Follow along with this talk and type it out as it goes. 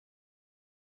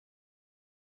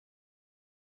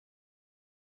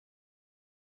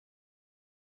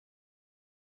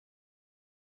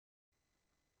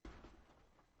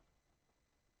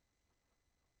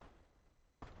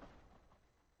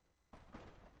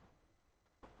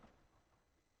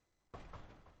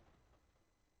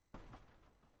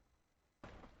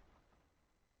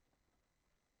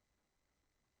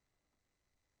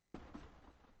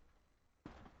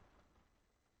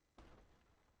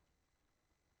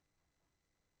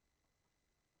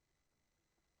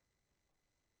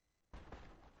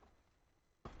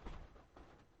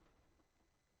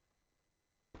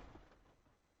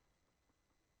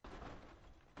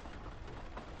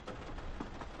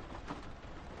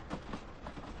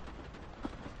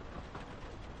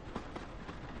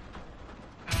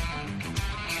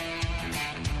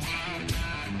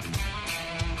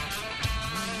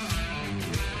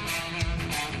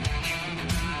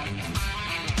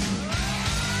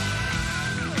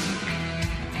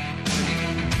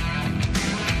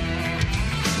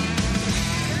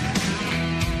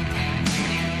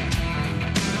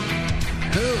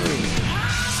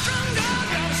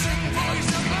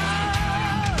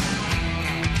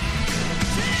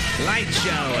Night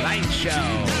show.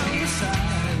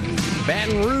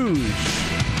 Baton Rouge.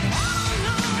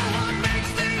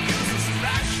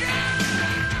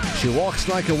 She walks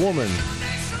like a woman,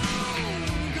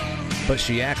 but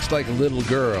she acts like a little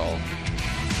girl.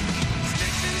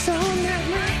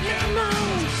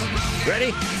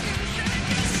 Ready?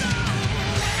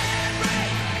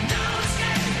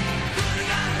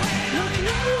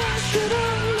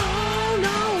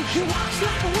 She walks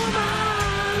like a woman.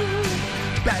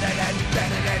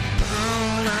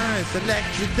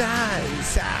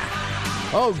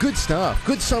 Oh, good stuff.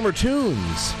 Good summer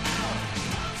tunes.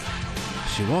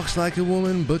 She walks like a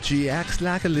woman, but she acts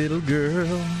like a little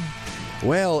girl.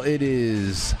 Well, it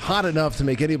is hot enough to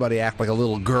make anybody act like a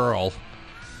little girl.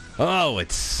 Oh,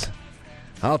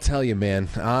 I'll tell you, man.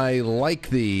 I like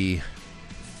the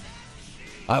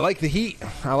heat.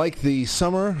 I like the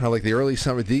summer. I like the early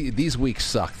summer. These weeks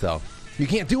suck, though. You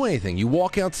can't do anything. You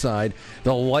walk outside,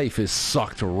 the life is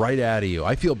sucked right out of you.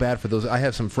 I feel bad for those. I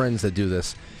have some friends that do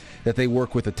this, that they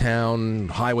work with the town,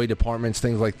 highway departments,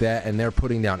 things like that, and they're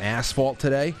putting down asphalt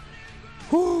today.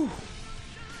 Whew.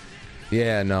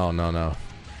 Yeah, no.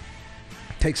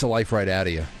 Takes the life right out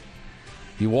of you.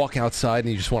 You walk outside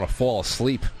and you just want to fall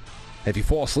asleep. If you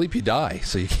fall asleep, you die.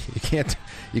 So you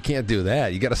can't do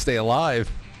that. You got to stay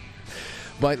alive.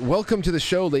 But welcome to the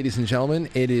show, ladies and gentlemen.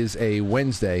 It is a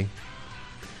Wednesday.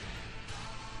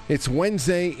 It's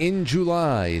Wednesday in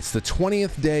July. It's the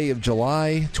 20th day of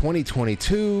July,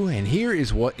 2022, and here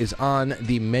is what is on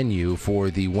the menu for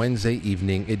the Wednesday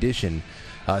evening edition.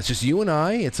 It's just you and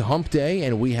I. It's a hump day,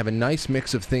 and we have a nice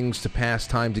mix of things to pass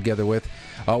time together with.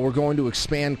 We're going to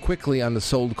expand quickly on the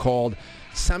so-called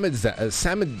Samizdat.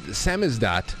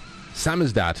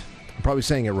 I'm probably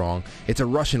saying it wrong. It's a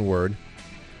Russian word.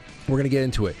 We're going to get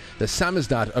into it. The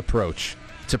Samizdat approach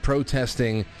to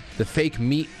protesting the fake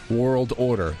meat world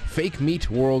order. Fake meat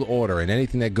world order and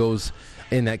anything that goes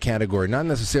in that category. Not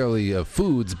necessarily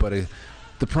foods, but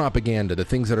the propaganda, the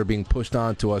things that are being pushed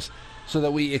onto us so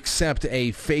that we accept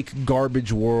a fake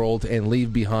garbage world and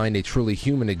leave behind a truly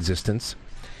human existence.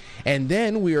 And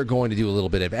then we are going to do a little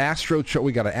bit of astro chart.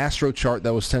 We got an astro chart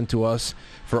that was sent to us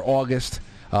for August.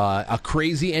 A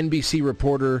crazy NBC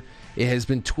reporter has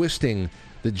been twisting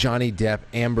the Johnny Depp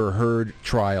Amber Heard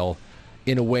trial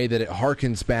in a way that it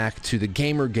harkens back to the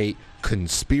Gamergate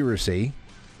conspiracy.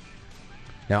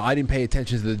 Now, I didn't pay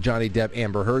attention to the Johnny Depp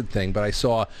Amber Heard thing, but I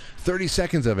saw 30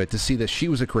 seconds of it to see that she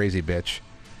was a crazy bitch.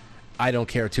 I don't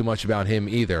care too much about him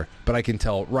either, but I can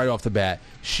tell right off the bat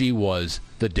she was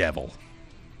the devil.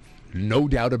 No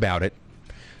doubt about it.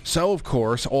 So, of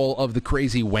course, all of the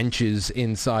crazy wenches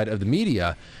inside of the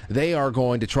media, they are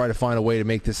going to try to find a way to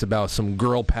make this about some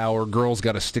girl power, girls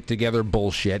got to stick together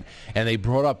bullshit, and they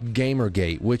brought up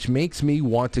Gamergate, which makes me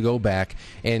want to go back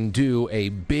and do a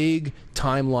big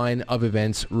timeline of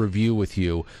events review with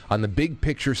you on the big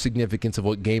picture significance of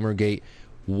what Gamergate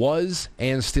was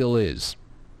and still is.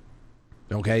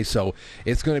 Okay, so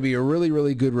it's going to be a really,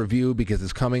 really good review because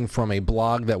it's coming from a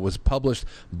blog that was published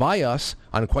by us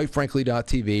on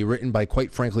QuiteFrankly.tv, written by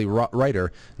Quite Frankly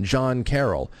writer John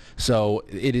Carroll. So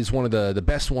it is one of the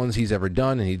best ones he's ever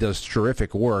done, and he does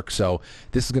terrific work. So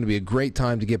this is going to be a great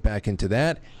time to get back into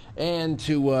that and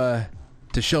to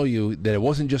show you that it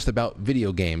wasn't just about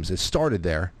video games. It started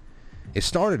there. It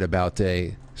started about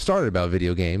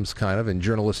video games, kind of, and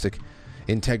journalistic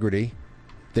integrity.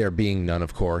 There being none,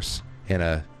 of course. And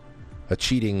a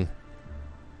cheating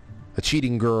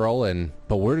girl,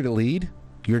 but where did it lead?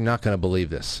 You're not going to believe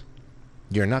this.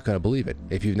 You're not going to believe it.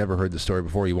 If you've never heard the story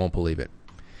before, you won't believe it.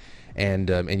 And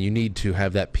you need to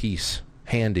have that piece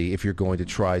handy if you're going to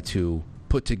try to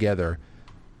put together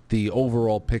the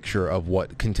overall picture of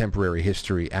what contemporary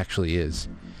history actually is.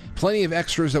 Plenty of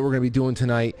extras that we're going to be doing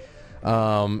tonight,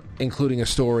 including a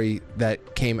story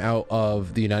that came out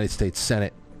of the United States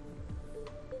Senate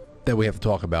that we have to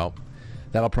talk about.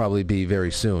 That'll probably be very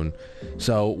soon.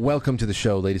 So welcome to the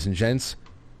show, ladies and gents.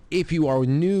 If you are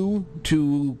new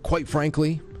to Quite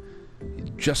Frankly,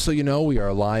 just so you know, we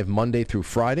are live Monday through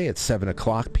Friday at 7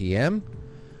 o'clock p.m.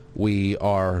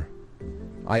 I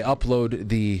upload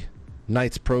the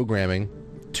night's programming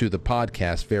to the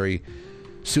podcast very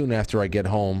soon after I get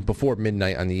home, before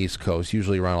midnight on the East Coast,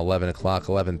 usually around 11 o'clock,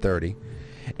 11:30.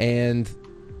 And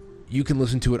you can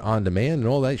listen to it on demand and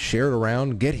all that. Share it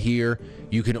around. Get here.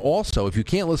 You can also, if you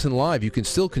can't listen live, you can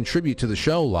still contribute to the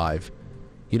show live.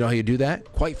 You know how you do that?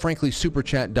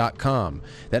 QuiteFranklySuperChat.com.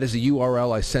 That is the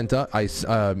URL I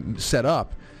set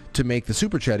up to make the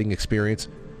super chatting experience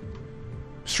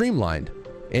streamlined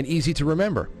and easy to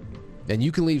remember. And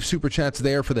you can leave super chats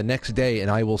there for the next day,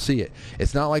 and I will see it.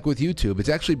 It's not like with YouTube. It's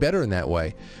actually better in that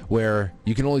way, where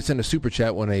you can only send a super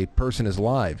chat when a person is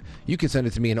live. You can send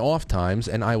it to me in off times,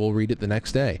 and I will read it the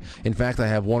next day. In fact, I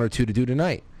have 1 or 2 to do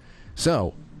tonight.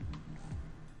 So,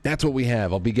 that's what we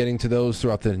have. I'll be getting to those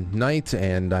throughout the night,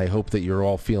 and I hope that you're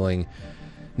all feeling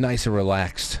nice and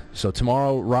relaxed. So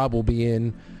tomorrow, Rob will be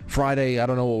in. Friday, I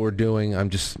don't know what we're doing. I'm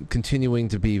just continuing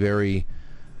to be very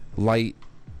light,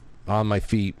 on my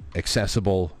feet,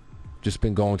 accessible. Just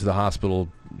been going to the hospital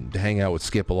to hang out with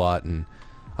Skip a lot, and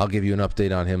I'll give you an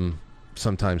update on him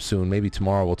sometime soon. Maybe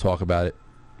tomorrow we'll talk about it,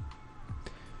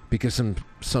 because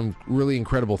some really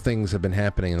incredible things have been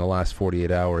happening in the last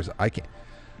 48 hours.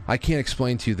 I can't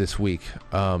explain to you this week,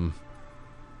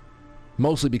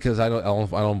 mostly because I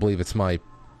don't believe it's my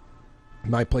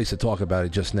place to talk about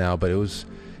it just now. But it was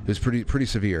pretty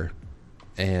severe,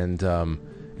 and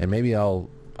maybe I'll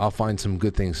find some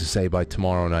good things to say by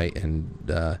tomorrow night, and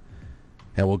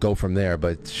we'll go from there.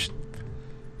 But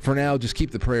for now, just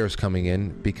keep the prayers coming in,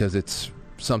 because it's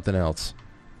something else.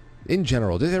 In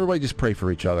general, does everybody just pray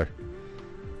for each other?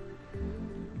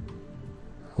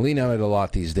 Lean on it a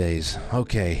lot these days.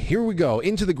 Okay, here we go.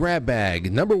 Into the grab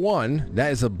bag. Number 1,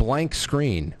 that is a blank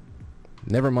screen.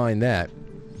 Never mind that.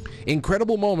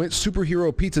 Incredible moment,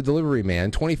 superhero pizza delivery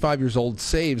man, 25 years old,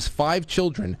 saves 5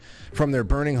 children from their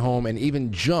burning home and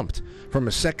even jumped from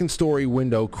a second-story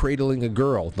window cradling a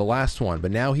girl, the last one.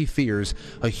 But now he fears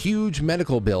a huge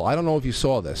medical bill. I don't know if you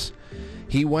saw this.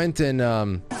 He went and,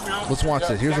 let's watch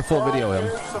this. Here's a full video of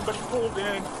him. Somebody pulled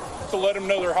in to let him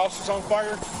know their house is on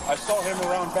fire. I saw him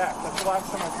around back. That's the last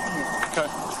time I seen him. Okay.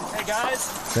 Hey,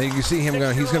 guys. Now you can see him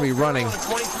going, he's going to be running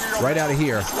right out of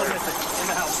here. In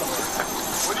the house.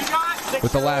 What do you got?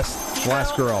 With the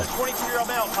last girl. 23-year-old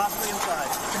male, possibly inside.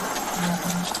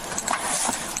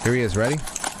 Here he is. Ready?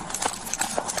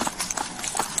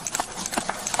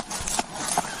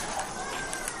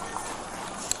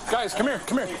 Guys, come here.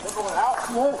 Come here.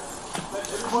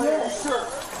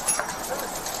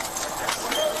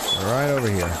 Right over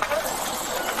here.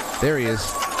 There he is.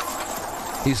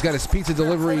 He's got his pizza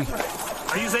delivery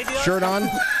shirt on.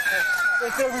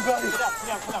 Thanks, everybody.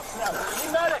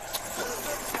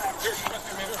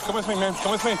 Come with me, man.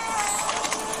 Come with me.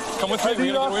 Come with me.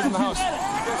 We gotta get away from the house.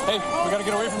 Hey, we gotta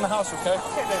get away from the house, okay?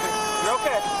 Okay, baby. You're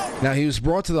okay. Now, he was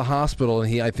brought to the hospital,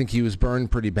 and I think he was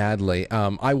burned pretty badly.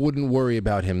 I wouldn't worry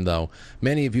about him, though.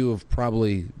 Many of you have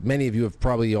probably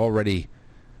already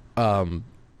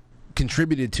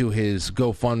contributed to his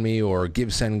GoFundMe or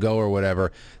Give, Send, Go or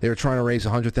whatever. They were trying to raise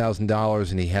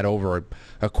 $100,000, and he had over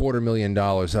a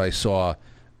 $250,000 that I saw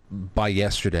by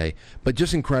yesterday. But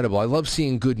just incredible. I love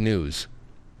seeing good news.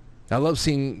 I love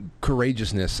seeing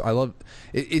courageousness. I love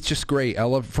it's just great. I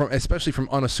love especially from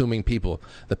unassuming people.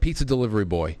 The pizza delivery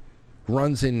boy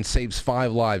runs in, saves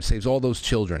 5 lives, saves all those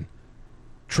children.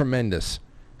 Tremendous.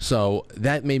 So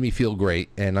that made me feel great,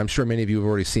 and I'm sure many of you have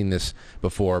already seen this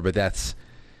before, but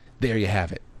there you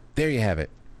have it. There you have it.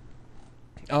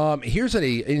 Here's an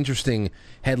interesting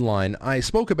headline. I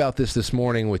spoke about this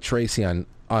morning with Tracy on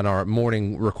our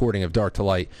morning recording of Dark to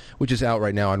Light, which is out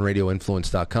right now on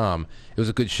radioinfluence.com. It was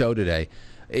a good show today.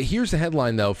 Here's the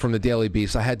headline, though, from the Daily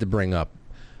Beast I had to bring up,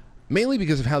 mainly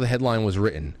because of how the headline was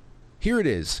written. Here it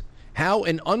is. How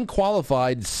an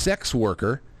unqualified sex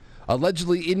worker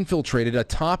allegedly infiltrated a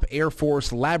top Air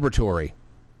Force laboratory.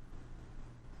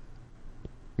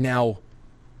 Now,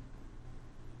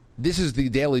 this is the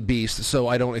Daily Beast, so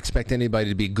I don't expect anybody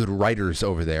to be good writers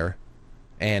over there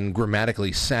and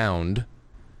grammatically sound.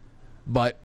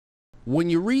 But when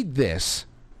you read this,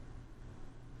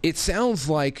 it sounds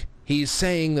like he's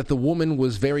saying that the woman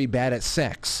was very bad at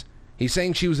sex. He's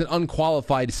saying she was an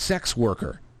unqualified sex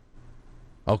worker.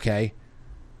 Okay?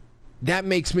 That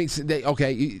makes me...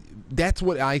 Okay, that's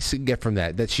what I get from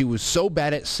that she was so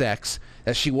bad at sex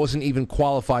that she wasn't even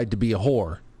qualified to be a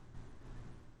whore.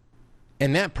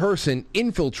 And that person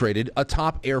infiltrated a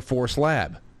top Air Force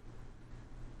lab.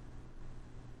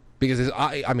 Because,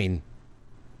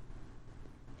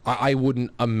 I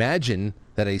wouldn't imagine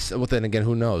that well, then again,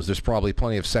 who knows? There's probably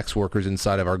plenty of sex workers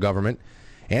inside of our government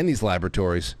and these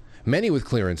laboratories, many with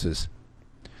clearances.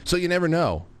 So you never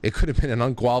know. It could have been an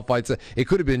unqualified... It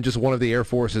could have been just one of the Air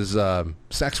Force's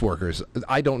sex workers.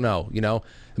 I don't know, The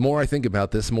more I think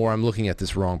about this, the more I'm looking at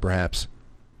this wrong, perhaps.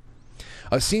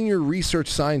 A senior research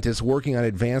scientist working on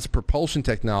advanced propulsion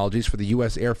technologies for the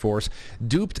U.S. Air Force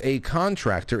duped a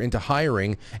contractor into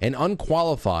hiring an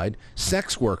unqualified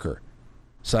sex worker.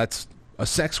 So that's a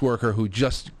sex worker who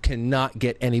just cannot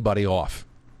get anybody off.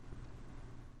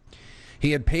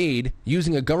 He had paid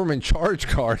using a government charge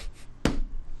card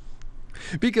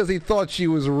because he thought she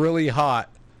was really hot.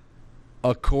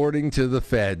 according to the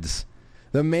feds.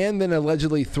 The man then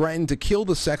allegedly threatened to kill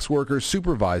the sex worker's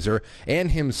supervisor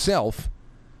and himself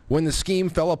when the scheme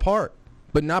fell apart,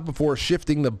 but not before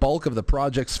shifting the bulk of the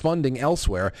project's funding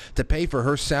elsewhere to pay for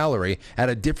her salary at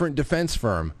a different defense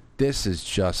firm. This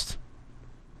is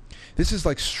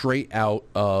like straight out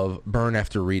of Burn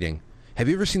After Reading. Have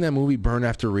you ever seen that movie, Burn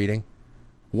After Reading?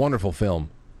 Wonderful film.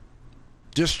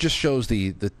 Just shows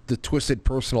the twisted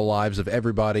personal lives of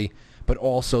everybody, but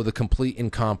also the complete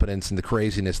incompetence and the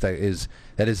craziness that is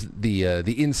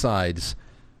the insides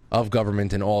of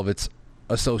government and all of its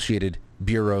associated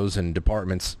bureaus and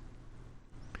departments.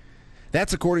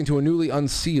 That's according to a newly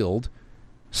unsealed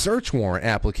search warrant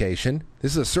application.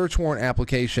 This is a search warrant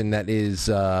application that is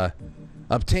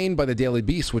obtained by the Daily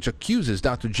Beast, which accuses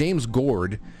Dr. James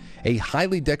Gord, a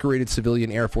highly decorated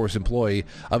civilian Air Force employee,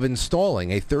 of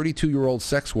installing a 32-year-old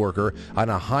sex worker on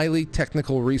a highly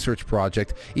technical research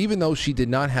project, even though she did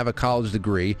not have a college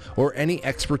degree or any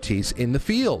expertise in the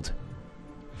field.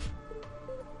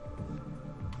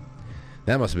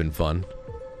 That must have been fun.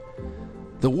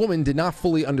 The woman did not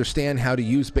fully understand how to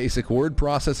use basic word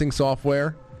processing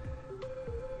software.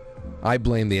 I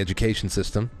blame the education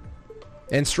system.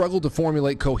 And struggled to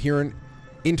formulate coherent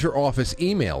inter-office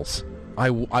emails.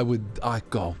 I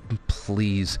go,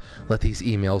 please let these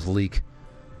emails leak.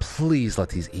 Please let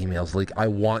these emails leak. I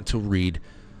want to read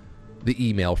the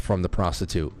email from the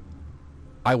prostitute.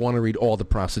 I want to read all the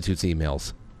prostitute's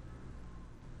emails.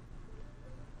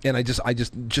 And I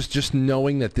just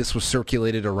knowing that this was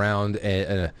circulated around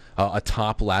a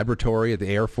top laboratory at the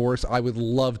Air Force, I would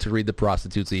love to read the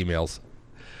prostitute's emails.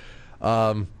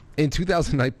 In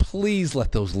 2009, please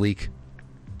let those leak.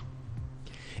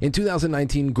 In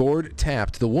 2019, Gord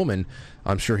tapped the woman,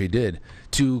 I'm sure he did,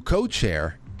 to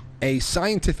co-chair a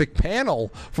scientific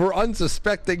panel for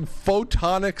unsuspecting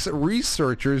photonics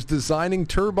researchers designing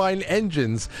turbine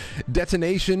engines,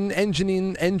 detonation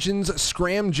engines,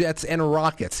 scramjets, and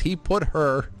rockets. He put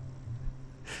her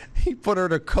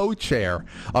to co-chair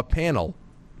a panel.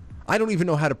 I don't even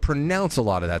know how to pronounce a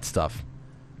lot of that stuff.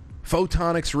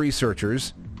 Photonics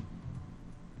researchers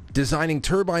designing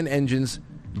turbine engines,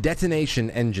 detonation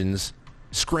engines,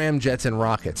 scramjets, and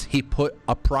rockets. He put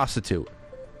a prostitute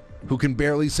who can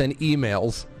barely send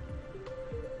emails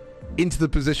into the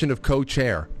position of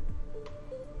co-chair.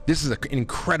 This is an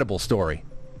incredible story.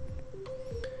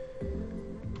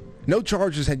 No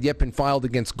charges had yet been filed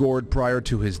against Gord prior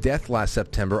to his death last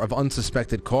September of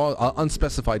unspecified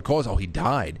cause. Oh, he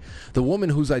died. The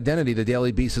woman whose identity the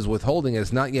Daily Beast is withholding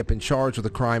has not yet been charged with a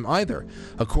crime either.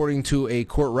 According to a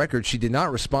court record, she did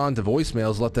not respond to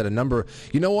voicemails left at a number.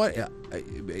 You know what?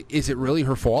 Is it really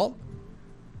her fault?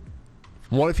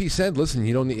 What if he said, listen,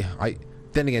 you don't need...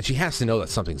 Then again, she has to know that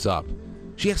something's up.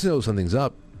 She has to know something's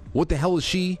up. What the hell is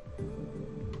she...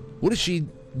 What is she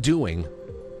doing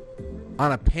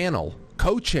on a panel,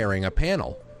 co-chairing a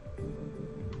panel,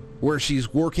 where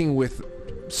she's working with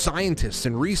scientists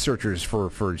and researchers for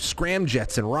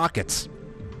scramjets and rockets?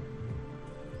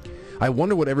 I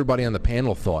wonder what everybody on the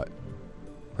panel thought.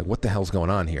 Like, what the hell's going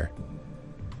on here?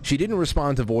 She didn't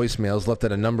respond to voicemails left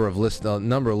at a number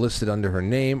listed under her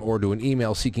name or to an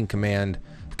email seeking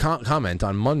comment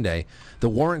on Monday. The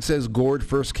warrant says Gord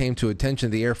first came to attention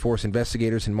of the Air Force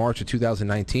investigators in March of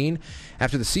 2019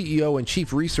 after the CEO and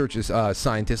chief research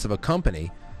scientist of a company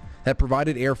that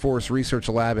provided Air Force Research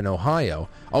Lab in Ohio.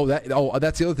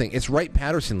 That's the other thing. It's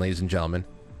Wright-Patterson, ladies and gentlemen.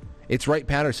 It's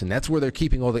Wright-Patterson. That's where they're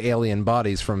keeping all the alien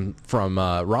bodies from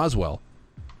Roswell.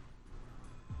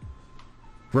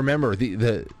 Remember,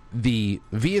 the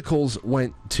vehicles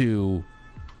went to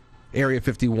Area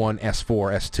 51,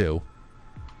 S4, S2,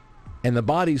 and the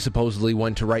bodies supposedly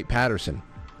went to Wright-Patterson.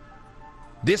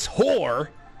 This whore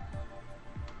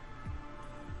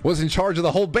was in charge of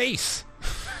the whole base.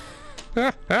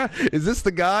 Is this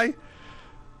the guy?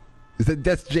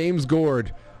 That's James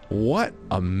Gord. What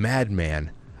a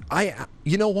madman.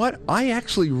 You know what? I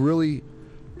actually really...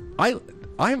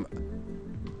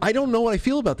 I don't know what I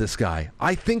feel about this guy.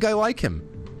 I think I like him.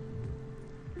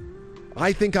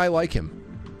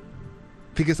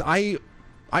 Because I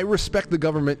respect the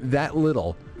government that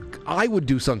little. I would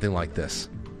do something like this.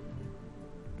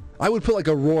 I would put like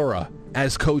Aurora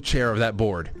as co-chair of that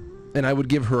board, and I would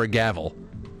give her a gavel.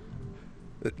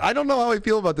 I don't know how I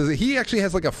feel about this. He actually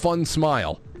has like a fun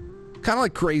smile. Kind of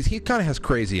like crazy. He kind of has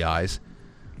crazy eyes.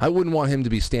 I wouldn't want him to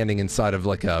be standing inside of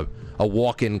like a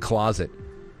walk-in closet.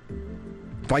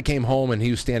 If I came home and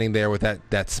he was standing there with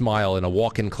that smile in a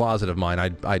walk-in closet of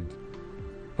mine,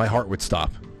 my heart would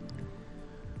stop.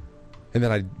 And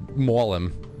then I'd maul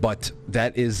him. But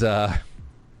that is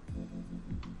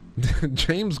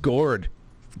James Gord.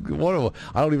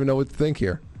 I don't even know what to think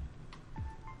here.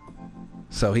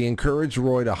 So he encouraged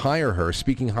Roy to hire her,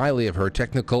 speaking highly of her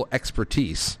technical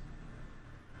expertise.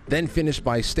 Then finished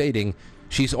by stating,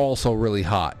 she's also really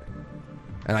hot.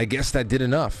 And I guess that did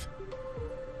enough.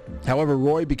 However,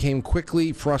 Roy became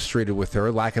quickly frustrated with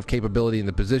her lack of capability in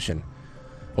the position.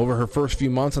 Over her first few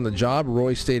months on the job,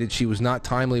 Roy stated she was not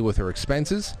timely with her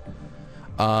expenses,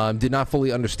 did not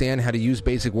fully understand how to use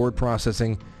basic word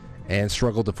processing, and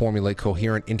struggled to formulate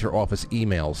coherent inter-office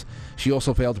emails. She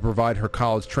also failed to provide her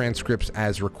college transcripts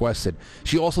as requested.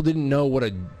 She also didn't know what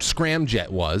a scramjet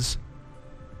was.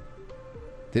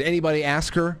 Did anybody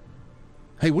ask her,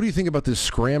 hey, what do you think about this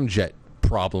scramjet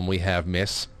problem we have,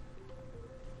 miss?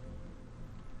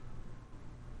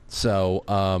 So,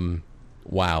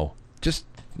 wow. Just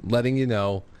letting you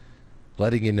know.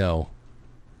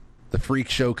 The freak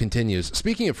show continues.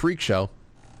 Speaking of freak show,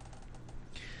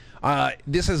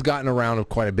 this has gotten around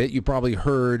quite a bit. You probably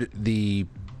heard the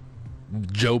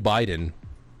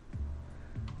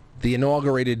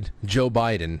inaugurated Joe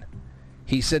Biden.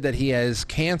 He said that he has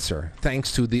cancer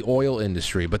thanks to the oil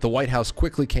industry, but the White House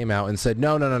quickly came out and said,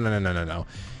 no.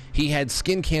 He had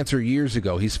skin cancer years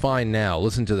ago. He's fine now.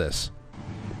 Listen to this.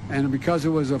 And because it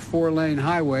was a 4-lane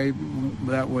highway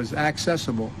that was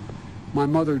accessible, my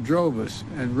mother drove us,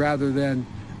 and rather than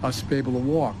us be able to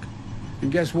walk.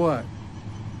 And guess what?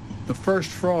 The first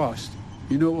frost,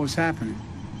 you know what was happening?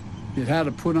 It had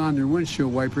to put on their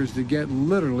windshield wipers to get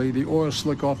literally the oil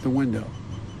slick off the window.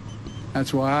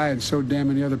 That's why I and so damn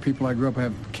many other people I grew up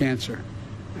have cancer.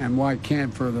 And why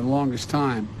for the longest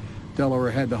time,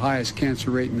 Delaware had the highest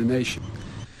cancer rate in the nation.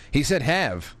 He said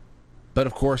have. But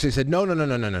of course they said no.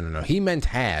 He meant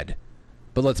had.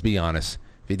 But let's be honest.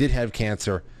 If he did have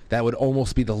cancer, that would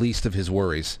almost be the least of his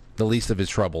worries, the least of his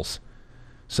troubles.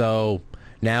 So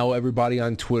now everybody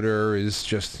on Twitter is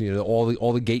just, all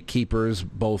the gatekeepers,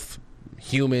 both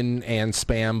human and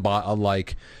spam bot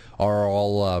alike, are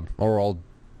all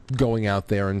going out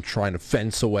there and trying to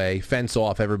fence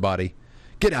off everybody.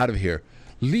 Get out of here.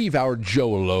 Leave our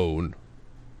Joe alone.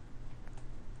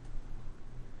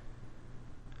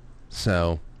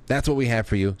 So that's what we have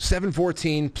for you.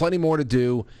 7:14, plenty more to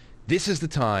do. This is the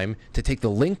time to take the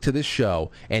link to this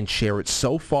show and share it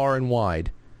so far and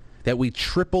wide that we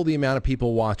triple the amount of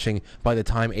people watching by the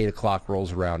time 8 o'clock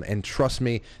rolls around. And trust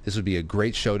me, this would be a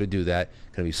great show to do that.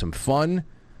 Going to be some fun.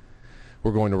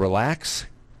 We're going to relax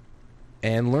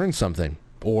and learn something,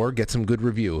 or get some good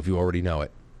review if you already know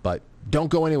it. But don't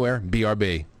go anywhere.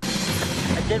 BRB.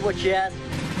 I did what you asked.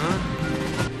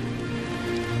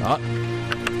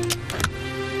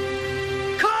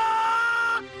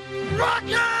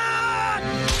 Rocket!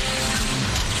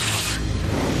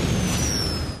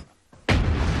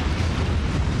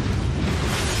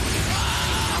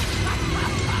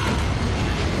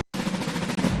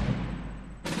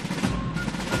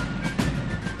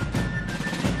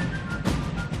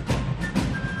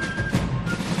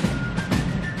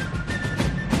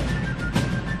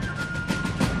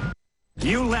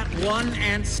 You let one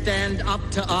ant stand up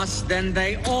to us, then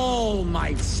they all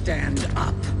might stand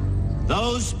up.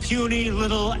 Those puny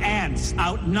little ants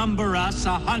outnumber us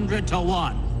 100 to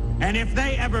 1. And if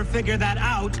they ever figure that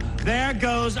out, there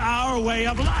goes our way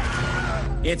of life.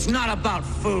 It's not about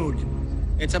food.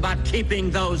 It's about keeping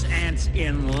those ants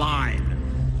in line.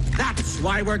 That's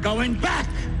why we're going back.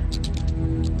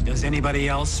 Does anybody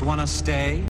else want to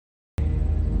stay?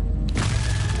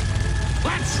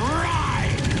 Let's ride!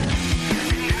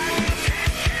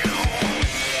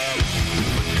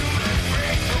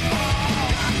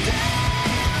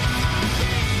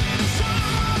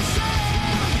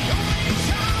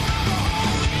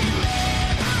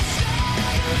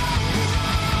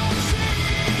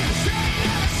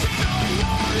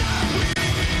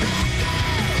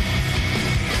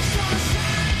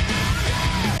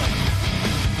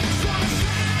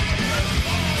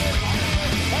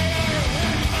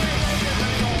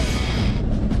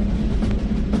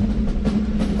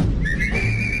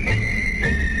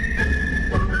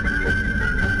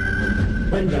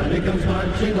 When Johnny comes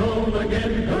marching home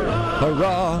again, hurrah!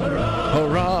 Hurrah! Hurrah!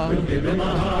 Hurrah! We'll give him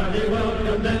a hearty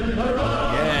welcome then,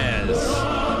 hurrah! Yes!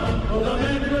 Hurrah! Oh, the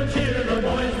men will cheer, the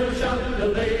boys will shout, the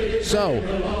ladies So,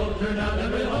 will all turn out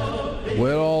and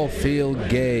we'll all feel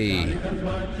gay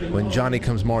when Johnny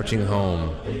comes marching home.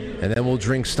 And then we'll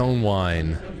drink stone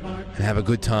wine and have a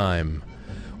good time.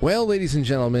 Well, ladies and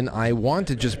gentlemen, I want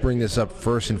to just bring this up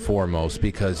first and foremost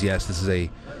because, yes, this is a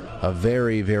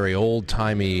very, very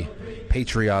old-timey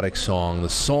patriotic song, the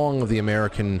song of the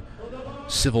American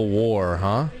Civil War,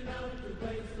 huh?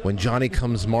 When Johnny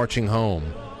comes marching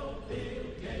home.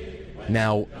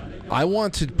 Now, I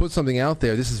want to put something out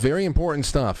there. This is very important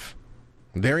stuff.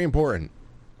 Very important.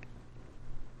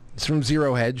 It's from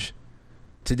Zero Hedge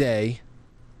today.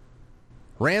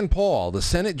 Rand Paul, the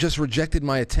Senate just rejected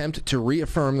my attempt to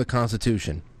reaffirm the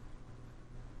Constitution.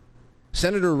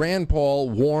 Senator Rand Paul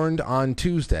warned on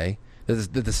Tuesday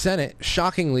that the Senate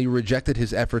shockingly rejected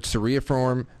his efforts to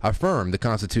affirm the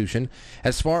Constitution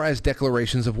as far as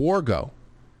declarations of war go,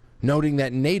 noting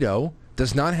that NATO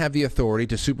does not have the authority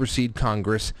to supersede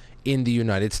Congress in the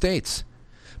United States.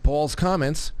 Paul's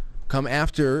comments come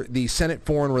after the Senate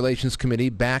Foreign Relations Committee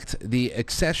backed the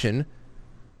accession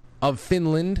of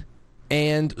Finland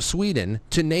and Sweden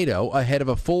to NATO ahead of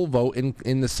a full vote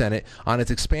in the Senate on its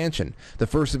expansion, the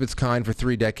first of its kind for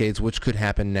 3 decades, which could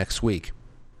happen next week.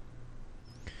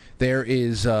 There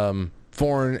is the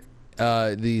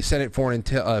Senate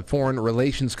Foreign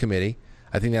Relations Committee.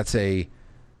 I think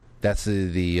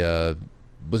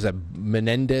was that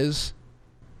Menendez,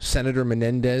 Senator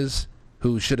Menendez,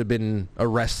 who should have been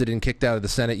arrested and kicked out of the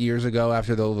Senate years ago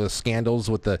after the scandals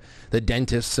with the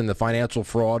dentists and the financial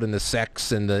fraud and the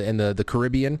sex and the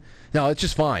Caribbean. No, it's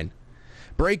just fine.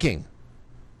 Breaking.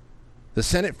 The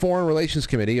Senate Foreign Relations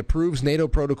Committee approves NATO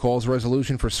protocol's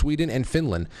resolution for Sweden and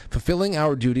Finland, fulfilling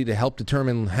our duty to help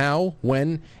determine how,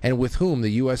 when, and with whom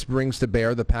the U.S. brings to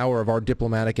bear the power of our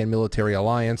diplomatic and military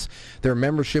alliance. Their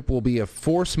membership will be a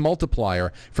force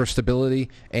multiplier for stability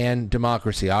and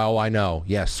democracy. Oh, I know.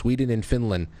 Yes, Sweden and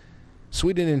Finland.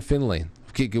 Sweden and Finland.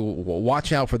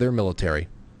 Watch out for their military.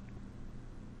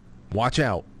 Watch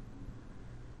out.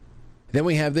 Then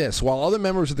we have this. While other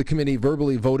members of the committee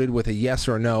verbally voted with a yes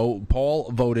or no, Paul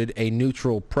voted a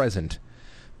neutral present.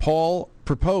 Paul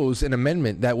proposed an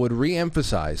amendment that would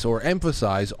re-emphasize or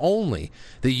emphasize only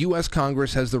the U.S.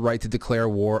 Congress has the right to declare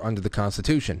war under the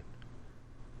Constitution.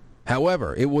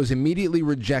 However, it was immediately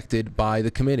rejected by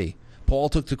the committee. Paul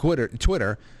took to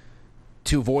Twitter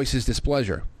to voice his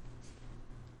displeasure.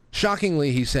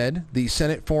 Shockingly, he said, the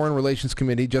Senate Foreign Relations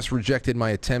Committee just rejected my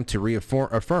attempt to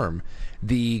reaffirm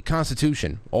the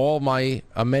Constitution. All my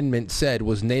amendment said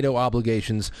was NATO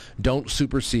obligations don't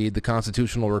supersede the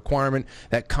constitutional requirement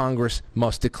that Congress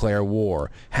must declare war.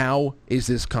 How is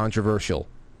this controversial?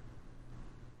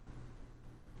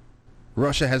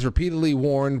 Russia has repeatedly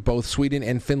warned both Sweden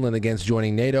and Finland against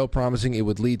joining NATO, promising it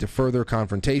would lead to further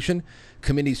confrontation.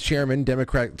 Committee's chairman,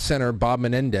 Democrat Senator Bob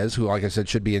Menendez, who, like I said,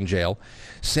 should be in jail,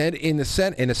 said in a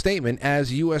statement,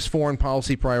 as U.S. foreign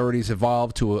policy priorities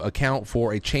evolve to account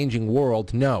for a changing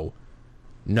world, no.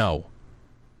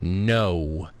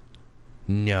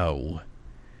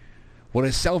 What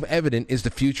is self-evident is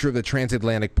the future of the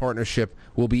transatlantic partnership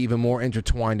will be even more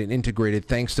intertwined and integrated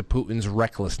thanks to Putin's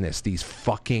recklessness. These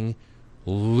fucking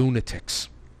lunatics.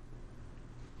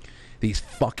 These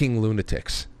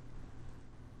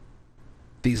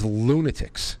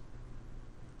lunatics.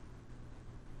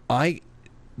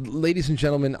 Ladies and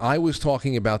gentlemen, I was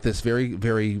talking about this very,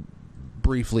 very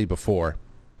briefly before,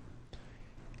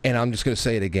 and I'm just going to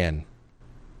say it again.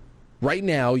 Right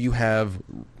now, you have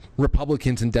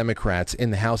Republicans and Democrats in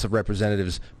the House of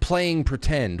Representatives playing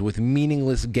pretend with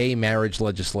meaningless gay marriage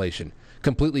legislation.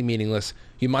 Completely meaningless.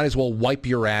 You might as well wipe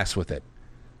your ass with it.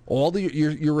 All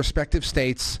your respective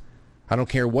states, I don't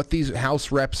care what these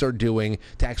House reps are doing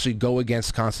to actually go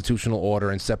against constitutional order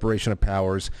and separation of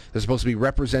powers. They're supposed to be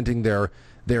representing their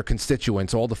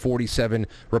constituents, all the 47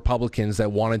 Republicans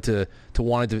that wanted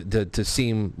to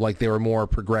seem like they were more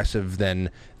progressive than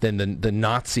the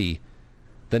Nazi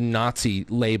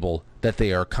label that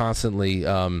they are constantly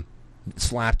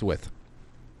slapped with.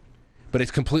 But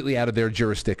it's completely out of their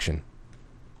jurisdiction.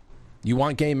 You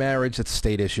want gay marriage, it's a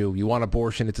state issue. You want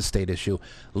abortion, it's a state issue.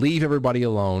 Leave everybody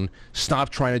alone. Stop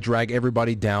trying to drag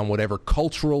everybody down whatever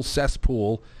cultural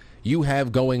cesspool you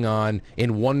have going on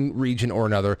in one region or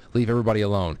another. Leave everybody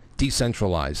alone.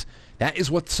 Decentralize. That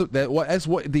is what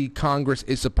the Congress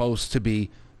is supposed to be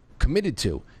committed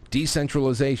to.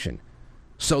 Decentralization.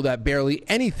 So that barely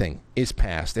anything is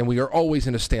passed, and we are always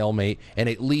in a stalemate, and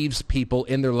it leaves people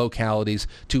in their localities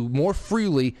to more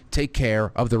freely take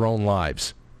care of their own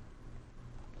lives.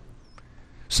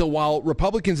 So while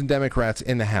Republicans and Democrats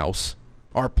in the House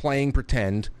are playing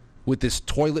pretend with this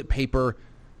toilet paper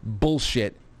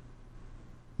bullshit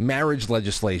marriage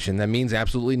legislation that means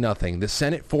absolutely nothing, the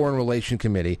Senate Foreign Relations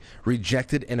Committee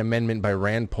rejected an amendment by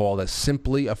Rand Paul that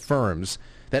simply affirms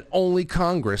that only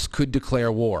Congress could declare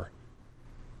war.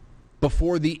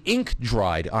 Before the ink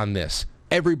dried on this,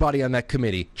 everybody on that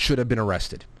committee should have been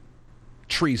arrested.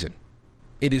 Treason.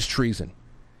 It is treason.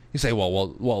 You say, well,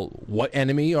 what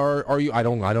enemy are you? I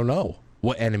don't know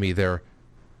what enemy they're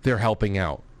helping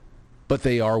out, but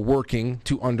they are working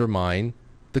to undermine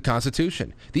the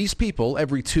Constitution. These people,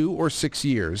 every 2 or 6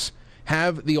 years,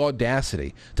 have the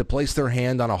audacity to place their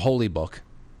hand on a holy book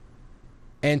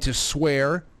and to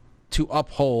swear to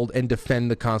uphold and defend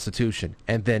the Constitution.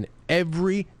 And then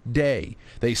every day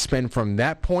they spend from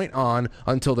that point on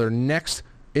until their next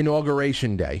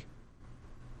inauguration day,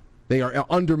 they are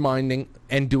undermining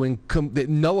and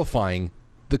nullifying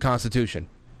the Constitution.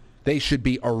 They should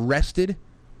be arrested.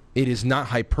 It is not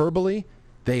hyperbole.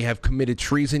 They have committed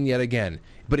treason yet again.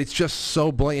 But it's just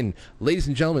so blatant. Ladies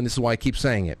and gentlemen, this is why I keep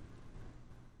saying it.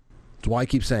 It's why I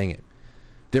keep saying it.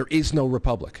 There is no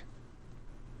republic.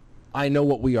 I know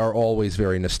what we are always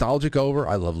very nostalgic over.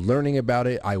 I love learning about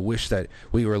it. I wish that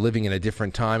we were living in a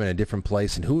different time, in a different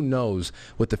place, and who knows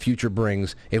what the future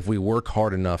brings if we work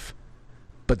hard enough.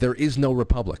 But there is no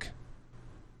republic.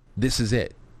 This is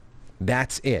it.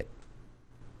 That's it.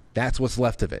 That's what's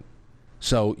left of it.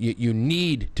 So you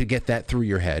need to get that through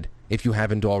your head if you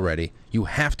haven't already. You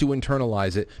have to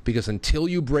internalize it, because until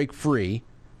you break free,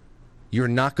 you're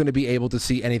not going to be able to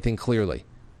see anything clearly,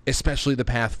 especially the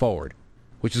path forward,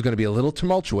 which is going to be a little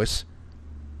tumultuous,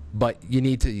 but you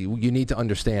need to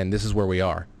understand this is where we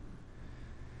are.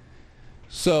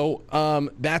 So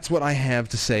that's what I have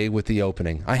to say with the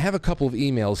opening. I have a couple of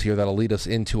emails here that'll lead us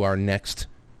into our next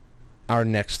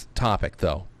topic,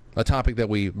 though, a topic that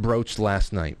we broached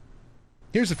last night.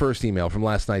 Here's the first email from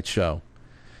last night's show.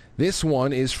 This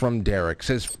one is from Derek.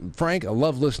 Says, Frank, I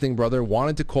love listening, brother.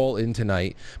 Wanted to call in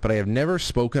tonight, but I have never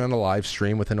spoken on a live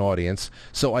stream with an audience,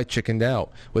 so I chickened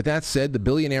out. With that said, the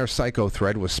Billionaire Psycho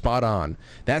thread was spot on.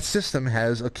 That system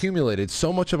has accumulated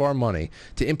so much of our money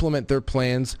to implement their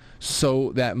plans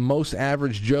so that most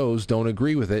average Joes don't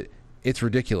agree with it. It's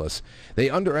ridiculous. They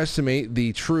underestimate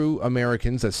the true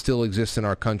Americans that still exist in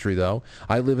our country, though.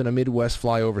 I live in a Midwest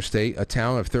flyover state, a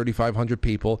town of 3,500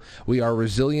 people. We are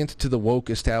resilient to the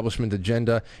woke establishment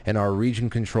agenda, and our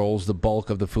region controls the bulk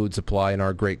of the food supply in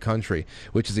our great country,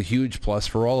 which is a huge plus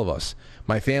for all of us.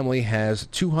 My family has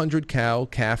 200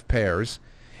 cow-calf pairs,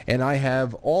 and I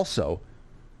also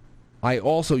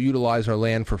utilize our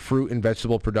land for fruit and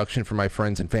vegetable production for my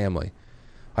friends and family.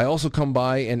 I also come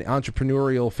from an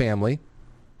entrepreneurial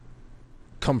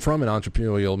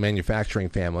manufacturing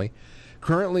family.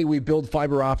 Currently, we build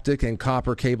fiber optic and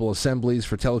copper cable assemblies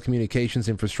for telecommunications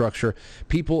infrastructure.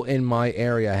 People in my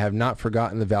area have not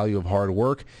forgotten the value of hard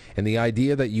work and the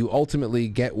idea that you ultimately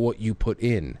get what you put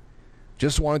in.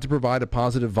 Just wanted to provide a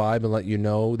positive vibe and let you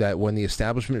know that when the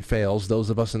establishment fails, those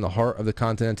of us in the heart of the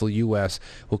continental U.S.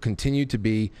 will continue to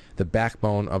be the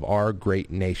backbone of our great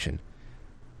nation.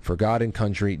 For God and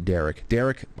country, Derek.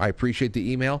 Derek, I appreciate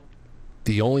the email.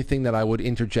 The only thing that I would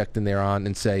interject in there on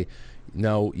and say,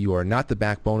 no, you are not the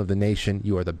backbone of the nation.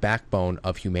 You are the backbone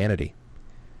of humanity.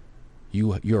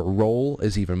 Your role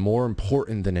is even more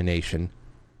important than a nation.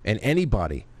 And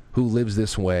anybody who lives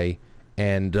this way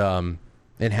and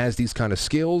has these kind of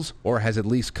skills, or has at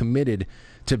least committed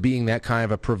to being that kind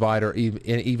of a provider,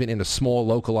 even in a small,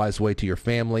 localized way to your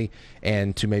family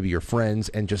and to maybe your friends,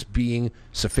 and just being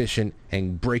sufficient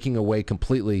and breaking away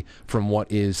completely from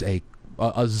what is a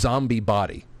zombie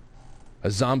body. A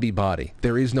zombie body.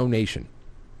 There is no nation.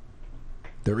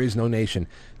 There is no nation.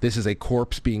 This is a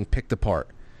corpse being picked apart.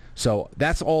 So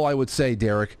that's all I would say,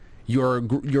 Derek. Your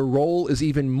role is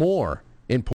even more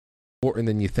important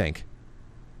than you think.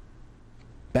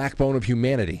 Backbone of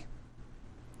humanity.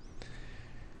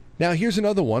 Now, here's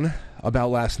another one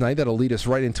about last night that'll lead us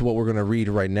right into what we're going to read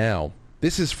right now.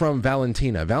 This is from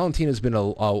Valentina. Valentina's been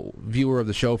a viewer of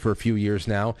the show for a few years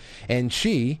now, and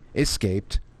she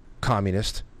escaped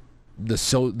communist, the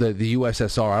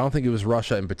USSR. I don't think it was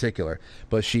Russia in particular,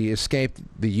 but she escaped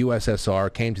the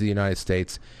USSR, came to the United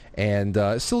States, and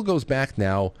still goes back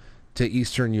now to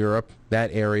Eastern Europe, that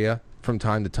area, from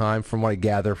time to time, from what I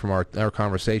gather from our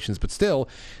conversations. But still,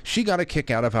 she got a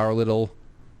kick out of our little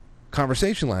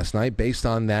conversation last night based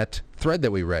on that thread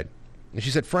that we read. And she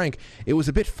said, Frank, it was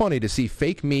a bit funny to see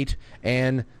Fake Meat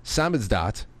and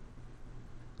Samizdat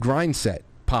Grindset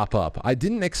pop up. I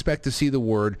didn't expect to see the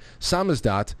word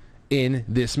Samizdat in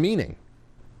this meaning.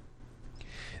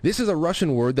 This is a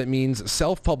Russian word that means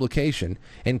self-publication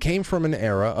and came from an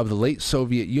era of the late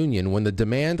Soviet Union when the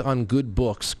demand on good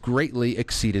books greatly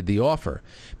exceeded the offer.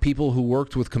 People who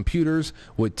worked with computers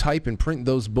would type and print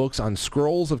those books on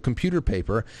scrolls of computer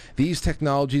paper. These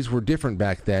technologies were different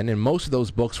back then, and most of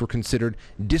those books were considered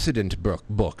dissident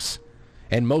books.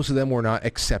 And most of them were not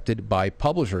accepted by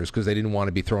publishers because they didn't want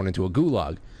to be thrown into a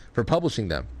gulag for publishing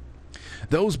them.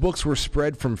 Those books were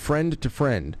spread from friend to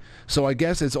friend, so I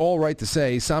guess it's all right to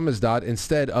say Samizdat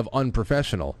instead of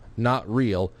unprofessional, not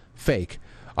real, fake.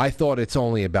 I thought it's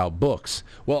only about books.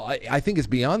 Well, I think it's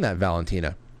beyond that,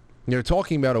 Valentina. They're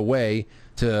talking about a way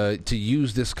to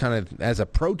use this kind of as a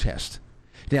protest.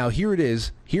 Now, here it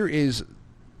is. Here is,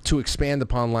 to expand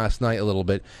upon last night a little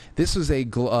bit, this is a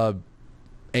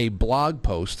blog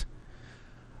post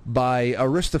by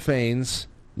Aristophanes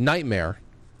Nightmare,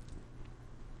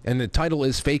 and the title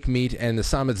is Fake Meat and the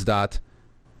Samizdat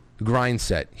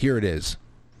Grindset. Here it is.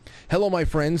 Hello, my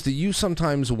friends. Do you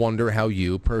sometimes wonder how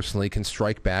you, personally, can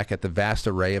strike back at the vast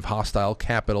array of hostile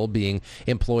capital being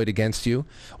employed against you?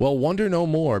 Well, wonder no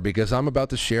more, because I'm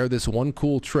about to share this one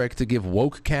cool trick to give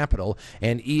woke capital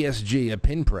and ESG a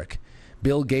pinprick.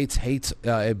 Bill Gates hates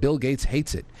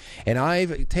it, and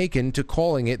I've taken to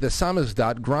calling it the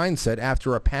Samizdat Grindset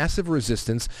after a passive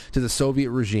resistance to the Soviet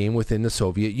regime within the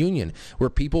Soviet Union, where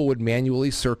people would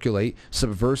manually circulate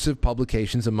subversive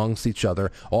publications amongst each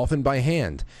other, often by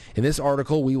hand. In this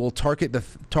article, we will target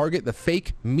the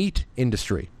fake meat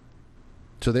industry.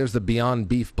 So there's the Beyond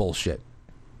Beef bullshit.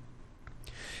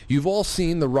 You've all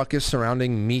seen the ruckus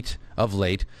surrounding meat of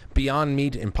late. Beyond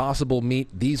Meat, Impossible Meat,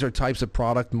 these are types of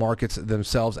product markets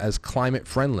themselves as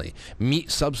climate-friendly,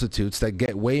 meat substitutes that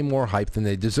get way more hype than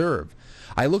they deserve.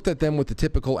 I looked at them with the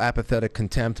typical apathetic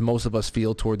contempt most of us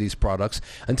feel toward these products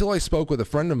until I spoke with a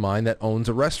friend of mine that owns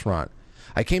a restaurant.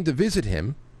 I came to visit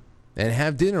him and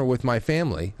have dinner with my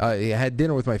family.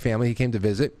 He came to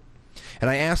visit. And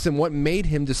I asked him what made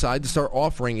him decide to start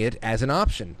offering it as an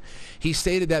option. He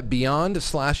stated that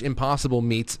Beyond/Impossible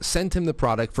Meats sent him the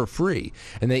product for free,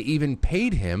 and they even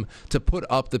paid him to put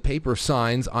up the paper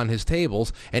signs on his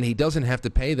tables, and he doesn't have to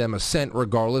pay them a cent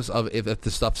regardless of if the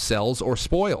stuff sells or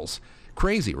spoils.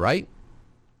 Crazy, right?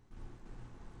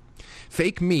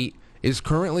 Fake meat is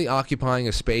currently occupying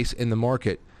a space in the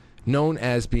market known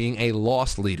as being a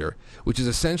loss leader, which is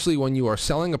essentially when you are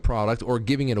selling a product or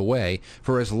giving it away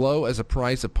for as low as a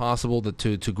price as possible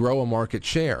to grow a market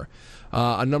share.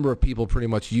 A number of people pretty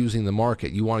much using the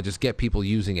market. You want to just get people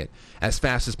using it as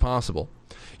fast as possible.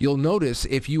 You'll notice,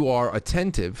 if you are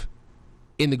attentive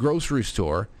in the grocery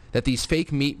store, that these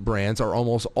fake meat brands are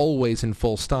almost always in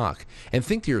full stock. And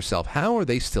think to yourself, how are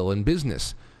they still in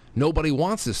business? Nobody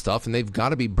wants this stuff, and they've got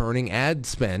to be burning ad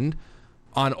spend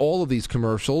on all of these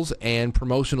commercials and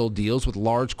promotional deals with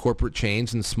large corporate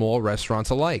chains and small restaurants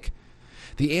alike.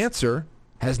 The answer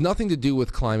has nothing to do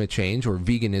with climate change or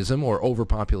veganism or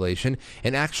overpopulation,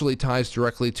 and actually ties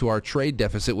directly to our trade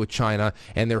deficit with China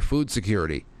and their food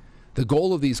security. The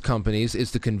goal of these companies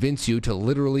is to convince you to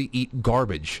literally eat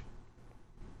garbage.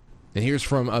 And here's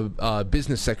from a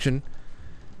business section.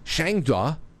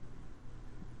 Shangdua,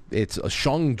 it's a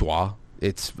Shangdua,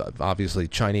 it's obviously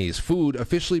Chinese food,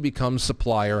 officially becomes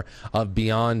supplier of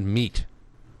Beyond Meat.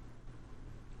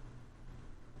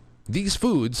 These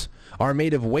foods are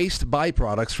made of waste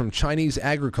byproducts from Chinese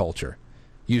agriculture.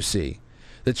 You see,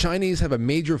 the Chinese have a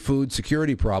major food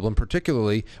security problem,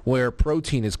 particularly where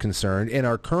protein is concerned, and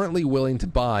are currently willing to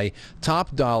buy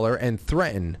top dollar and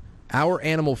threaten our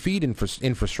animal feed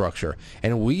infrastructure,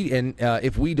 and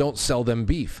if we don't sell them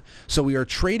beef. So we are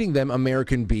trading them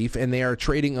American beef, and they are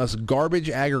trading us garbage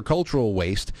agricultural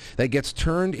waste that gets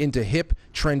turned into hip,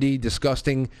 trendy,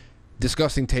 disgusting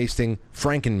tasting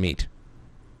Frankenmeat.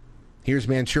 Here's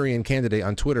Manchurian Candidate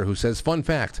on Twitter, who says, fun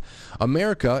fact,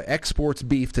 America exports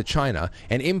beef to China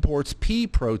and imports pea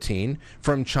protein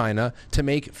from China to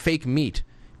make fake meat.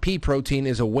 Pea protein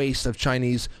is a waste of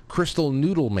Chinese crystal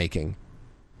noodle making.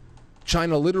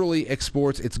 China literally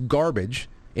exports its garbage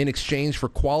in exchange for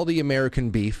quality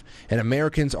American beef, and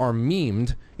Americans are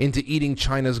memed into eating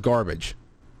China's garbage.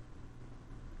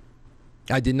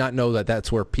 I did not know that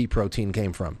that's where pea protein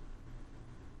came from.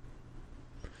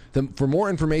 For more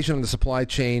information on the supply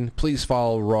chain, please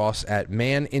follow Ross at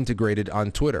Man Integrated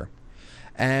on Twitter.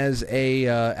 As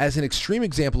an extreme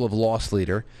example of loss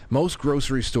leader, most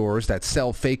grocery stores that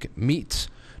sell fake meats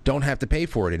don't have to pay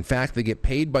for it. In fact, they get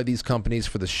paid by these companies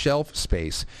for the shelf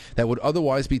space that would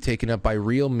otherwise be taken up by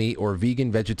real meat or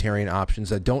vegan vegetarian options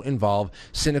that don't involve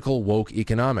cynical woke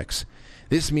economics.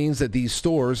 This means that these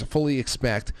stores fully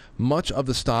expect much of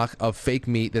the stock of fake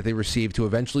meat that they receive to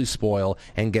eventually spoil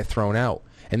and get thrown out.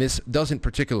 And this doesn't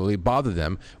particularly bother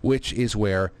them, which is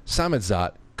where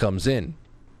Samizdat comes in.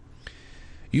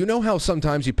 You know how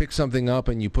sometimes you pick something up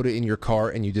and you put it in your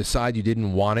cart and you decide you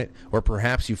didn't want it, or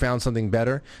perhaps you found something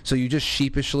better, so you just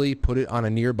sheepishly put it on a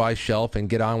nearby shelf and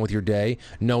get on with your day,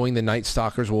 knowing the night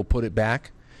stalkers will put it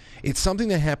back? It's something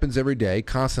that happens every day,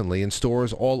 constantly, in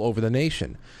stores all over the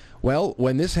nation. Well,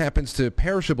 when this happens to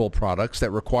perishable products that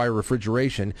require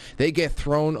refrigeration, they get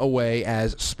thrown away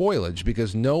as spoilage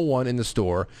because no one in the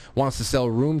store wants to sell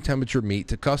room temperature meat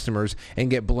to customers and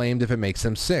get blamed if it makes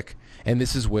them sick. And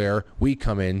this is where we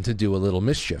come in to do a little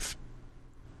mischief.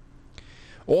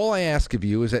 All I ask of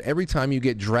you is that every time you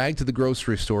get dragged to the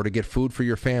grocery store to get food for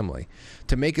your family,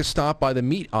 to make a stop by the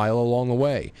meat aisle along the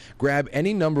way, grab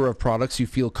any number of products you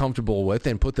feel comfortable with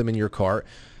and put them in your cart,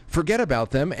 forget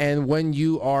about them, and when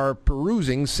you are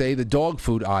perusing, say, the dog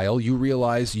food aisle, you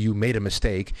realize you made a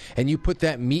mistake, and you put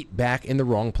that meat back in the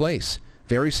wrong place.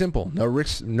 Very simple. No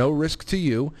risk to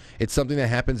you. It's something that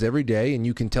happens every day, and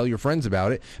you can tell your friends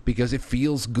about it because it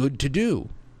feels good to do.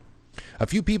 A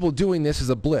few people doing this is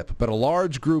a blip, but a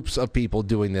large groups of people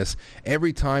doing this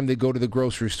every time they go to the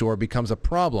grocery store becomes a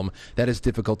problem that is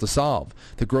difficult to solve.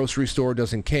 The grocery store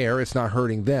doesn't care. It's not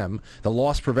hurting them. The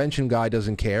loss prevention guy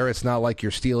doesn't care. It's not like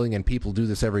you're stealing and people do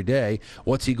this every day.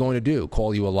 What's he going to do?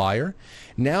 Call you a liar?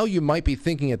 Now you might be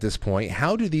thinking at this point,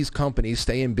 how do these companies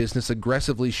stay in business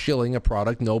aggressively shilling a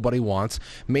product nobody wants,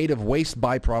 made of waste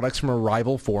byproducts from a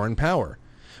rival foreign power?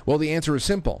 Well, the answer is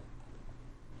simple.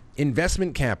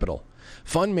 Investment capital.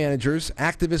 Fund managers,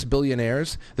 activist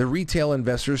billionaires, the retail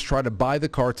investors try to buy the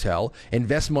cartel,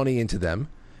 invest money into them.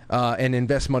 In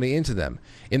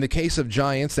the case of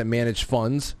giants that manage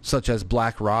funds, such as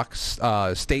BlackRock,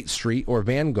 State Street, or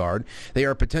Vanguard, they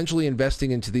are potentially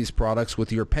investing into these products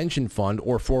with your pension fund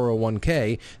or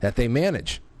 401k that they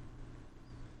manage.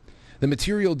 The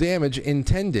material damage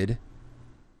intended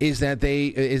is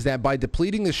that by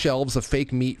depleting the shelves of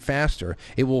fake meat faster,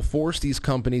 it will force these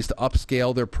companies to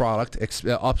upscale their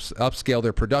upscale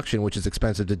their production, which is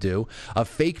expensive to do, of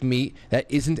fake meat that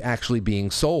isn't actually being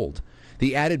sold.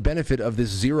 The added benefit of this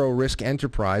zero-risk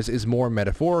enterprise is more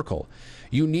metaphorical.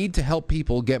 You need to help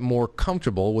people get more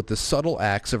comfortable with the subtle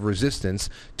acts of resistance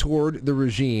toward the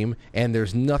regime, and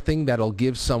there's nothing that'll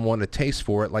give someone a taste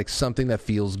for it like something that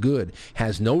feels good,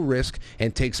 has no risk,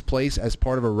 and takes place as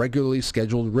part of a regularly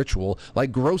scheduled ritual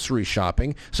like grocery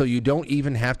shopping, so you don't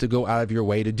even have to go out of your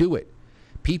way to do it.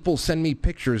 People send me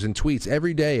pictures and tweets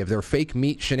every day of their fake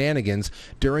meat shenanigans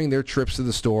during their trips to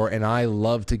the store, and I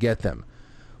love to get them.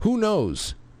 Who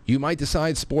knows? You might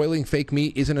decide spoiling fake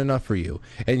meat isn't enough for you,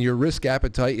 and your risk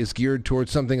appetite is geared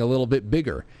towards something a little bit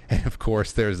bigger. And of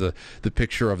course, there's the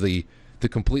picture of the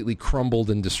completely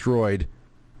crumbled and destroyed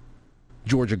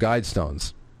Georgia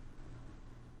Guidestones.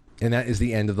 And that is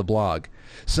the end of the blog.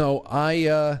 So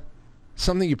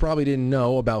something you probably didn't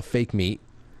know about fake meat,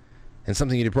 and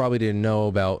something you probably didn't know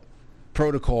about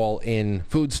protocol in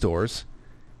food stores,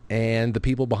 and the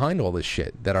people behind all this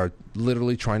shit that are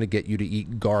literally trying to get you to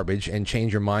eat garbage and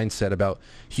change your mindset about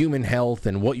human health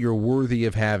and what you're worthy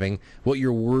of having, what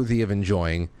you're worthy of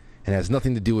enjoying, and it has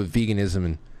nothing to do with veganism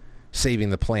and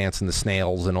saving the plants and the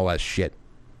snails and all that shit.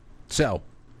 So,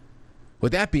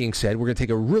 with that being said, we're going to take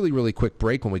a really, really quick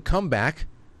break. When we come back,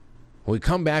 we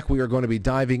are going to be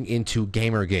diving into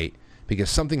Gamergate because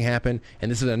something happened, and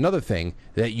this is another thing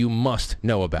that you must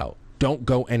know about. Don't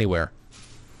go anywhere.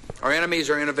 Our enemies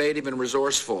are innovative and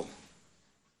resourceful,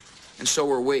 and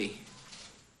so are we.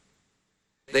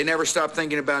 They never stop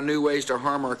thinking about new ways to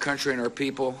harm our country and our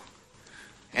people,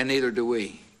 and neither do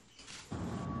we.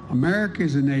 America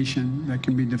is a nation that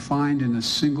can be defined in a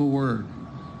single word.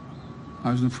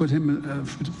 I was going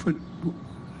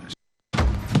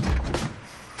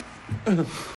to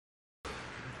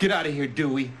Get out of here,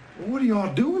 Dewey. What are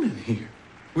y'all doing in here?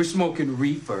 We're smoking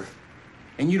reefer,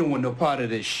 and you don't want no part of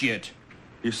this shit.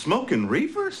 You're smoking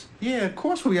reefers? Yeah, of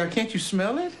course we are. Can't you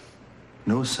smell it?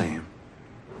 No, Sam.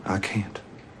 I can't.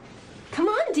 Come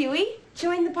on, Dewey.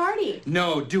 Join the party.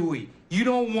 No, Dewey. You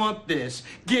don't want this.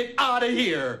 Get out of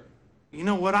here. You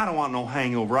know what? I don't want no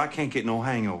hangover. I can't get no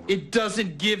hangover. It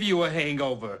doesn't give you a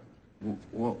hangover.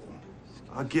 Well,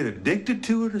 I'll get addicted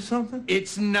to it or something?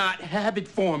 It's not habit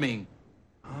forming.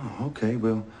 Oh, okay.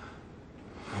 Well,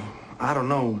 I don't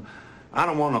know. I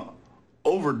don't want to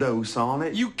overdose on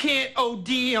it. You can't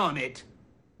OD on it.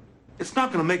 It's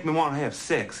not going to make me want to have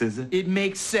sex, is it? It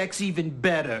makes sex even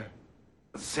better.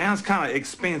 It sounds kind of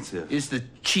expensive. It's the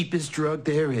cheapest drug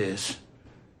there is.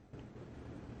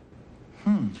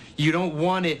 You don't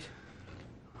want it.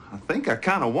 I think I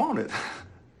kind of want it.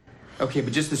 Okay,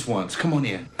 but just this once. Come on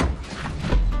in.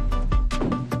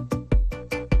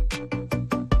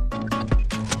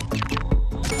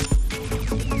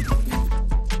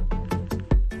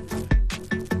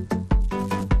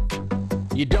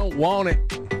 You don't want it.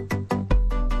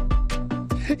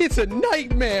 It's a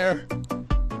nightmare.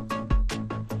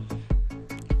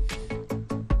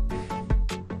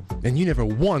 And you never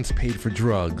once paid for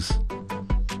drugs.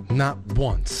 Not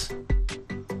once.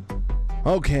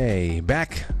 Okay,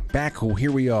 back,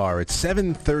 here we are. It's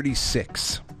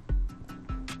 7:36.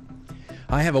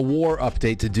 I have a war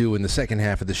update to do in the second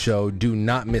half of the show. Do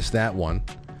not miss that one.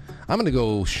 I'm going to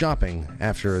go shopping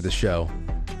after the show.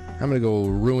 I'm going to go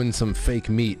ruin some fake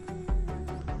meat.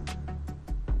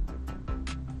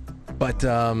 But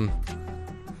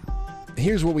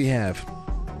here's what we have.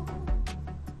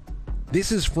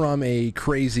 This is from a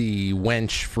crazy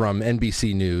wench from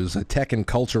NBC News, a tech and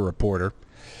culture reporter.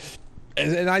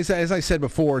 And as I said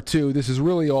before, too, this is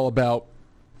really all about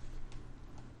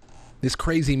this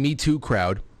crazy Me Too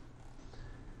crowd.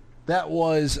 That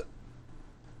was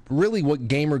really what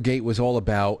Gamergate was all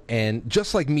about. And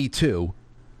just like Me Too,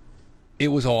 it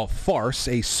was all farce,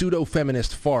 a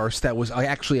pseudo-feminist farce that was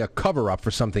actually a cover-up for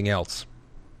something else.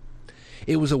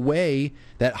 It was a way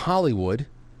that Hollywood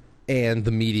and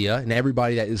the media and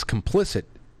everybody that is complicit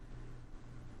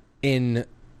in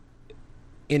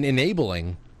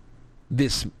enabling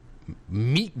this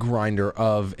meat grinder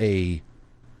of a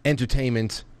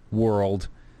entertainment world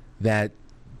that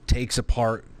takes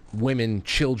apart women,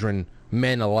 children,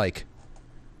 men alike.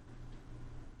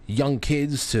 Young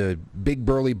kids to big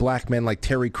burly black men like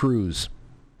Terry Crews.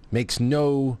 Makes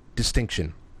no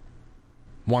distinction.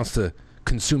 Wants to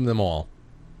consume them all.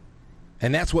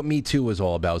 And that's what Me Too is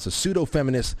all about. It's a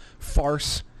pseudo-feminist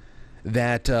farce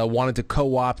that wanted to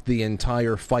co-opt the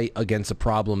entire fight against a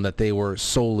problem that they were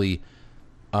solely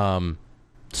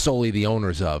the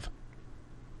owners of.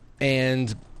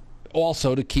 And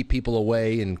also to keep people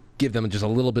away and give them just a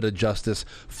little bit of justice,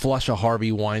 flush a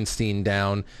Harvey Weinstein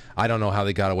down. I don't know how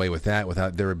they got away with that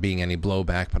without there being any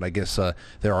blowback, but I guess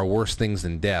there are worse things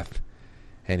than death.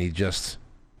 And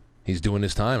he's doing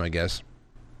his time, I guess.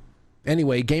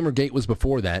 Anyway, Gamergate was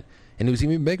before that, and it was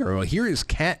even bigger. Well, here is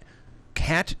Kat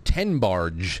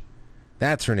Tenbarge.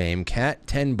 That's her name, Kat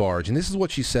Tenbarge. And this is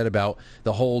what she said about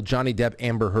the whole Johnny Depp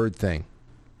Amber Heard thing.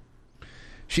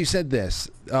 She said this.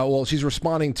 She's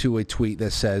responding to a tweet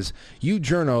that says, "You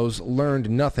journos learned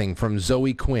nothing from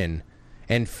Zoe Quinn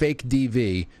and fake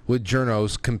DV with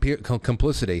journos'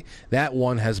 complicity. That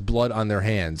one has blood on their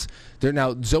hands."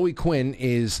 Now, Zoe Quinn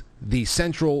is the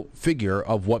central figure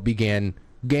of what began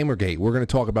Gamergate. We're going to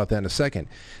talk about that in a second.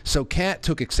 So Kat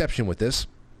took exception with this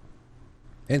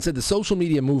and said the social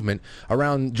media movement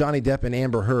around Johnny Depp and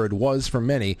Amber Heard was, for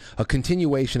many, a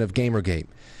continuation of Gamergate.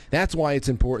 That's why it's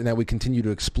important that we continue to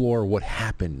explore what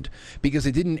happened, because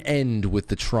it didn't end with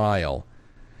the trial.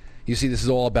 You see, this is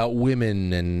all about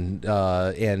women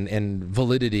and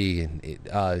validity, and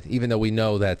even though we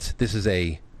know that this is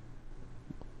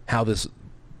how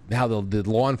the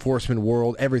law enforcement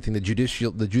world, everything, the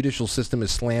judicial system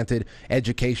is slanted,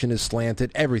 education is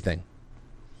slanted, everything.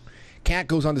 Kat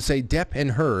goes on to say Depp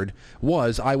and Heard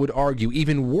was, I would argue,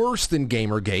 even worse than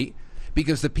Gamergate,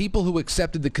 because the people who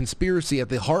accepted the conspiracy at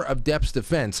the heart of Depp's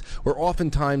defense were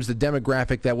oftentimes the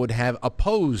demographic that would have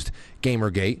opposed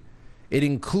Gamergate. It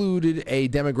included a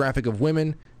demographic of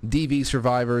women, DV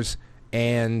survivors,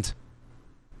 and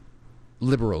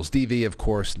liberals. DV, of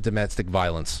course, domestic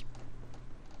violence.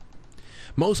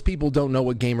 Most people don't know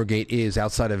what Gamergate is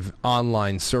outside of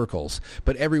online circles,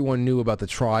 but everyone knew about the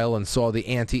trial and saw the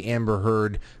anti-Amber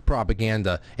Heard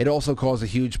propaganda. It also caused a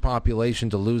huge population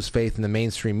to lose faith in the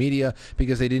mainstream media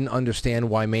because they didn't understand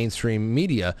why mainstream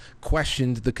media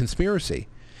questioned the conspiracy.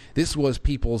 This was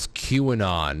people's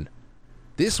QAnon.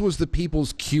 This was the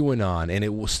people's QAnon, and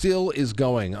it still is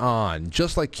going on.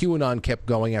 Just like QAnon kept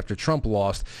going after Trump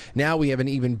lost, now we have an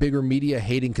even bigger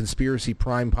media-hating conspiracy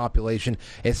prime population.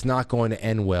 It's not going to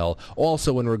end well.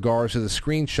 Also, in regards to the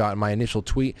screenshot in my initial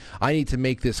tweet, I need to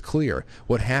make this clear.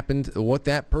 What happened, what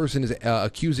that person is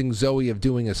accusing Zoe of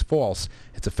doing is false.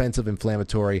 It's offensive,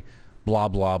 inflammatory, blah,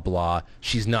 blah, blah.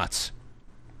 She's nuts.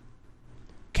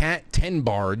 Kat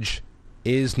Tenbarge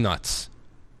is nuts.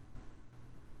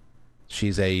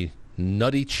 She's a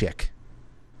nutty chick.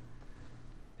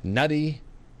 Nutty.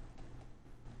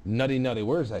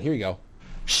 Where is that? Here you go.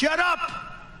 Shut up,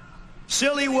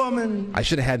 silly woman. I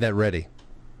should have had that ready.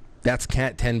 That's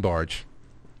Kat Tenbarge.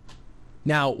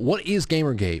 Now, what is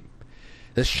Gamergate?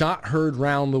 The shot heard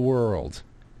round the world.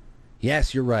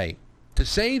 Yes, you're right. To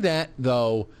say that,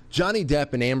 though, Johnny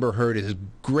Depp and Amber Heard is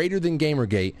greater than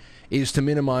Gamergate is to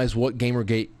minimize what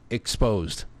Gamergate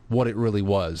exposed, what it really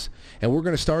was. And we're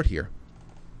going to start here.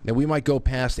 Now, we might go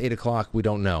past 8 o'clock. We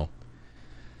don't know.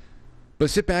 But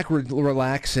sit back,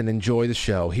 relax, and enjoy the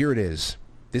show. Here it is.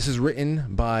 This is written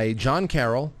by John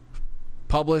Carroll,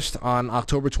 published on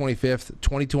October 25th,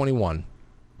 2021.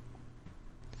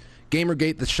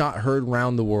 Gamergate, the shot heard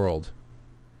round the world.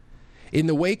 In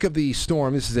the wake of the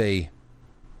storm, this is a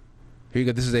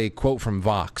quote from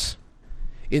Vox.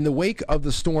 In the wake of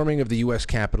the storming of the U.S.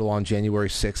 Capitol on January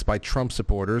 6th by Trump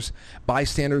supporters,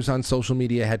 bystanders on social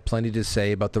media had plenty to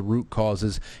say about the root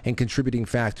causes and contributing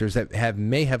factors that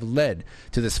may have led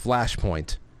to this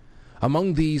flashpoint.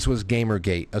 Among these was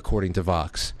Gamergate, according to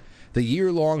Vox. the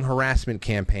year-long harassment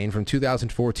campaign from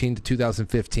 2014 to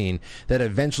 2015 that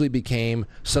eventually became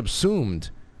subsumed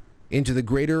into the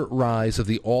greater rise of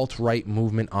the alt-right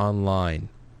movement online.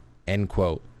 End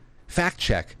quote. Fact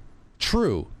check.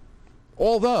 True.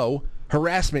 Although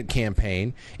harassment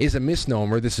campaign is a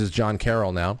misnomer, this is John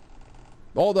Carroll now.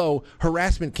 Although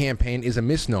harassment campaign is a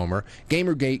misnomer,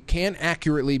 Gamergate can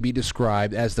accurately be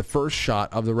described as the first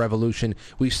shot of the revolution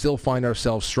we still find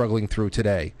ourselves struggling through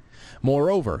today.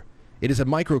 Moreover, it is a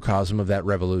microcosm of that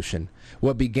revolution.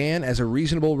 What began as a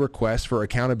reasonable request for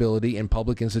accountability in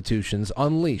public institutions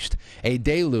unleashed a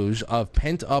deluge of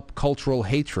pent-up cultural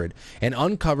hatred and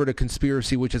uncovered a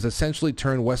conspiracy which has essentially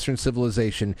turned Western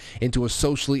civilization into a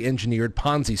socially engineered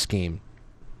Ponzi scheme.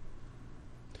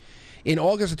 In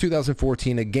August of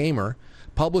 2014, a gamer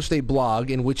published a blog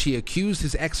in which he accused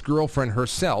his ex-girlfriend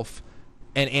herself,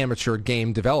 an amateur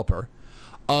game developer,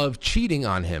 of cheating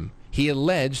on him. He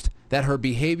alleged that her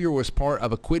behavior was part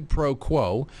of a quid pro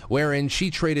quo wherein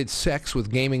she traded sex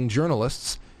with gaming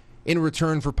journalists in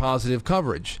return for positive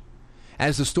coverage.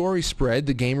 As the story spread,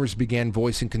 the gamers began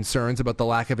voicing concerns about the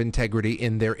lack of integrity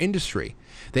in their industry.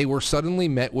 They were suddenly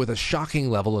met with a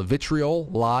shocking level of vitriol,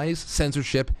 lies,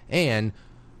 censorship, and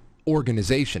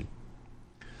organization.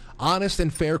 Honest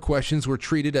and fair questions were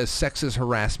treated as sexist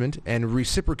harassment and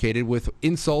reciprocated with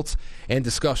insults, and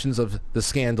discussions of the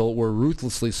scandal were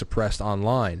ruthlessly suppressed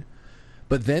online.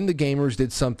 But then the gamers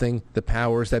did something the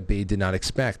powers that be did not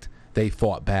expect. They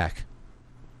fought back.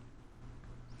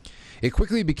 It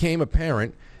quickly became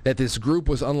apparent that this group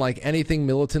was unlike anything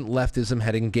militant leftism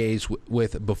had engaged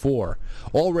with before.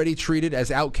 Already treated as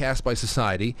outcasts by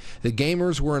society, the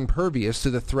gamers were impervious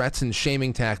to the threats and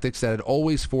shaming tactics that had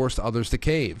always forced others to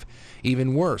cave.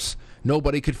 Even worse,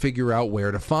 nobody could figure out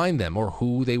where to find them or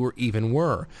who they even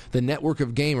were. The network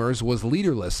of gamers was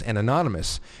leaderless and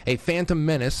anonymous, a phantom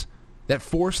menace that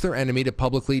forced their enemy to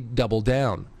publicly double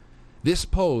down. This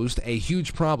posed a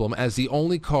huge problem, as the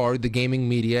only card the gaming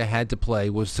media had to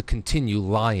play was to continue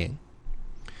lying.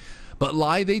 But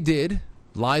lie they did,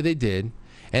 and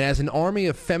as an army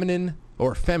of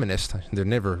feminist, they're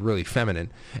never really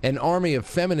feminine, an army of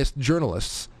feminist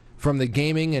journalists from the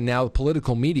gaming and now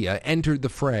political media entered the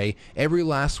fray, every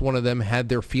last one of them had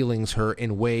their feelings hurt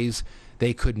in ways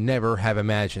they could never have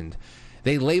imagined.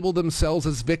 They labeled themselves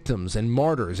as victims and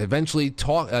martyrs, eventually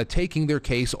taking their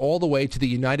case all the way to the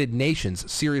United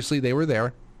Nations. Seriously, they were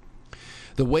there.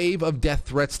 The wave of death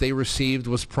threats they received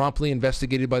was promptly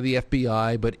investigated by the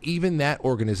FBI, but even that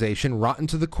organization, rotten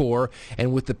to the core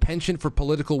and with the penchant for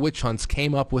political witch hunts,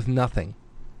 came up with nothing.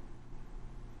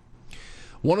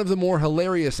 One of the more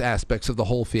hilarious aspects of the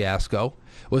whole fiasco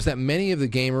was that many of the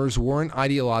gamers weren't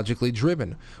ideologically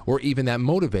driven or even that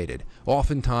motivated.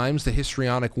 Oftentimes, the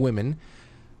histrionic women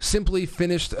simply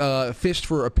fished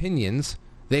for opinions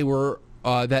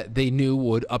that they knew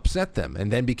would upset them,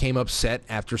 and then became upset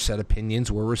after said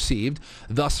opinions were received,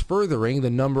 thus furthering the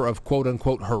number of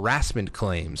quote-unquote harassment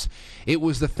claims. It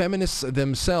was the feminists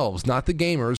themselves, not the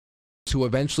gamers, who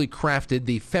eventually crafted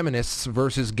the feminists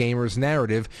versus gamers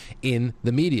narrative in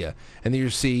the media. And there you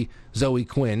see Zoe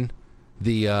Quinn,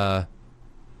 the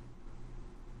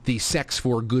Sex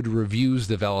for Good Reviews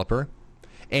developer,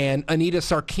 and Anita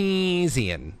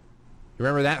Sarkeesian. You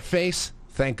remember that face?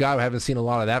 Thank God I haven't seen a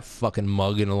lot of that fucking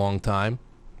mug in a long time.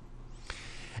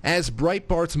 As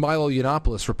Breitbart's Milo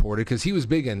Yiannopoulos reported, because he was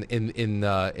big in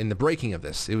the breaking of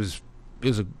this, it was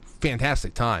a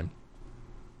fantastic time.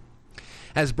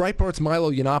 As Breitbart's Milo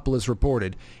Yiannopoulos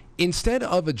reported, instead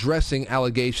of addressing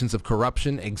allegations of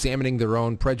corruption, examining their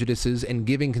own prejudices, and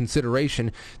giving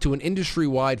consideration to an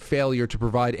industry-wide failure to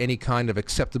provide any kind of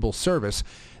acceptable service,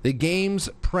 the games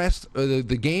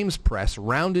press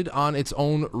rounded on its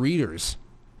own readers,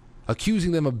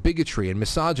 accusing them of bigotry and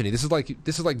misogyny. This is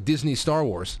like Disney Star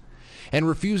Wars, and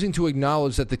refusing to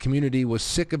acknowledge that the community was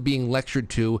sick of being lectured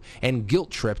to and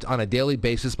guilt-tripped on a daily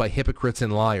basis by hypocrites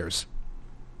and liars.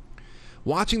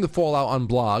 Watching the fallout on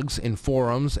blogs, in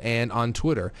forums, and on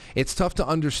Twitter, it's tough to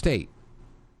understate.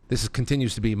 This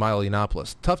continues to be Milo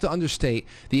Yiannopoulos. Tough to understate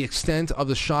the extent of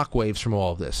the shockwaves from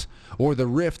all of this, or the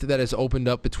rift that has opened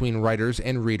up between writers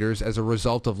and readers as a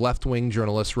result of left-wing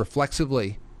journalists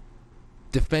reflexively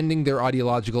defending their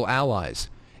ideological allies.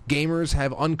 Gamers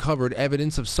have uncovered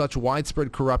evidence of such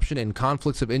widespread corruption and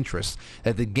conflicts of interest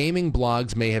that the gaming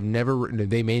blogs may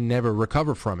never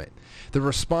recover from it. The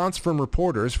response from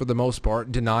reporters, for the most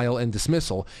part, denial and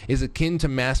dismissal, is akin to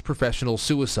mass professional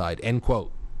suicide, end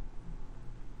quote.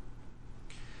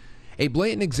 A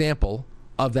blatant example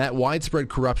of that widespread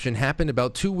corruption happened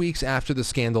about 2 weeks after the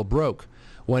scandal broke,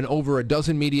 when over a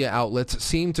dozen media outlets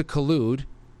seemed to collude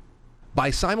by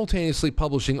simultaneously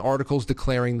publishing articles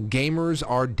declaring gamers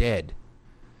are dead.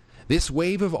 This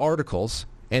wave of articles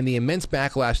and the immense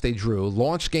backlash they drew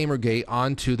launched Gamergate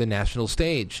onto the national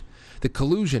stage. The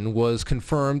collusion was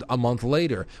confirmed a month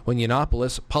later when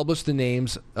Yiannopoulos published the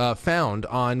names found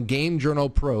on Game Journal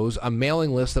Pros, a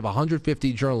mailing list of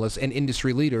 150 journalists and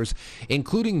industry leaders,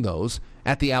 including those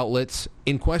at the outlets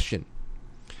in question.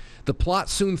 The plot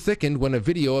soon thickened when a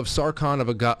video of Sarkhan of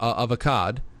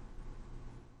Akkad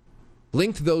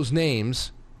linked those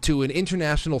names to an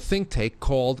international think tank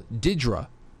called DIDRA,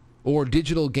 or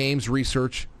Digital Games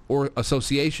Research or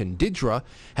Association. DIDRA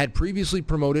had previously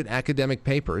promoted academic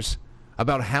papers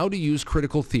about how to use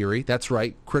critical theory. That's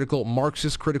right,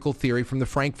 Marxist critical theory from the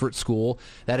Frankfurt School.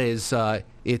 That is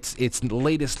its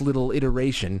latest little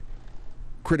iteration.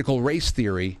 Critical race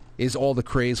theory is all the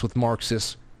craze with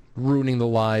Marxists ruining the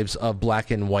lives of black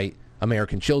and white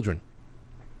American children.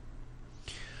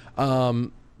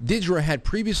 DIDRA had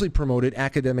previously promoted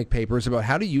academic papers about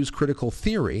how to use critical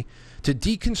theory to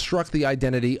deconstruct the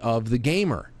identity of the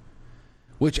gamer,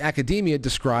 which academia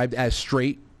described as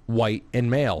straight, white,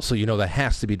 and male, so you know that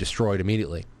has to be destroyed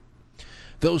immediately.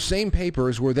 Those same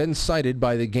papers were then cited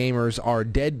by the Gamers Are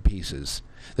Dead pieces.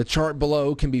 The chart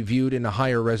below can be viewed in a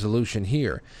higher resolution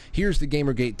here. Here's the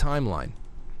Gamergate timeline.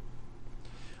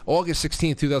 August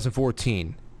 16,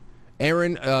 2014.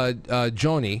 Aaron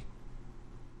Joni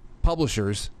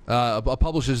publishes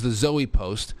the Zoe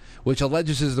post, which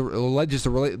alleges the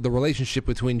relationship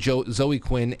between Zoe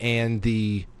Quinn and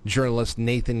the journalist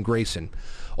Nathan Grayson.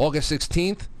 August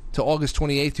 16th to August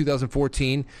 28th,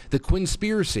 2014, the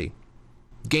Quinspiracy.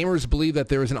 Gamers believe that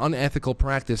there is an unethical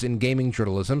practice in gaming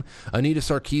journalism. Anita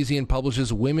Sarkeesian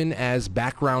publishes Women as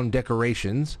Background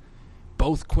Decorations.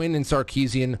 Both Quinn and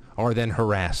Sarkeesian are then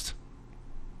harassed.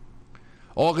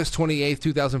 August 28,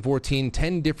 2014,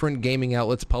 10 different gaming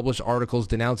outlets published articles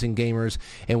denouncing gamers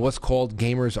and what's called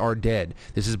Gamers Are Dead.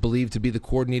 This is believed to be the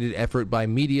coordinated effort by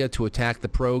media to attack the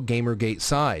pro-Gamergate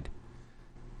side.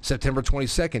 September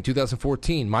 22,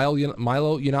 2014, Milo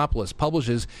Yiannopoulos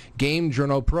publishes Game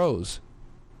Journal Pros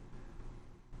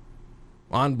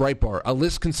on Breitbart, a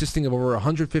list consisting of over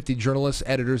 150 journalists,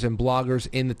 editors, and bloggers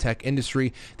in the tech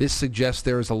industry. This suggests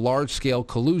there is a large-scale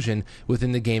collusion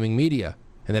within the gaming media.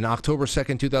 And then October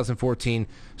 2nd, 2014,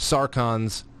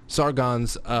 Sargon's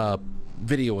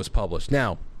video was published.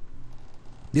 Now,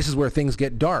 this is where things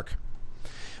get dark.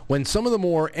 When some of the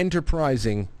more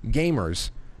enterprising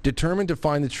gamers, determined to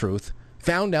find the truth,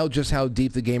 found out just how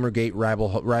deep the Gamergate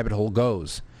rabbit hole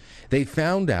goes. They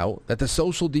found out that the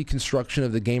social deconstruction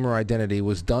of the gamer identity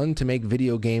was done to make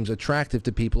video games attractive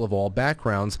to people of all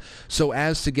backgrounds so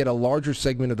as to get a larger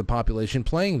segment of the population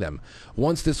playing them.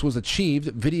 Once this was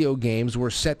achieved, video games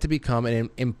were set to become an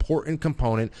important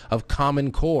component of Common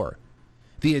Core,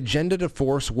 the agenda to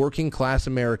force working-class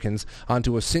Americans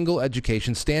onto a single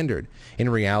education standard. In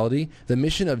reality, the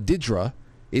mission of DIDRA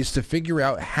is to figure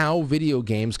out how video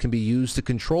games can be used to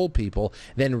control people,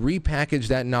 then repackage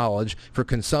that knowledge for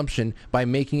consumption by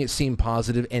making it seem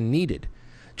positive and needed.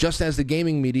 Just as the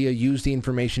gaming media used the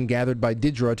information gathered by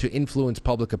DIDRA to influence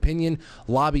public opinion,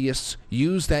 lobbyists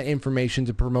used that information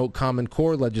to promote Common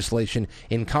Core legislation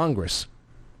in Congress.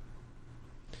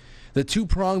 The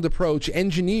two-pronged approach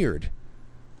engineered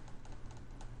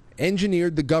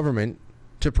the government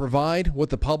to provide what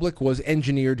the public was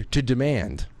engineered to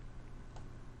demand.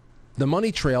 The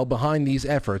money trail behind these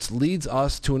efforts leads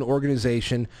us to an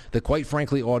organization that, quite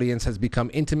frankly, audience has become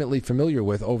intimately familiar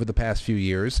with over the past few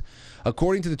years.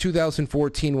 According to the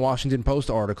 2014 Washington Post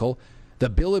article, the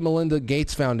Bill and Melinda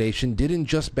Gates Foundation didn't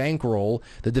just bankroll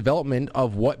the development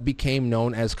of what became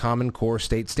known as Common Core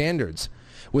state standards.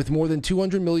 With more than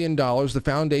 $200 million, the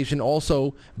foundation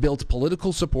also built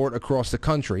political support across the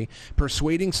country,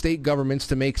 persuading state governments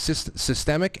to make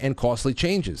systemic and costly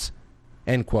changes.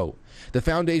 End quote. The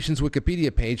foundation's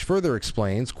Wikipedia page further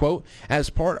explains, quote, as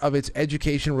part of its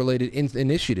education-related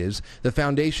initiatives, the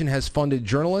foundation has funded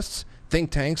journalists,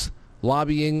 think tanks,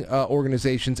 lobbying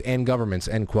organizations, and governments,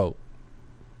 end quote.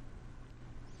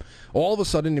 All of a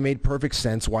sudden, it made perfect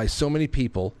sense why so many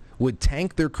people would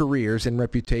tank their careers and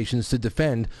reputations to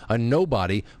defend a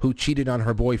nobody who cheated on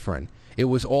her boyfriend. It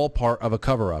was all part of a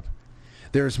cover-up.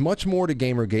 There's much more to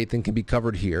Gamergate than can be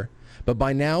covered here, but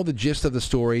by now the gist of the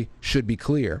story should be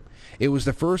clear. It was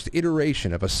the first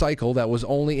iteration of a cycle that was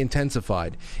only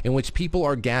intensified, in which people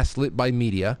are gaslit by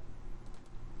media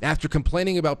after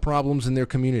complaining about problems in their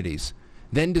communities,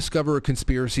 then discover a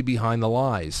conspiracy behind the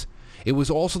lies. It was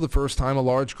also the first time a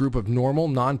large group of normal,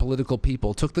 non-political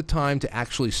people took the time to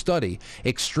actually study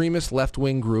extremist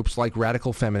left-wing groups like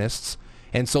radical feminists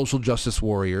and social justice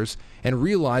warriors and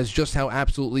realized just how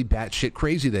absolutely batshit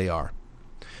crazy they are.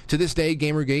 To this day,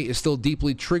 Gamergate is still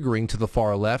deeply triggering to the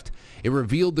far left. It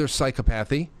revealed their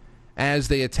psychopathy as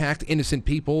they attacked innocent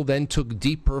people, then took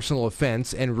deep personal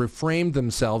offense and reframed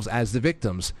themselves as the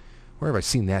victims. Where have I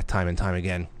seen that time and time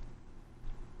again?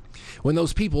 When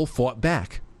those people fought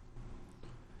back.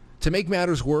 To make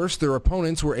matters worse, their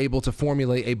opponents were able to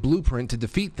formulate a blueprint to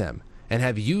defeat them, and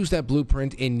have used that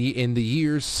blueprint in the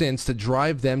years since to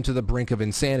drive them to the brink of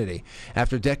insanity.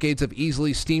 After decades of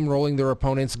easily steamrolling their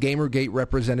opponents, Gamergate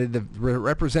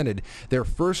represented their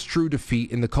first true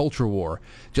defeat in the culture war.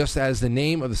 Just as the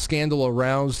name of the scandal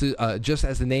arouses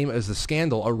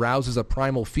a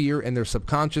primal fear in their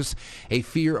subconscious, a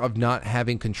fear of not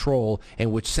having control,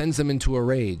 and which sends them into a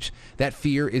rage. That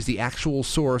fear is the actual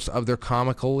source of their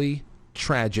comically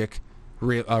tragic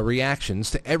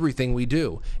reactions to everything we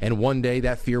do, and one day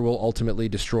that fear will ultimately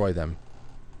destroy them.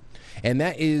 And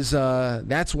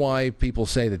that's why people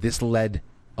say that this led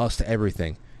us to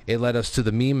everything. It led us to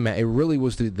the meme. It really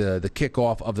was the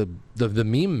kickoff of the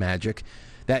meme magic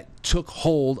that took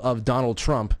hold of Donald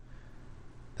Trump,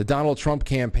 the Donald Trump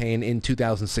campaign in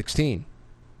 2016.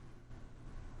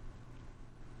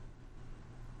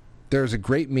 There's a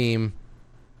great meme.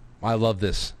 I love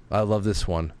this. I love this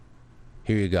one.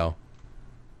 Here you go.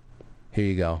 Here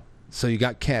you go. So you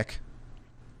got Keck.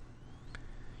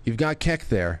 You've got Keck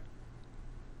there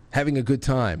having a good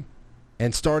time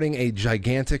and starting a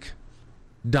gigantic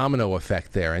domino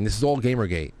effect there. And this is all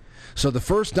Gamergate. So the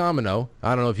first domino,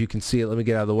 I don't know if you can see it. Let me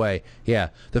get out of the way. Yeah.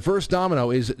 The first domino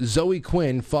is Zoe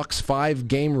Quinn fucks 5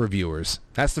 game reviewers.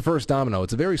 That's the first domino.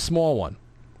 It's a very small one.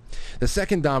 The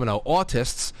second domino,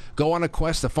 autists go on a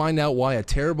quest to find out why a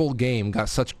terrible game got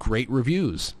such great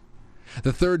reviews.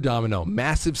 The third domino,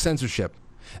 massive censorship.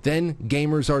 Then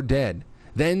gamers are dead.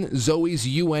 Then Zoe's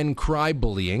UN cry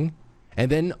bullying.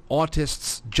 And then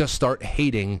autists just start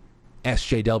hating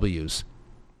SJWs.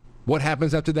 What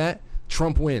happens after that?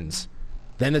 Trump wins.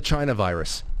 Then the China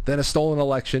virus. Then a stolen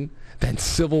election. Then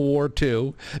Civil War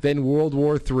II. Then World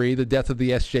War III, the death of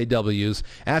the SJWs.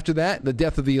 After that, the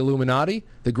death of the Illuminati,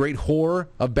 the great whore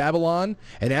of Babylon.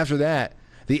 And after that,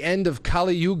 the end of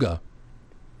Kali Yuga.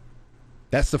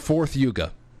 That's the 4th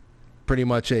Yuga. Pretty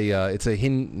much it's a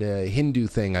Hindu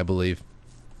thing, I believe,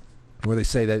 where they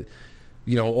say that,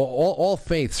 you know, all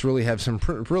faiths really have some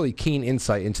really keen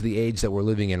insight into the age that we're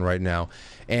living in right now.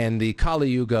 And the Kali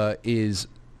Yuga is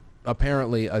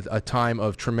apparently a time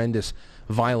of tremendous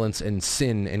violence and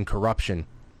sin and corruption,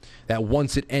 that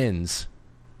once it ends,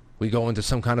 we go into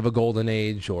some kind of a golden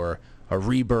age or a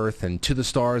rebirth, and to the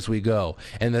stars we go.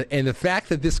 And the fact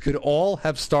that this could all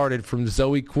have started from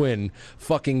Zoe Quinn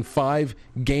fucking 5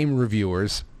 game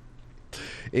reviewers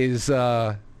is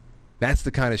that's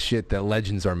the kind of shit that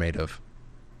legends are made of.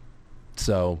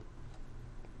 So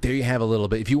there you have a little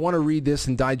bit. If you want to read this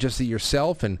and digest it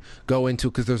yourself and go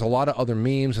into, because there's a lot of other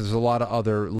memes, there's a lot of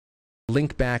other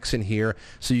link backs in here,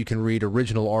 so you can read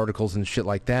original articles and shit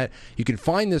like that. You can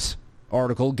find this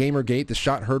article, Gamergate, the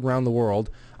shot heard around the world,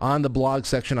 on the blog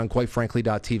section on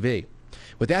quitefrankly.tv.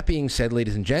 With that being said,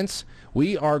 ladies and gents,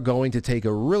 we are going to take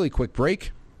a really quick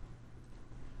break.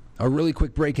 A really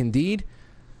quick break indeed.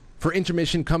 For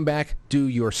intermission, come back, do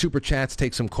your super chats,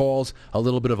 take some calls, a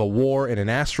little bit of a war and an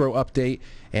Astro update,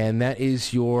 and that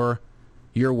is your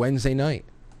Wednesday night,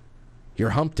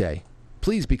 your hump day.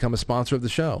 Please become a sponsor of the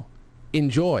show.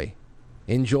 Enjoy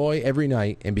every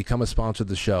night and become a sponsor of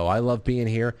the show. I love being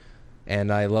here,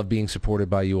 and I love being supported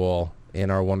by you all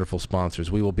and our wonderful sponsors.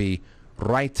 We will be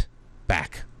right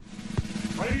back.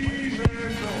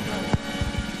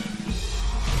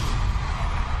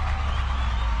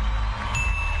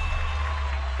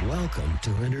 Welcome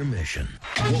to intermission.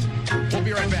 We'll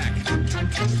be right back.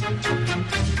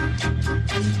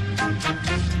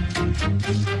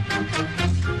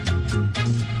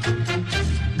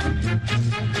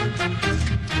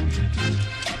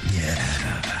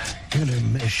 Yeah,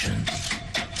 intermission.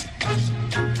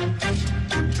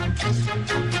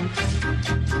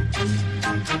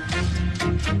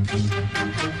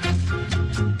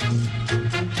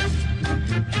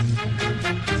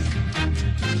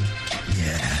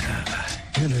 Yeah,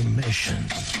 intermission.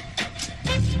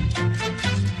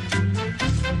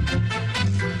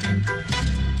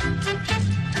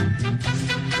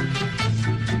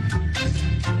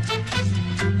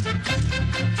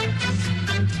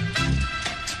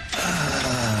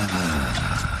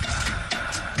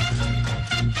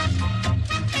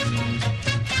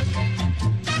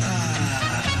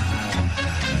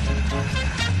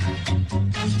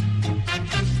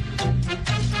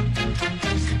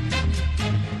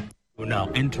 Now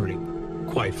entering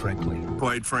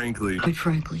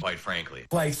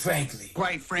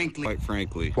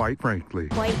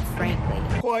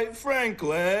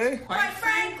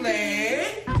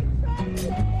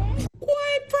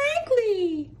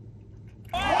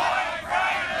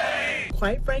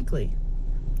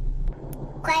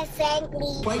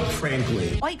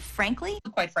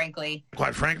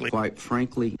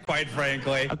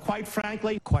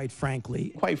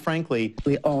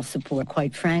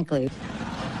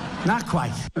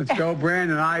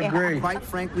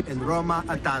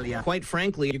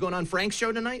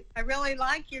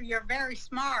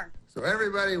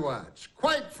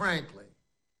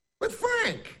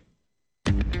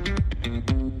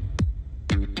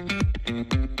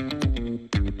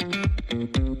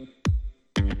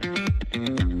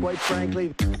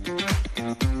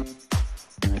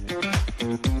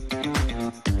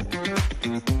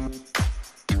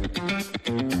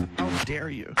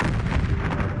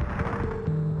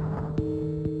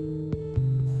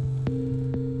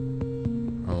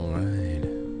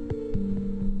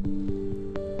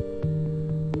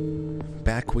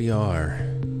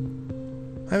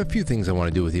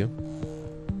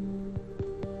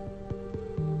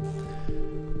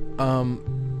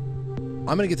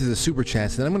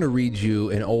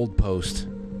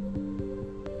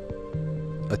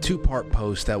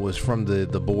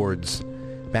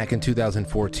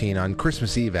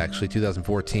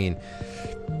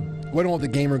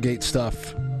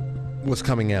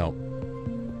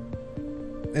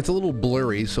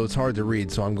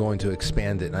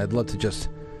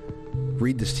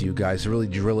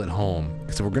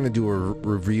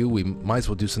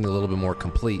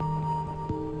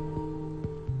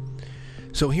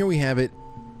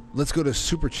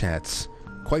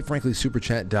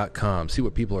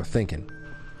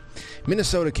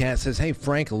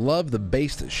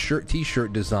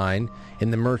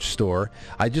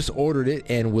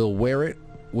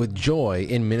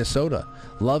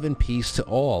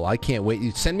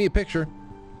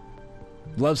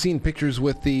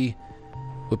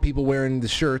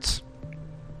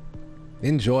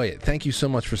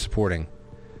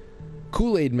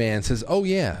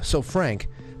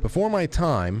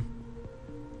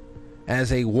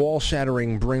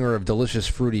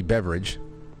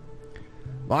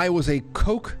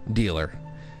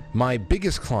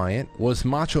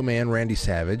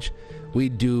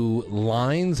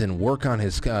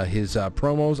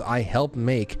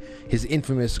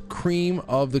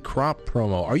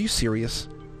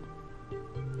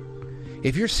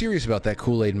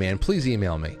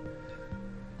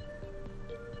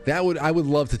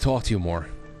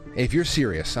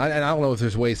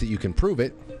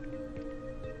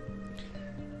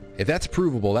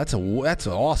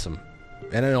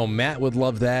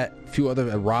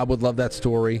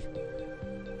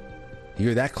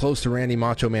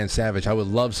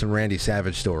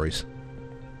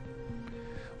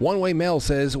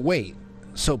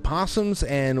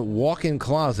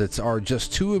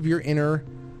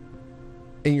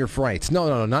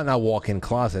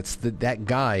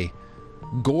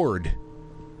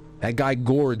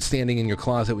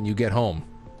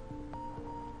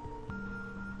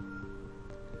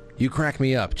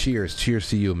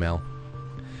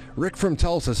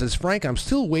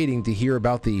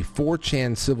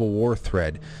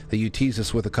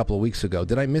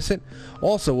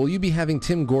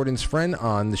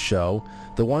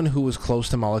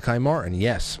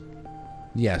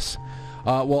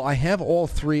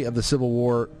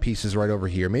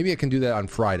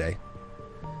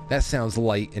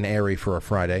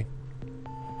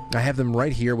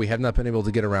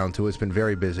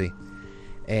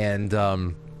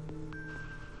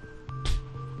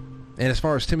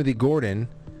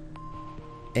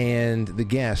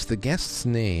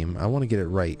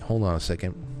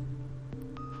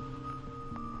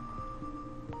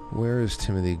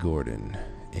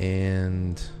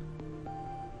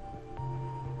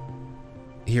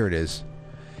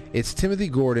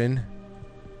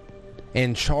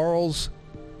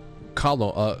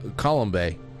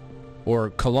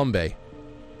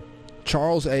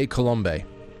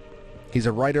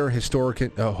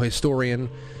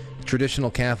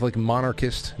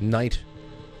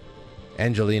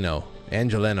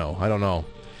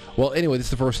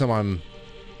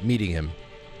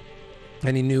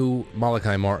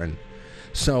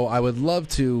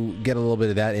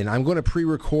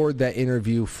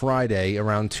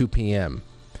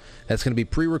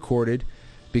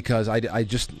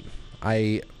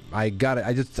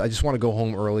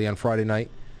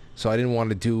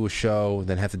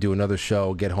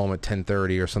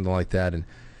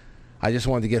I just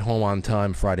wanted to get home on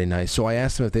time Friday night, so I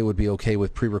asked them if they would be okay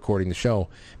with pre-recording the show.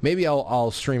 Maybe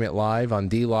I'll stream it live on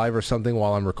D Live or something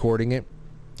while I'm recording it,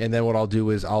 and then what I'll do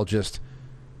is I'll just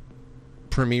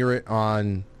premiere it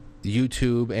on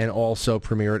YouTube and also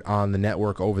premiere it on the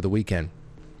network over the weekend.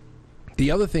 The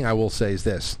other thing I will say is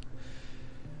this.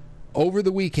 Over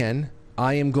the weekend,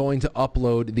 I am going to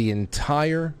upload the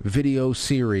entire video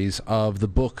series of the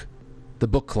book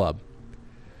club.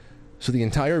 So the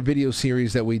entire video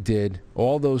series that we did,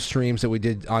 all those streams that we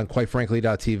did on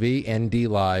quitefrankly.tv and D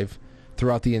Live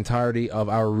throughout the entirety of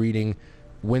our reading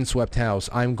Windswept House,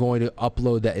 I'm going to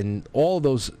upload that in all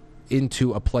those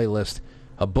into a playlist,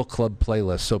 a book club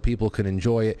playlist, so people can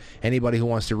enjoy it. Anybody who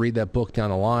wants to read that book down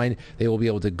the line, they will be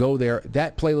able to go there.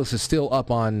 That playlist is still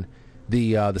up on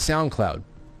the SoundCloud.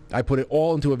 I put it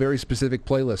all into a very specific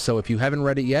playlist, so if you haven't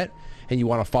read it yet and you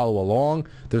want to follow along,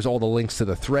 there's all the links to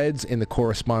the threads in the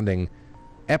corresponding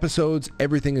episodes.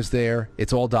 Everything is there.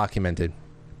 It's all documented.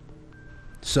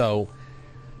 So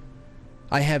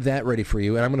I have that ready for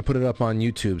you, and I'm going to put it up on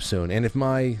YouTube soon. And if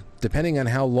depending on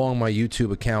how long my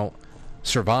YouTube account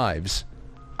survives,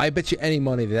 I bet you any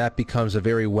money that becomes a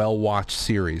very well-watched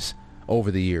series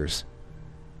over the years.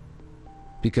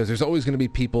 Because there's always going to be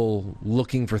people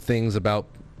looking for things about,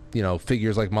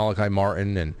 figures like Malachi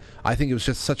Martin, and I think it was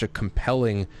just such a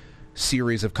compelling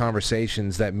series of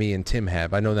conversations that me and Tim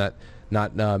have. I know that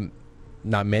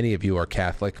not many of you are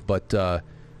Catholic, but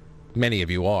many of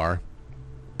you are.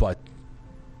 But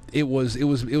it was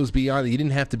beyond. You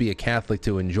didn't have to be a Catholic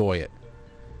to enjoy it,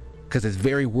 because it's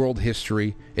very world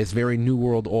history. It's very New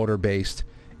World Order based.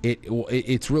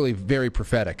 It's really very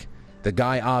prophetic. The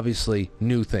guy obviously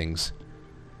knew things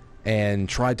and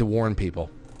tried to warn people.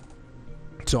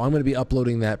 So I'm going to be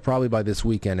uploading that probably by this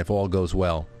weekend if all goes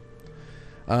well.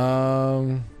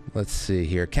 Let's see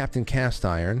here. Captain Cast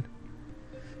Iron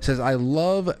says, I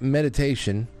love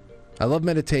meditation. I love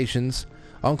meditations.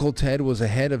 Uncle Ted was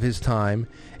ahead of his time,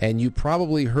 and you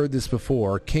probably heard this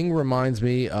before. King reminds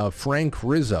me of Frank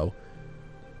Rizzo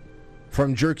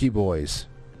from Jerky Boys.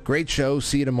 Great show.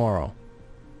 See you tomorrow.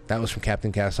 That was from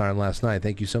Captain Cast Iron last night.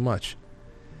 Thank you so much.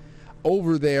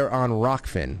 Over there on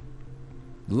Rockfin,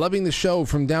 loving the show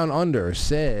from down under,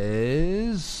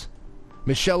 says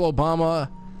Michelle Obama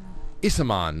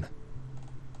Isaman.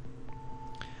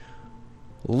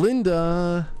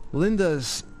 Linda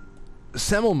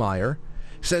Semmelmeyer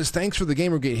says, thanks for the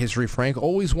Gamergate history, Frank.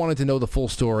 Always wanted to know the full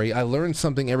story. I learned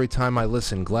something every time I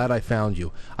listen. Glad I found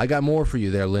you. I got more for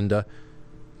you there, Linda.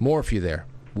 More for you there.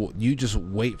 Well, you just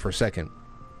wait for a second.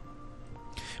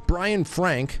 Brian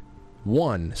Frank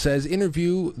 1 says,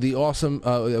 interview the awesome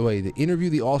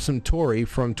Tori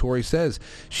from Tori Says.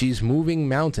 She's moving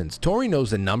mountains. Tori knows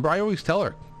the number. I always tell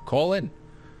her, call in.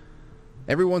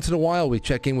 Every once in a while we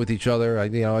check in with each other.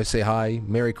 I say hi,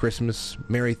 Merry Christmas,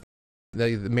 Merry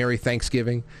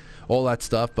Thanksgiving, all that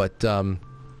stuff. But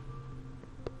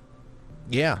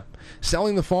yeah,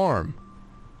 selling the farm.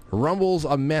 Rumble's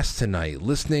a mess tonight.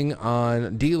 Listening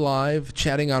on D Live,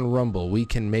 chatting on Rumble. We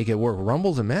can make it work.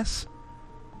 Rumble's a mess?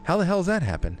 How the hell does that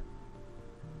happen?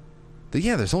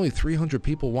 Yeah, there's only 300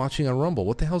 people watching on Rumble.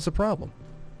 What the hell's the problem?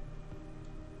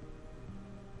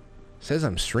 Says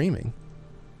I'm streaming.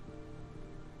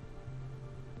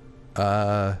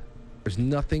 There's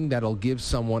nothing that'll give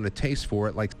someone a taste for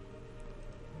it. Like,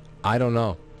 I don't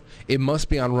know. It must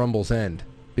be on Rumble's end,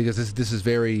 because this is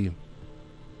very.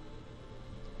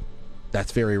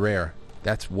 That's very rare.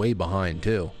 That's way behind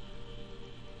too.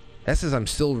 That says I'm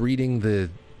still reading the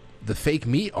fake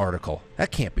meat article.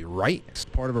 That can't be right. It's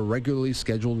part of a regularly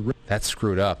scheduled. That's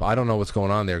screwed up. I don't know what's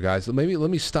going on there, guys. Maybe let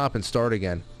me stop and start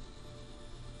again.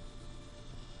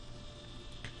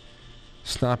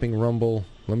 Stopping Rumble.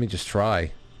 Let me just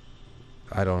try.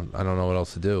 I don't know what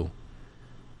else to do.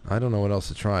 I don't know what else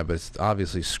to try, but it's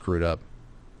obviously screwed up.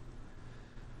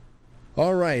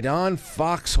 All right, on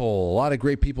Foxhole. A lot of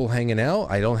great people hanging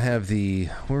out. I don't have the...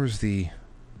 Where's the...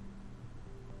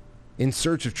 In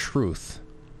Search of Truth.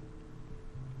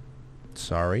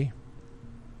 Sorry.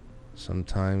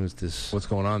 Sometimes this... What's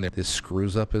going on there? This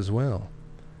screws up as well.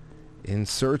 In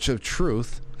Search of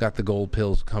Truth. Got the gold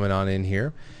pills coming on in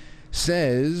here.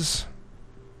 Says...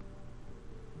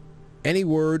 Any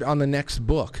word on the next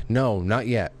book? No, not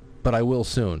yet, but I will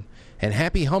soon. And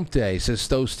happy hump day, says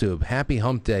Stostube. Happy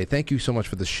hump day. Thank you so much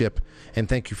for the ship, and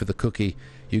thank you for the cookie.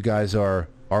 You guys are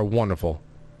wonderful.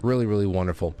 Really, really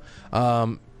wonderful.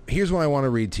 Here's what I want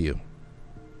to read to you.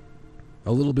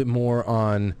 A little bit more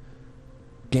on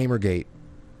Gamergate.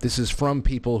 This is from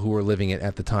people who were living it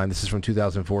at the time. This is from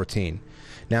 2014.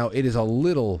 Now, it is a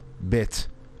little bit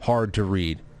hard to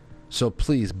read, so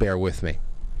please bear with me.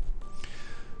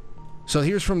 So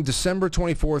here's from December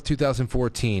 24th,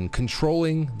 2014,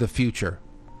 Controlling the Future.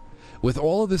 With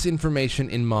all of this information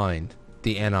in mind,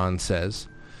 the Anon says,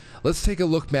 let's take a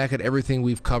look back at everything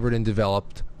we've covered and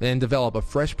develop a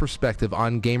fresh perspective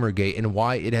on Gamergate and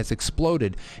why it has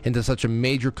exploded into such a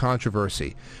major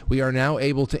controversy. We are now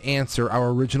able to answer our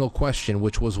original question,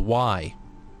 which was why.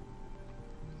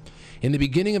 In the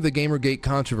beginning of the Gamergate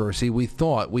controversy, we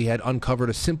thought we had uncovered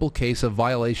a simple case of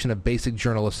violation of basic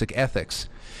journalistic ethics.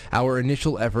 Our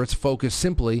initial efforts focused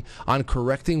simply on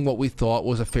correcting what we thought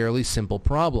was a fairly simple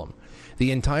problem.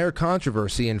 The entire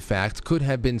controversy, in fact, could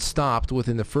have been stopped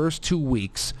within the first 2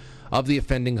 weeks of the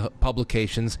offending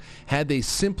publications had they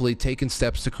simply taken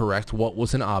steps to correct what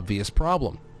was an obvious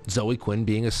problem, Zoe Quinn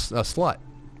being a slut.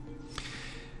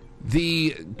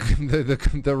 The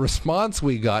response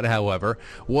we got, however,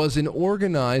 was an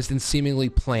organized and seemingly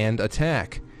planned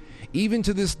attack. Even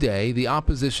to this day, the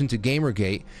opposition to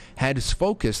Gamergate has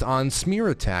focused on smear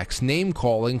attacks,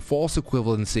 name-calling, false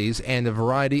equivalencies, and a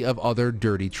variety of other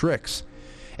dirty tricks.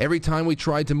 Every time we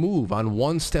tried to move on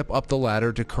one step up the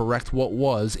ladder to correct what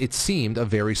was, it seemed, a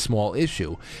very small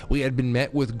issue, we had been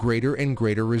met with greater and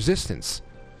greater resistance.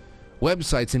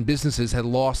 Websites and businesses had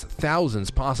lost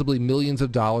thousands, possibly millions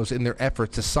of dollars in their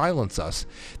effort to silence us.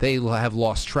 They have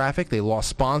lost traffic, they lost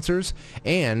sponsors,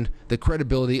 and the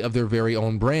credibility of their very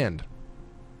own brand.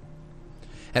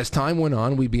 As time went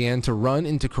on, we began to run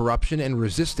into corruption and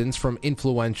resistance from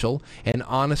influential and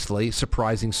honestly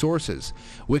surprising sources.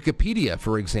 Wikipedia,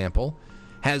 for example,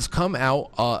 has come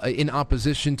out in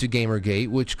opposition to Gamergate,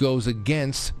 which goes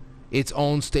against its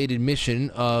own stated mission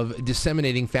of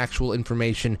disseminating factual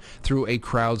information through a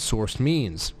crowdsourced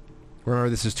means. Remember,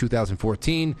 this is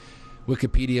 2014.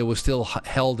 Wikipedia was still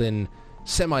held in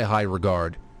semi-high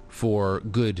regard for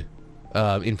good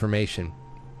information.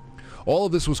 All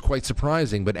of this was quite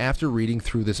surprising, but after reading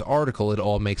through this article, it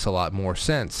all makes a lot more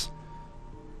sense.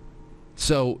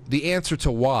 So, the answer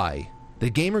to why the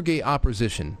Gamergate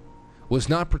opposition was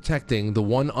not protecting the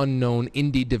one unknown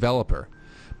indie developer,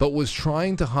 but was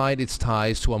trying to hide its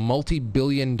ties to a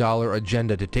multi-billion-dollar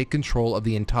agenda to take control of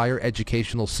the entire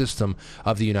educational system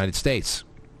of the United States.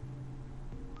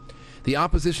 The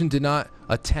opposition did not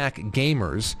attack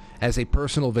gamers as a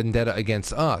personal vendetta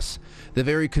against us, the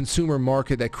very consumer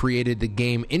market that created the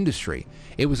game industry.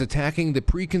 It was attacking the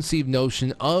preconceived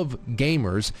notion of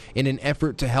gamers in an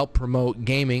effort to help promote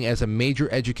gaming as a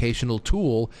major educational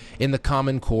tool in the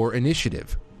Common Core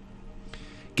initiative.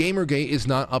 Gamergate is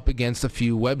not up against a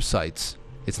few websites.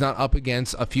 It's not up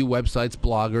against a few websites,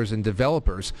 bloggers, and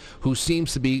developers who seem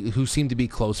to be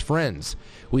close friends.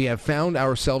 We have found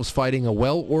ourselves fighting a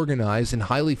well-organized and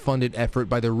highly funded effort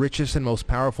by the richest and most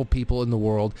powerful people in the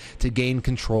world to gain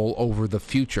control over the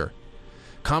future.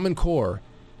 Common Core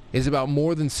is about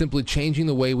more than simply changing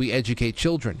the way we educate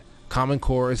children. Common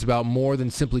Core is about more than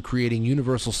simply creating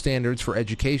universal standards for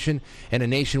education and a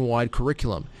nationwide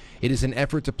curriculum. It is an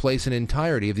effort to place an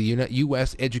entirety of the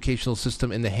U.S. educational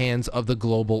system in the hands of the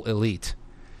global elite.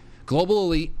 Global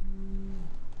elite,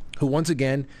 who once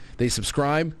again, they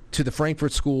subscribe to the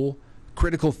Frankfurt School,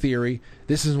 critical theory.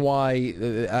 This is why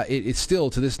it's still,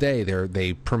 to this day,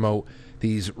 they promote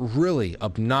these really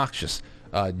obnoxious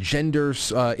gender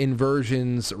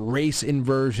inversions, race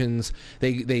inversions.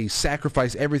 They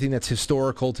sacrifice everything that's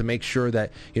historical to make sure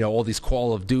that, all these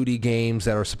Call of Duty games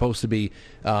that are supposed to be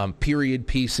period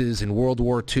pieces in World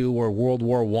War II or World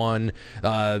War I.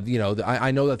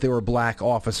 I know that there were black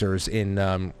officers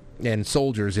and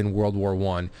soldiers in World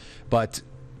War I, but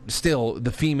still,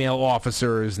 the female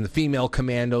officers and the female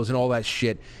commandos and all that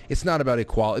shit, it's not about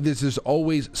equality. There's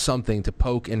always something to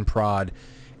poke and prod,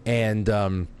 and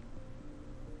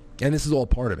this is all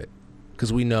part of it,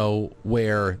 because we know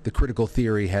where the critical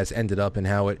theory has ended up and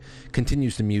how it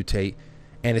continues to mutate,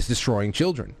 and it's destroying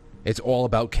children. It's all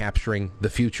about capturing the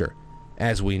future,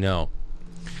 as we know.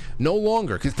 No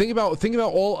longer, because think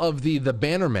about all of the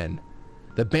bannermen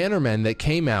that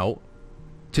came out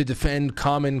to defend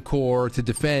Common Core, to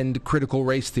defend critical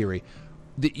race theory.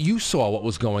 You saw what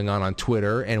was going on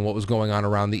Twitter and what was going on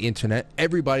around the internet.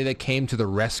 Everybody that came to the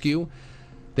rescue,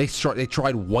 they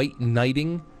tried white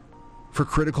knighting for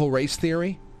critical race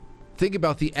theory. Think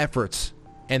about the efforts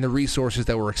and the resources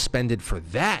that were expended for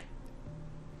that.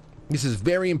 This is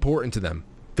very important to them.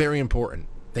 Very important.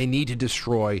 They need to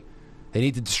destroy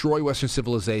Western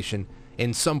civilization.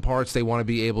 In some parts, they want to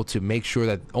be able to make sure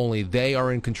that only they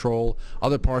are in control.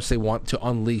 Other parts, they want to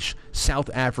unleash South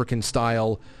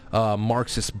African-style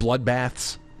Marxist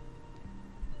bloodbaths.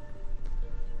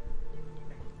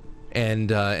 And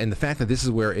the fact that this is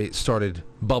where it started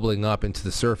bubbling up into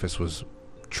the surface was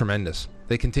tremendous.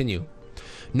 They continue.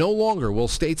 No longer will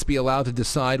states be allowed to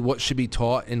decide what should be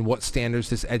taught and what standards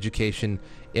this education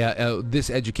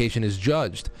is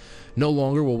judged. No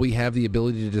longer will we have the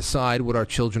ability to decide what our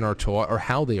children are taught or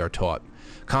how they are taught.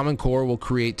 Common Core will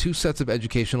create two sets of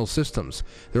educational systems.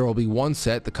 There will be one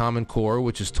set, the Common Core,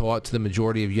 which is taught to the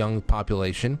majority of young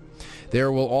population.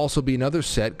 There will also be another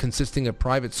set consisting of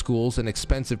private schools and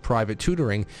expensive private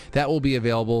tutoring that will be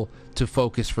available to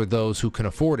focus for those who can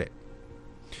afford it.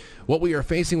 What we are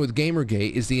facing with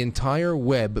Gamergate is the entire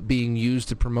web being used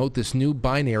to promote this new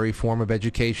binary form of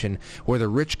education where the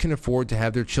rich can afford to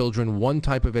have their children one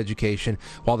type of education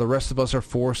while the rest of us are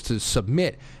forced to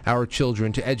submit our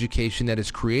children to education that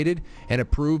is created and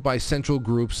approved by central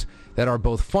groups that are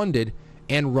both funded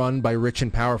and run by rich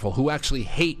and powerful who actually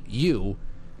hate you,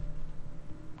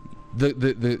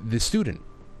 the student.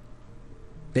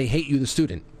 They hate you, the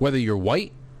student, whether you're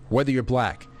white, whether you're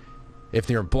black. If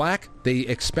they're black, they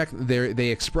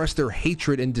express their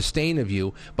hatred and disdain of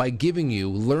you by giving you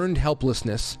learned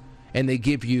helplessness, and they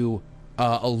give you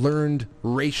a learned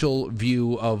racial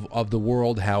view of the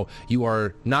world, how you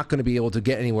are not going to be able to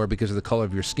get anywhere because of the color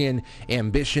of your skin,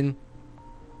 ambition,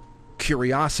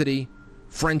 curiosity,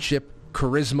 friendship,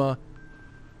 charisma,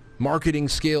 marketing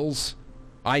skills,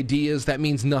 ideas. That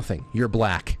means nothing. You're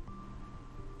black.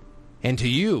 And to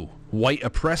you, white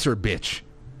oppressor bitch,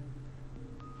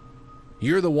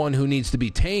 you're the one who needs to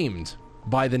be tamed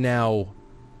by the now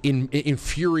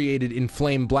infuriated,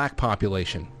 inflamed black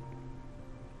population.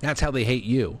 That's how they hate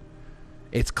you.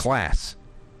 It's class.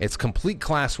 It's complete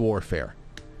class warfare.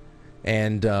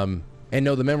 And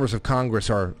no, the members of Congress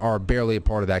are barely a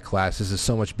part of that class. This is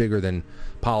so much bigger than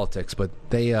politics, but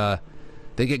they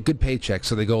get good paychecks,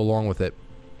 so they go along with it.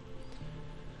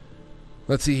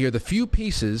 Let's see here. The few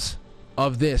pieces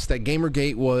of this that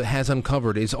Gamergate has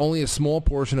uncovered is only a small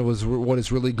portion of what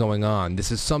is really going on.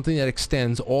 This is something that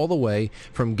extends all the way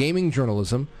from gaming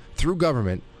journalism through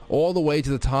government all the way to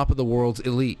the top of the world's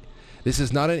elite. This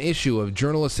is not an issue of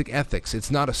journalistic ethics. It's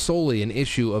not solely an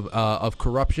issue of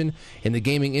corruption in the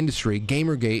gaming industry.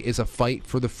 Gamergate is a fight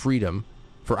for the freedom,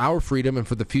 for our freedom, and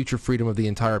for the future freedom of the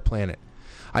entire planet.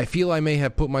 I feel I may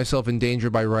have put myself in danger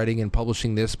by writing and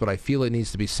publishing this, but I feel it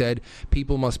needs to be said.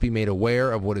 People must be made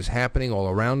aware of what is happening all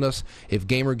around us. If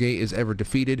Gamergate is ever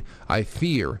defeated, I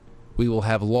fear we will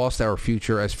have lost our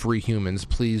future as free humans.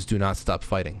 Please do not stop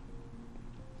fighting.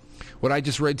 What I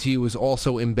just read to you is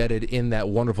also embedded in that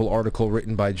wonderful article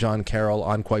written by John Carroll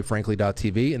on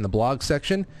QuiteFrankly.tv in the blog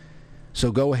section.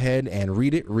 So go ahead and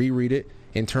read it, reread it,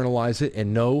 internalize it,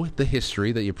 and know the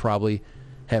history that you probably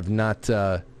have not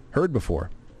heard before.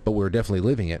 But we're definitely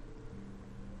living it.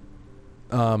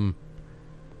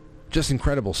 Just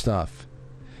incredible stuff.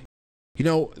 You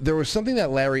know, there was something that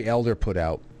Larry Elder put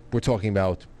out. We're talking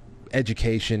about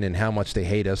education and how much they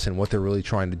hate us and what they're really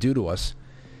trying to do to us.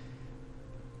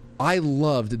 I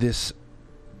loved this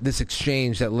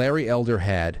exchange that Larry Elder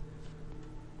had.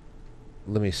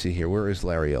 Let me see here. Where is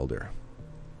Larry Elder?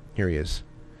 Here he is.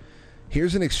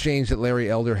 Here's an exchange that Larry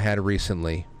Elder had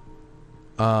recently.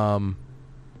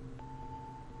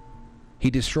 He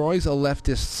destroys a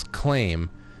leftist's claim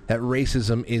that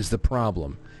racism is the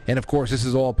problem. And of course, this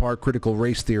is all part critical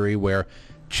race theory where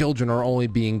children are only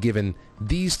being given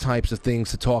these types of things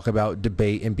to talk about,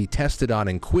 debate, and be tested on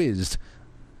and quizzed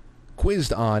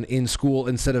on in school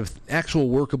instead of actual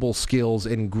workable skills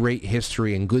and great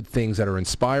history and good things that are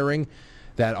inspiring,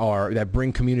 that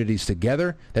bring communities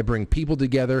together, that bring people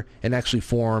together, and actually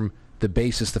form the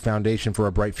basis, the foundation for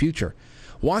a bright future.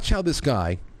 Watch how this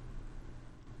guy...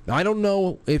 I don't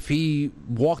know if he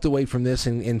walked away from this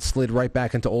and slid right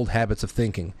back into old habits of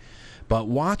thinking, but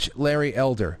watch Larry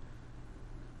Elder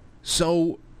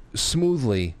so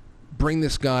smoothly bring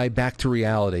this guy back to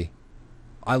reality.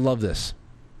 I love this.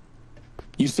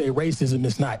 You say racism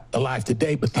is not alive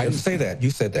today, but I didn't say that. You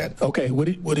said that. Okay, what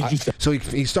did you say? So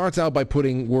he starts out by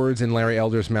putting words in Larry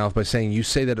Elder's mouth by saying, you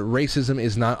say that racism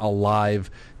is not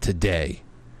alive today.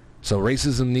 So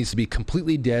racism needs to be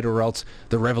completely dead or else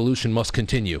the revolution must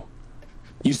continue.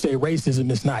 You say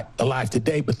racism is not alive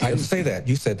today, but... I didn't say that.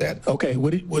 You said that. Okay, what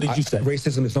did you say?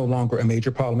 Racism is no longer a major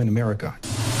problem in America.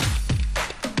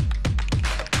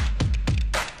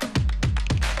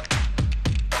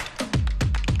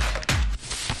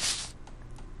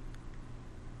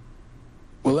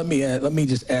 Well, let me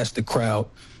just ask the crowd,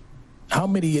 how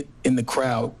many in the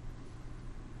crowd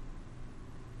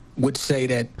would say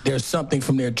that there's something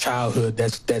from their childhood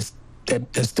that's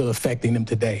still affecting them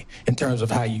today in terms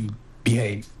of how you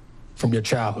behave from your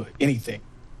childhood? Anything.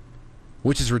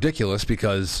 Which is ridiculous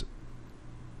because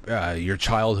your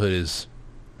childhood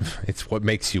it's what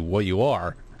makes you what you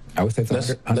are. I would say it's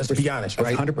let's be honest,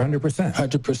 right? 100%.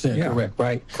 100% Yeah. correct,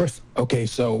 right? Of course. Okay,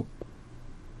 so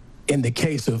in the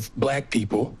case of black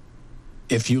people,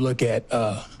 if you look at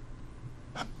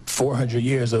 400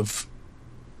 years of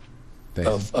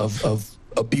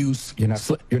abuse, you're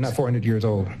not 400 years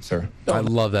old, sir. I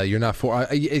love that. You're not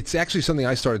it's actually something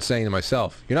I started saying to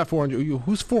myself. You're not 400.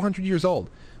 Who's 400 years old?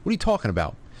 What are you talking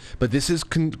about? But this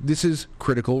is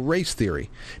critical race theory.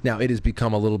 Now, it has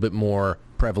become a little bit more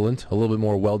prevalent, a little bit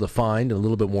more well-defined, a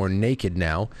little bit more naked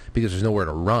now because there's nowhere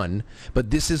to run. But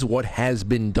this is what has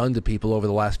been done to people over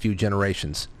the last few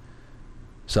generations.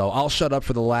 So I'll shut up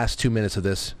for the last 2 minutes of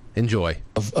this. Enjoy.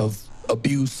 Of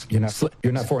abuse. You're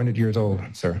not 400 years old,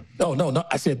 sir. No.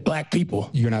 I said black people.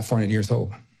 You're not 400 years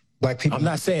old. Black people. I'm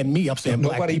not saying me. I'm saying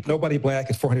black people. Nobody black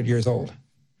is 400 years old.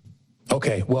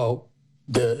 Okay, well,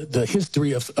 the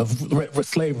history of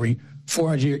slavery,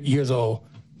 400 years old,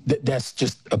 that's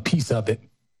just a piece of it.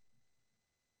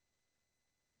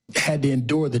 Had to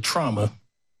endure the trauma,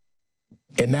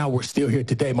 and now we're still here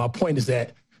today. My point is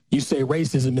that you say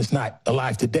racism is not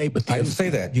alive today, but I didn't say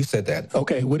that. You said that.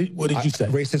 Okay, what did you say?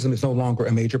 Racism is no longer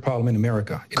a major problem in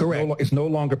America. Correct. It's no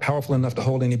longer powerful enough to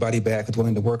hold anybody back that's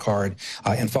willing to work hard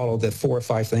and follow the 4 or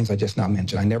 5 things I just now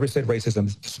mentioned. I never said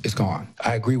racism is gone.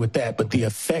 I agree with that, but the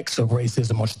effects of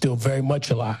racism are still very much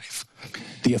alive.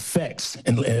 The effects,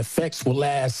 and effects will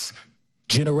last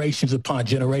generations upon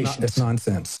generations. That's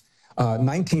nonsense.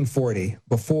 1940,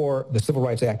 before the Civil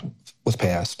Rights Act was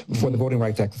passed, before the Voting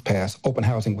Rights Act was passed, open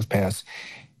housing was passed,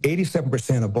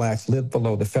 87% of blacks lived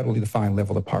below the federally defined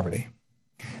level of poverty.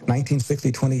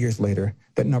 1960, 20 years later,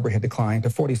 that number had declined to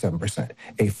 47%,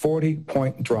 a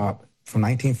 40-point drop from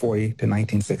 1940 to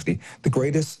 1960, the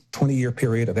greatest 20-year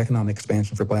period of economic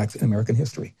expansion for blacks in American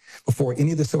history, before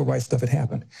any of the civil rights stuff had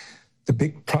happened. The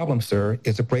big problem, sir,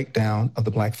 is a breakdown of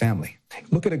the black family.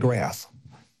 Look at a graph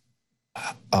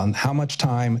on how much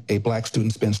time a black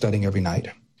student spends studying every night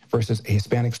versus a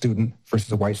Hispanic student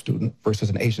versus a white student versus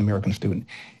an Asian American student.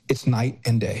 It's night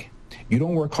and day. You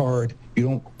don't work hard, you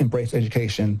don't embrace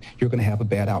education, you're going to have a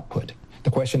bad output.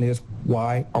 The question is,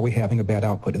 why are we having a bad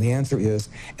output? And the answer is,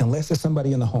 unless there's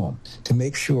somebody in the home to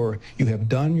make sure you have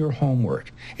done your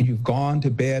homework and you've gone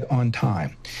to bed on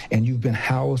time and you've been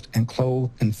housed and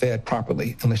clothed and fed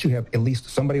properly, unless you have at least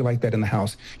somebody like that in the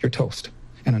house, you're toast.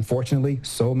 And unfortunately,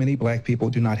 so many black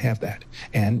people do not have that.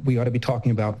 And we ought to be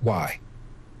talking about why.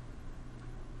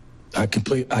 I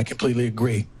completely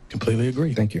agree. Completely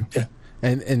agree. Thank you. Yeah.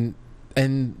 And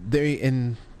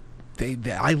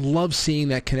I love seeing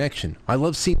that connection. I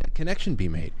love seeing that connection be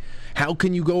made. How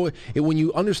can you go when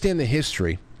you understand the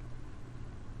history,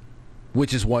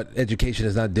 which is what education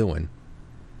is not doing?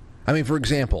 I mean, for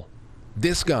example,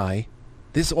 this guy,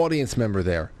 this audience member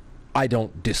there, I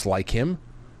don't dislike him.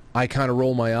 I kind of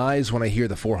roll my eyes when I hear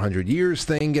the 400 years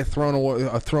thing get thrown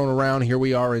around. Here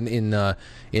we are in the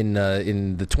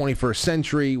 21st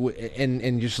century,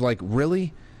 and just like,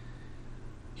 really?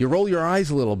 You roll your eyes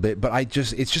a little bit, but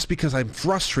it's just because I'm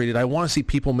frustrated. I want to see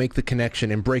people make the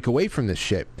connection and break away from this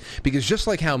shit. Because just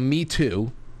like how Me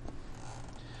Too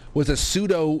was a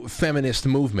pseudo-feminist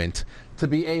movement to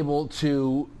be able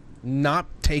to not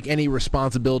take any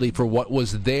responsibility for what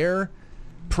was their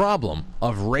problem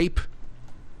of rape,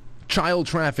 child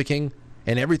trafficking,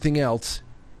 and everything else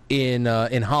in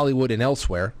Hollywood and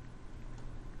elsewhere.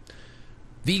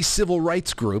 These civil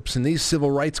rights groups and these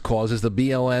civil rights causes, the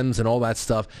BLMs and all that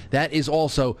stuff, that is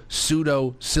also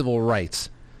pseudo-civil rights,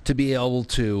 to be able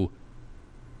to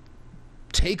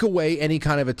take away any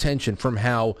kind of attention from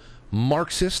how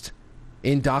Marxist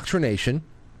indoctrination,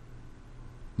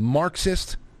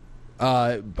 Marxist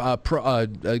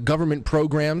government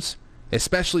programs,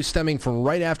 especially stemming from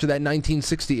right after that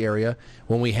 1960 area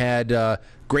when we had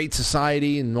Great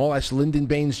Society and all that. Lyndon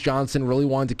Baines Johnson really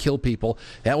wanted to kill people.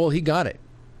 He got it.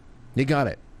 He got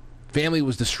it. Family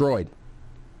was destroyed.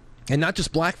 And not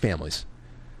just black families.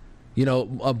 You know,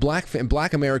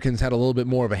 black Americans had a little bit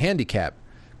more of a handicap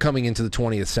coming into the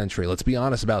 20th century. Let's be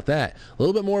honest about that. A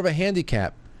little bit more of a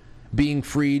handicap being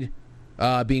freed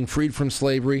from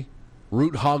slavery.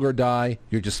 Root, hog, or die.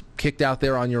 You're just kicked out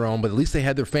there on your own, but at least they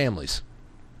had their families.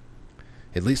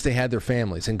 At least they had their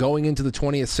families. And going into the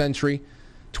 20th century,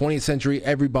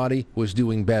 everybody was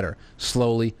doing better,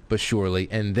 slowly but surely.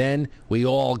 And then we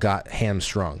all got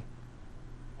hamstrung.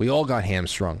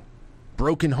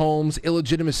 Broken homes,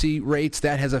 illegitimacy rates,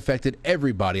 that has affected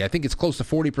everybody. I think it's close to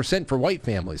 40% for white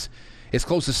families. It's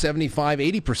close to 75,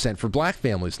 80% for black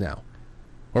families now,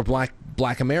 or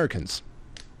black Americans.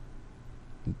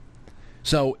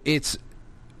 So it's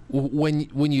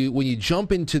when you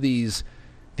jump into these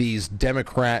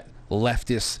Democrat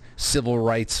leftist civil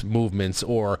rights movements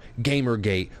or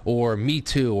Gamergate or Me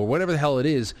Too or whatever the hell it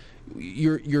is,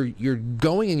 you're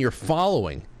going and you're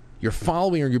following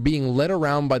or you're being led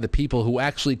around by the people who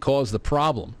actually caused the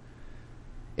problem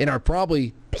and are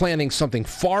probably planning something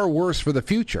far worse for the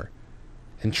future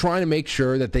and trying to make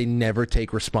sure that they never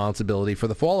take responsibility for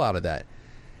the fallout of that.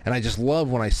 And I just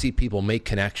love when I see people make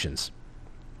connections.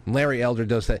 Larry Elder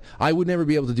does that. I would never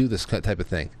be able to do this type of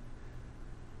thing.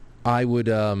 I would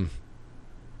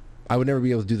never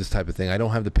be able to do this type of thing. I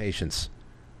don't have the patience.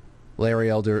 Larry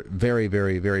Elder, very,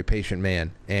 very, very patient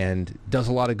man, and does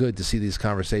a lot of good to see these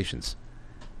conversations.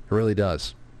 It really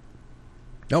does.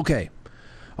 Okay.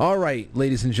 All right,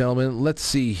 ladies and gentlemen, let's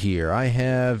see here. I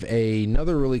have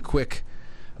another really quick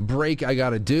break I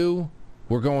got to do.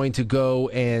 We're going to go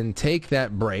and take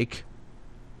that break.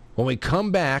 When we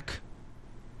come back,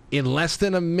 in less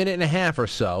than a minute and a half or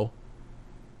so,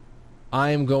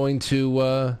 I'm going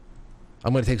to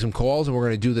take some calls, and we're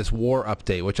going to do this war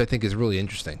update, which I think is really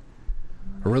interesting.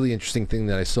 A really interesting thing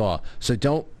that I saw. So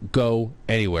don't go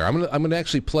anywhere. I'm going to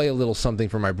actually play a little something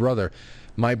for my brother.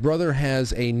 My brother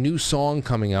has a new song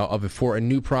coming out for a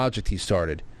new project he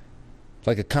started.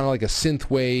 Kind of like a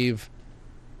synthwave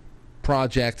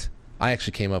project. I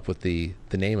actually came up with the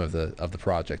name of the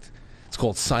project. It's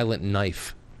called Silent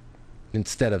Knife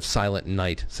instead of Silent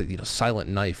Night. So, Silent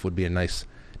Knife would be a nice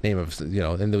name of,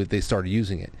 and they started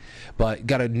using it. But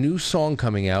got a new song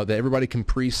coming out that everybody can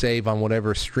pre-save on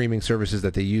whatever streaming services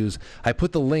that they use. I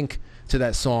put the link to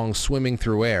that song, Swimming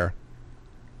Through Air.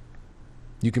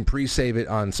 You can pre-save it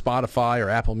on Spotify or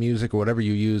Apple Music or whatever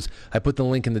you use. I put the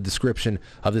link in the description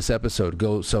of this episode.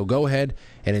 Go ahead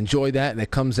and enjoy that, and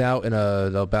it comes out in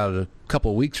about a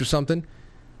couple of weeks or something,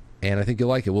 and I think you'll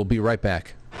like it. We'll be right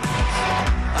back.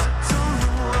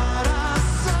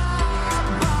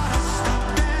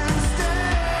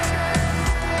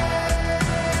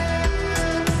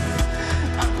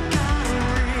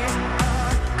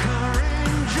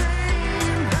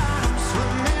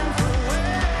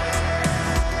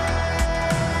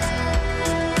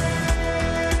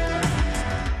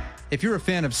 If you're a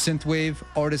fan of synthwave,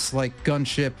 artists like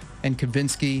Gunship and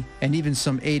Kavinsky, and even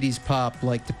some 80s pop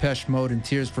like Depeche Mode and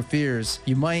Tears for Fears,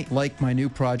 you might like my new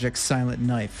project, Silent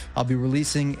Knife. I'll be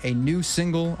releasing a new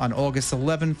single on August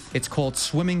 11th. It's called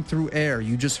Swimming Through Air.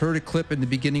 You just heard a clip in the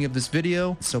beginning of this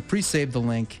video, so pre-save the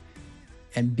link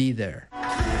and be there.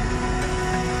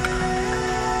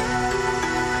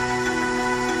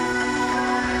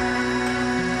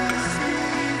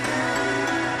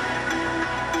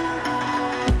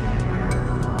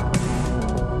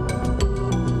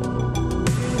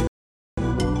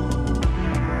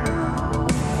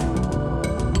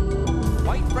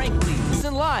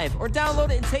 Or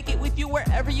download it and take it with you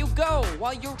wherever you go,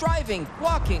 while you're driving,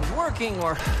 walking, working,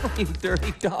 or you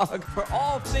dirty dog. For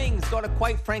all things, go to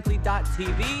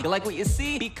quitefrankly.tv. You like what you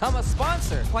see? Become a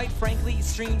sponsor. Quite Frankly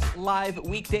streams live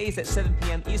weekdays at 7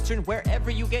 p.m. Eastern wherever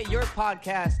you get your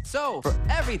podcast. So, for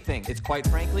everything, it's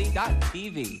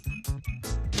quitefrankly.tv.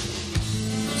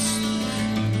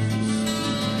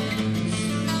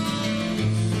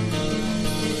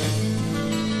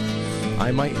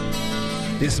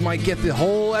 This might get the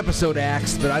whole episode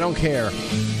axed, but I don't care.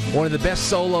 One of the best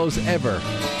solos ever.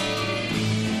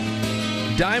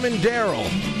 Diamond Daryl.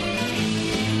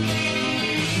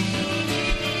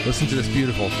 Listen to this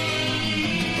beautiful.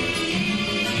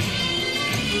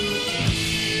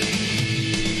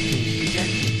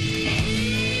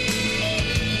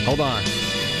 Hold on.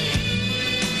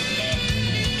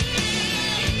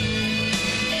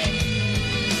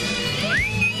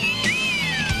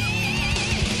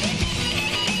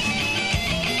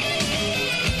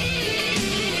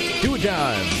 Do it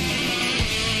time.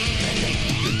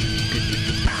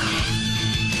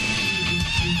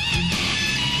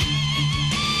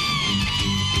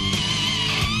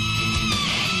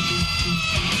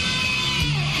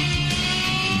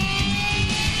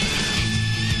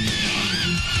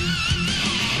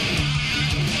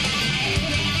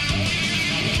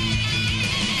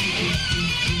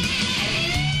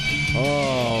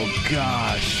 Oh,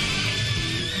 gosh.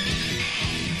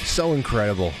 So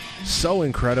incredible. So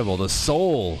incredible. The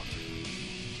soul.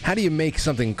 How do you make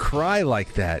something cry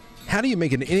like that? How do you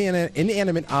make an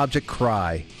inanimate object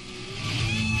cry?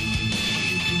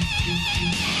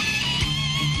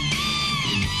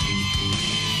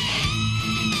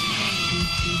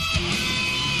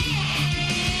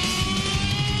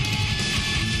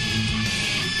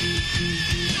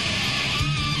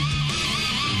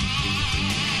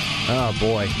 Oh,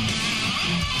 boy.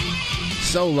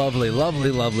 So lovely, lovely,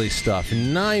 lovely stuff.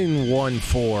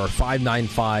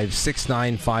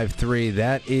 914-595-6953.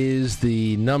 That is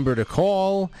the number to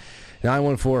call.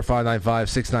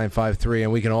 914-595-6953.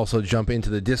 And we can also jump into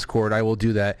the Discord. I will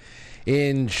do that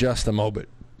in just a moment.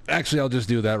 Actually, I'll just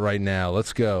do that right now.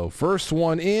 Let's go. First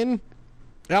one in,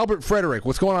 Albert Frederick.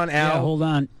 What's going on, Al? Yeah, hold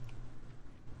on.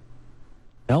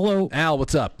 Hello. Al,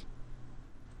 what's up?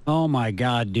 Oh, my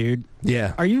God, dude.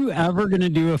 Yeah. Are you ever going to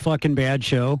do a fucking bad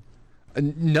show?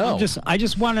 No. I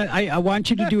just want to. I want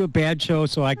you to do a bad show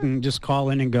so I can just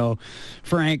call in and go,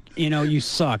 Frank, you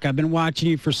suck. I've been watching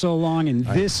you for so long, and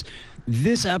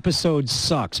this episode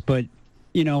sucks. But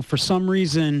for some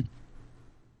reason,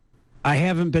 I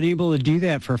haven't been able to do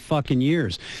that for fucking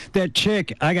years. That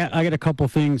chick, I got a couple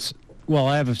things. Well,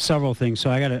 I have several things, so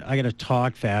I gotta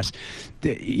talk fast.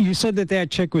 You said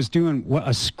that chick was doing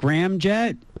a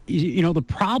scramjet. The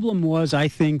problem was, I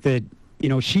think that.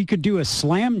 She could do a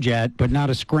slam jet, but not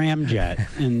a scramjet.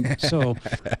 And so,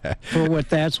 for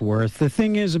what that's worth, the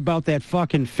thing is about that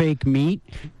fucking fake meat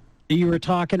that you were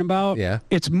talking about,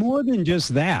 it's more than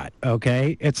just that,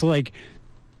 okay? It's like,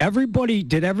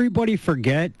 did everybody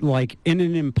forget, like, in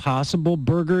an Impossible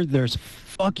Burger, there's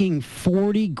fucking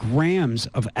 40 grams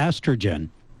of estrogen,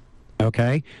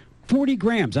 okay? 40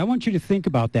 grams. I want you to think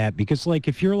about that, because, like,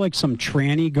 if you're, like, some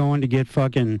tranny going to get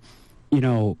fucking,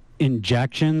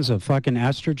 injections of fucking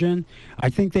estrogen, I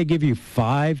think they give you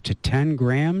 5 to 10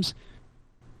 grams.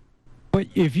 But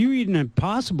if you eat an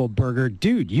Impossible Burger,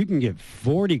 dude, you can get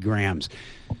 40 grams.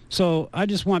 So I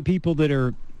just want people that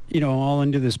are, all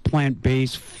into this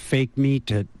plant-based fake meat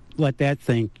to let that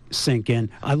thing sink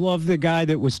in. I love the guy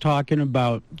that was talking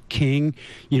about King.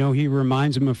 He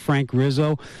reminds him of Frank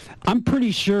Rizzo. I'm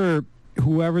pretty sure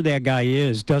whoever that guy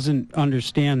is doesn't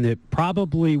understand that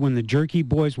probably when the Jerky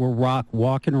Boys were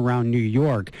walking around New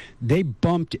York, they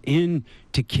bumped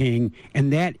into King,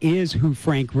 and that is who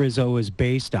Frank Rizzo is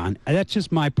based on. That's just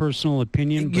my personal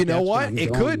opinion. You know what?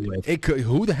 It could. It could.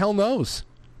 Who the hell knows?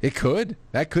 It could.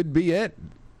 That could be it.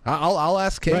 I'll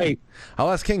ask King. Right. I'll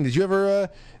ask King. Did you ever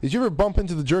bump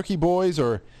into the Jerky Boys,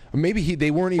 or maybe they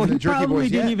weren't even the Jerky Boys yet? He probably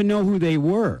didn't even know who they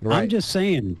were. Right. I'm just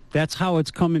saying that's how it's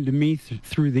coming to me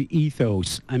through the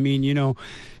ethos. I mean,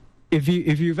 if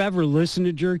you've ever listened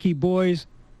to Jerky Boys,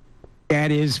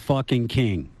 that is fucking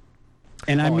King,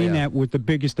 and I mean that with the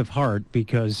biggest of heart,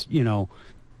 because who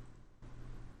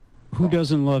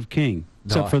doesn't love King?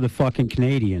 Except for the fucking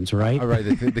Canadians, right? All right,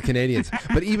 the Canadians.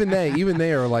 But even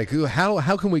they are like,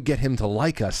 how can we get him to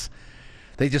like us?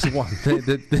 They just want,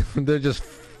 they're just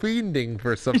fiending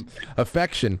for some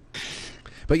affection.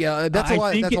 But yeah, that's a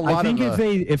lot. I think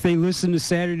if they listen to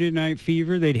Saturday Night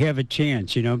Fever, they'd have a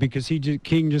chance, because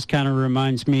King just kind of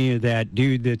reminds me of that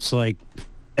dude that's like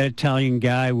that Italian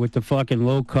guy with the fucking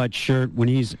low-cut shirt when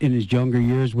he's in his younger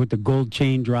years with the gold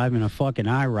chain driving a fucking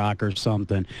IROC or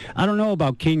something. I don't know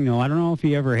about King, though. I don't know if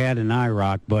he ever had an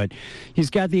IROC, but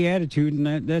he's got the attitude,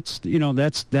 and that's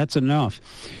enough.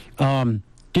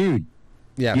 Dude,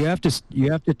 yeah, you have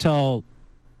to tell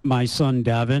my son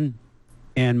Devin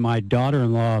and my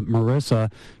daughter-in-law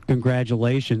Marissa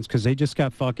congratulations, because they just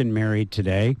got fucking married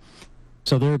today.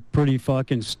 So they're pretty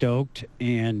fucking stoked,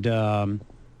 and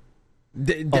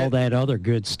all that other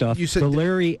good stuff. The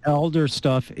Larry Elder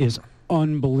stuff is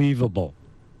unbelievable.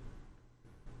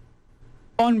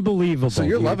 Unbelievable. So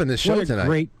you're loving this show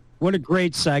tonight. What a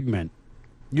great segment.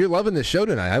 You're loving this show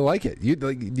tonight. I like it. You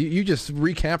just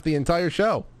recapped the entire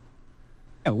show.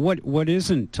 Yeah, what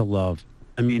isn't to love?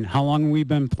 I mean, how long have we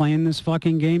been playing this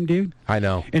fucking game, dude? I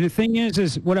know. And the thing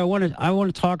is what I want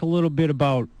to talk a little bit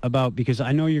about, because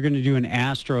I know you're going to do an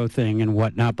Astro thing and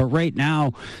whatnot, but right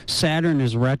now Saturn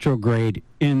is retrograde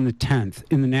in the 10th,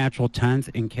 in the natural 10th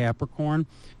in Capricorn,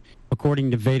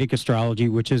 according to Vedic astrology,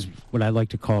 which is what I like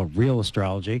to call real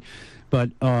astrology.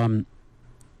 But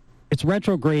it's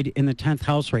retrograde in the 10th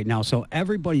house right now, so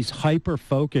everybody's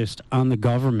hyper-focused on the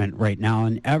government right now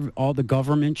and all the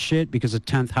government shit, because the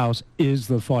 10th house is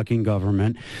the fucking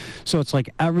government. So it's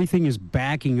like everything is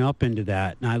backing up into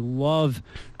that, and I love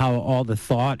how all the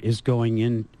thought is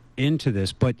going into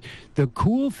this. But the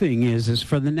cool thing is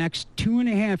for the next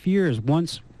 2.5 years,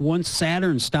 once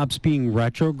Saturn stops being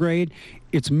retrograde,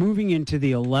 it's moving into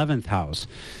the 11th house.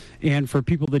 And for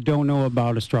people that don't know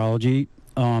about astrology,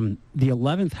 the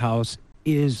 11th house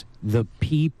is the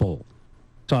people.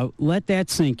 So let that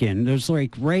sink in. There's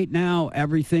like right now,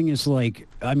 everything is like,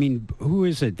 I mean, who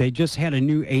is it? They just had a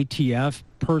new ATF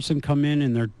person come in,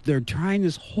 and they're trying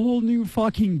this whole new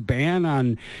fucking ban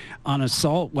on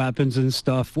assault weapons and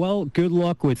stuff. Well, good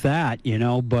luck with that,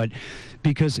 but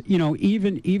because,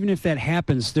 even if that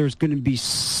happens, there's going to be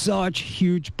such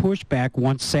huge pushback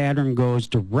once Saturn goes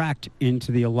direct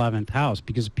into the 11th house,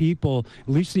 because people, at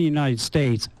least in the United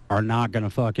States, are not going to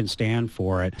fucking stand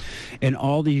for it. And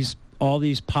all these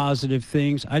positive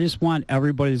things, I just want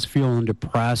everybody that's feeling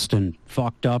depressed and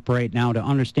fucked up right now to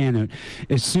understand that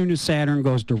as soon as Saturn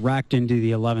goes direct into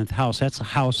the 11th house, that's the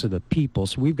house of the people.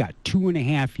 So we've got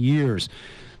 2.5 years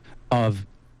of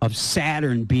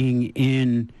Saturn being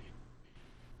in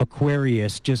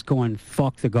Aquarius, just going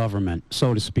fuck the government,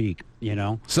 so to speak,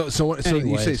 So you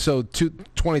say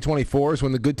 2024 is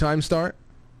when the good times start?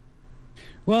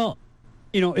 Well,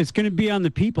 it's going to be on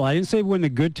the people. I didn't say when the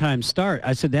good times start.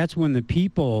 I said that's when the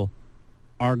people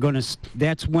are going to,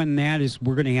 we're going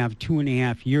to have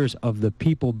 2.5 years of the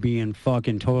people being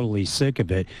fucking totally sick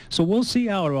of it. So we'll see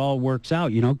how it all works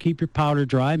out. Keep your powder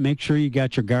dry. Make sure you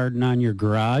got your garden on your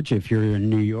garage if you're in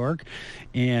New York.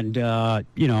 And, I'm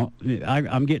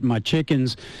getting my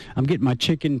chickens. I'm getting my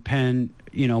chicken pen,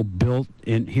 built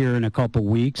in here in a couple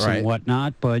weeks and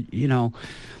whatnot. But,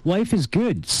 life is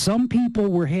good. Some people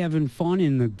were having fun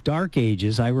in the dark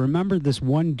ages. I remember this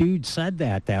one dude said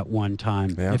that one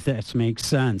time, if that makes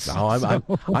sense. Oh,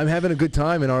 I'm having a good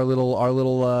time in our little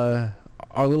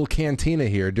cantina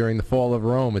here during the fall of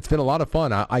Rome. It's been a lot of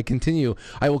fun. I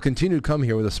will continue to come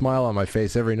here with a smile on my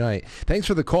face every night. Thanks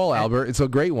for the call, Albert. It's a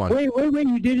great one. Wait.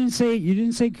 You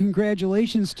didn't say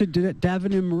congratulations to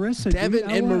Devin and Marissa. Devin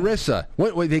and Marissa.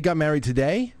 Wait, they got married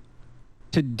today?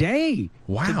 Today.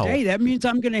 Wow. Today. That means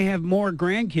I'm going to have more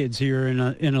grandkids here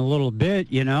in a little bit,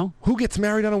 Who gets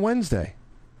married on a Wednesday?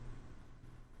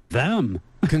 Them.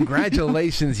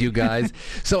 Congratulations, you guys.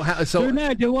 So they're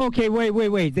not, okay,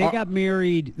 wait. They got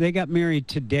married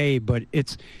today, but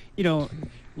it's,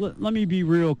 let me be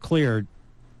real clear.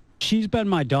 She's been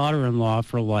my daughter-in-law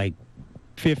for like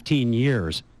 15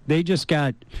 years. They just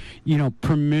got,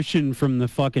 permission from the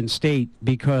fucking state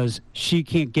because she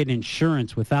can't get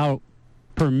insurance without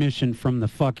permission from the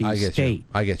fucking state.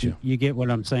 I get you. You get what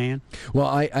I'm saying? Well,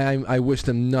 I wish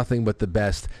them nothing but the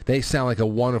best. They sound like a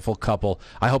wonderful couple.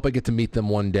 I hope I get to meet them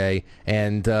one day,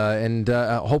 and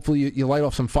hopefully you light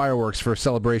off some fireworks for a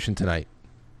celebration tonight.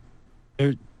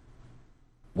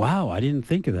 Wow, I didn't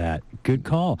think of that. Good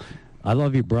call. I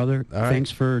love you, brother. All right.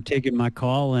 Thanks for taking my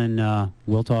call, and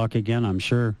we'll talk again, I'm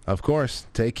sure. Of course.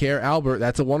 Take care, Albert.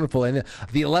 That's a wonderful. And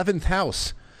the 11th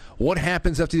house. What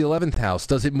happens after the 11th house?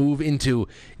 Does it move into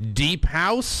deep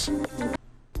house?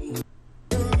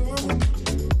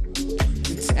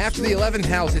 After the 11th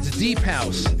house, it's deep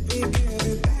house.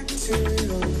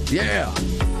 Yeah.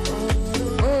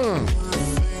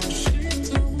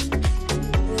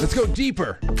 Let's go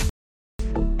deeper.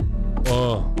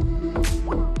 Oh.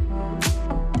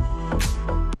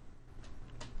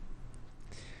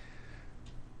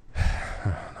 I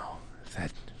don't know.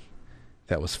 If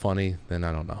that was funny, then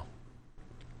I don't know.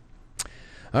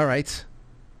 All right.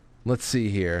 Let's see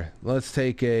here. Let's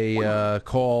take a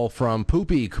call from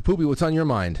Poopy. Poopy, what's on your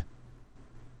mind?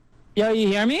 Yo, you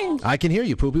hear me? I can hear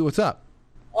you, Poopy. What's up?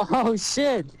 Oh,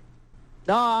 shit.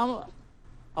 No,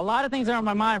 a lot of things are on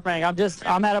my mind, Frank.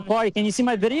 I'm at a party. Can you see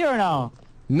my video or no?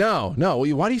 No.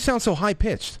 Why do you sound so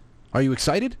high-pitched? Are you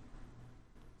excited?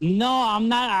 No, I'm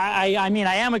not. I mean,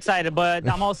 I am excited, but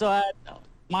I'm also at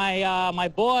my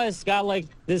boss got like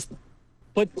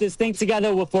put this thing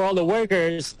together for all the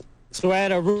workers. So we're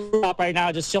at a rooftop right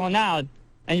now, just chilling out,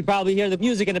 and you probably hear the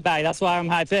music in the back. That's why I'm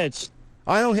high pitched.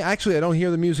 I don't hear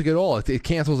the music at all. It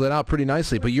cancels it out pretty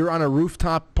nicely. But you're on a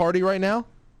rooftop party right now?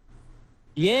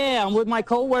 Yeah, I'm with my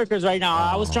coworkers right now.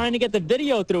 I was trying to get the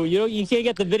video through. You can't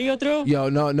get the video through? Yo,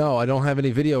 no, I don't have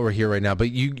any video over here right now.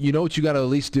 But you know what you got to at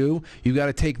least do? You got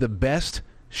to take the best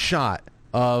shot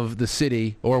of the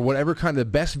city or whatever kind of the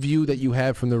best view that you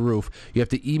have from the roof. You have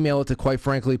to email it to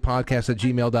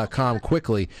quitefranklypodcast@gmail.com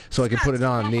quickly so I can put it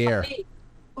on the air.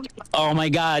 Oh my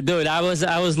God, dude! I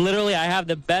was literally. I have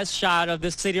the best shot of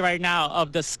this city right now,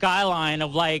 of the skyline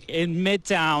of like in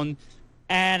Midtown,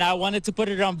 and I wanted to put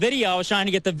it on video. I was trying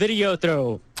to get the video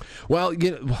through. Well,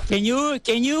 can you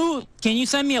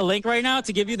send me a link right now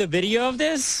to give you the video of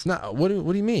this? No, what do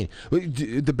you mean?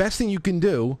 The best thing you can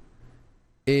do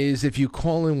is if you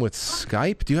call in with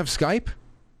Skype. Do you have Skype?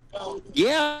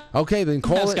 Yeah. Okay, then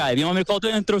call it. Skype. You want me to call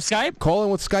in through Skype? Call in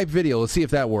with Skype video. Let's see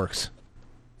if that works.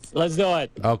 Let's do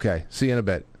it. Okay. See you in a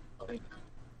bit.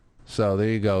 So there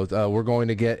you go. We're going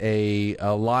to get a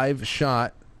live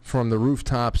shot from the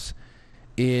rooftops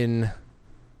in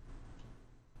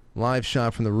live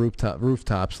shot from the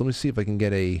rooftops. Let me see if I can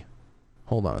get a...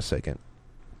 Hold on a second.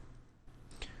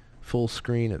 Full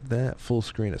screen of that. Full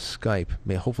screen of Skype.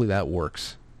 Hopefully that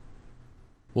works.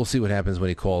 We'll see what happens when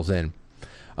he calls in.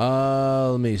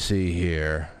 Let me see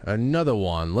here. Another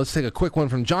one. Let's take a quick one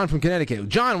from John from Connecticut.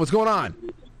 John, what's going on?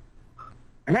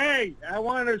 Hey, I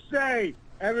want to say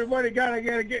everybody got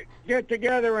to get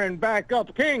together and back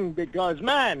up King because,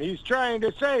 man, he's trying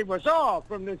to save us all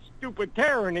from this stupid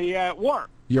tyranny at work.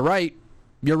 You're right.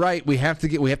 You're right. We have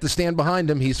to stand behind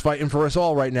him. He's fighting for us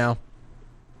all right now.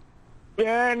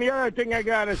 Yeah, and the other thing I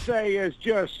got to say is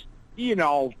just,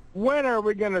 when are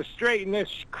we going to straighten this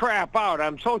crap out?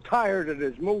 I'm so tired of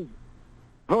this movement.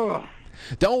 Ugh.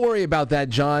 Don't worry about that,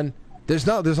 John. There's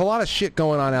a lot of shit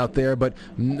going on out there, but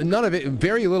none of it,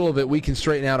 very little of it, we can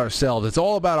straighten out ourselves. It's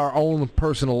all about our own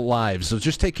personal lives. So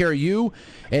just take care of you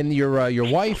and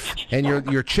your wife and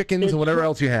your chickens and whatever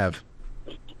else you have.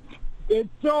 It's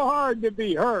so hard to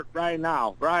be hurt right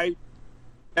now, right?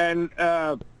 And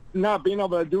not being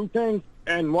able to do things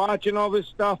and watching all this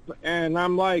stuff, and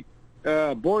I'm like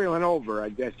boiling over, I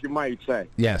guess you might say.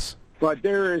 Yes. But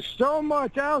there is so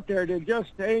much out there that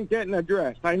just ain't getting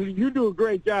addressed. I mean, you do a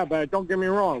great job at it, don't get me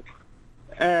wrong.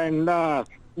 And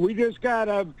we just got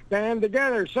to band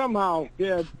together somehow.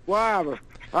 Yeah, whatever.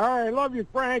 All right, love you,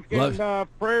 Frank, and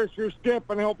prayers for Skip,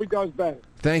 and I hope he does better.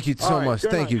 Thank you so much.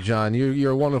 Thank you, John.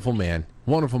 You're a wonderful man.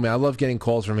 Wonderful man. I love getting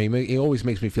calls from him. He always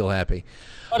makes me feel happy.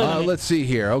 Let's see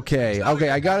here. Okay,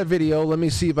 I got a video. Let me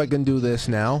see if I can do this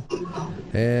now.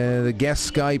 And the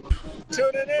guest Skype.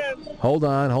 Tune it in. Hold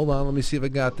on. Let me see if I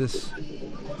got this.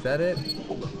 Is that it?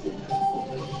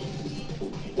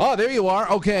 Oh, there you are.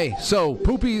 Okay, so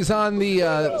Poopy's on the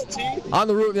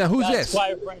roof. Now, who's this?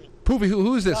 Poopy,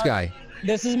 who's this guy?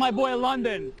 This is my boy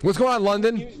London. What's going on,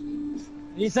 London?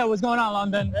 He said, "What's going on,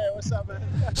 London?" Hey, what's up, man?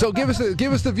 So give us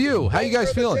the view. How you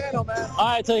guys feeling? All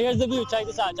right, so here's the view. Check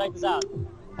this out.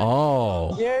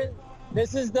 Oh. Here,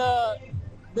 this is the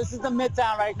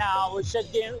Midtown right now, which is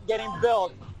getting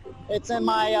built. It's in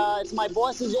my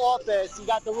boss's office. He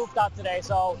got the rooftop today,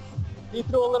 so he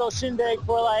threw a little shindig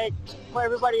for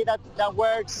everybody that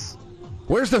works.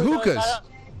 Where's the hookahs?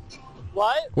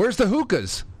 What? Where's the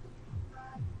hookahs?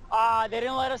 They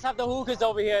didn't let us have the hookahs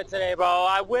over here today, bro.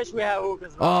 I wish we had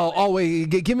hookahs. Bro. Oh, wait.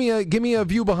 Give me a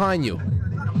view behind you.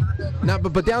 No,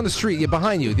 but down the street. Yeah,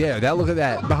 behind you. Yeah, look at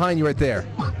that. Behind you right there.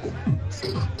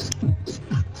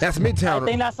 That's Midtown. I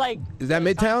think that's Is that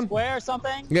Midtown? Times Square or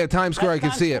something? Yeah, Times Square. I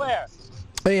can see it.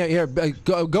 Hey, here,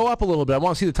 go up a little bit. I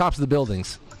want to see the tops of the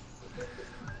buildings.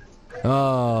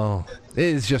 Oh, it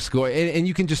is just gorgeous. And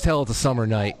you can just tell it's a summer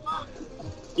night.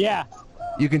 Yeah.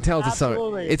 You can tell it's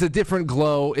Absolutely. a summer. It's a different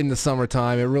glow in the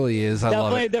summertime. It really is. I love it.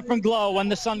 Definitely a different glow. When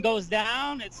the sun goes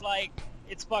down,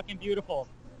 it's fucking beautiful.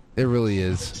 It really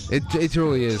is. It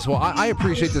really is. Well, I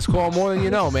appreciate this call more than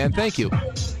you know, man. Thank you.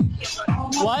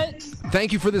 What?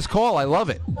 Thank you for this call. I love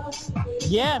it.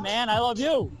 Yeah, man. I love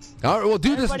you. All right, well,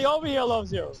 do this. Everybody over here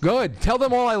loves you. Good. Tell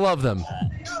them all I love them.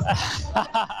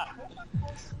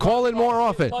 Call in more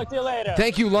often. Talk to you later.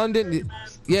 Thank you, London.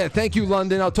 Yeah, thank you,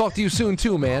 London. I'll talk to you soon,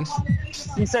 too, man.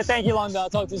 He said thank you, London.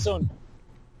 I'll talk to you soon.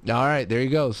 All right, there he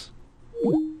goes.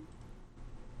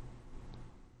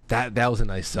 That was a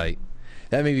nice sight.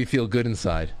 That made me feel good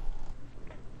inside.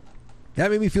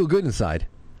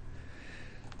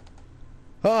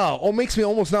 Oh, makes me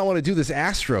almost not want to do this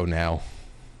Astro now.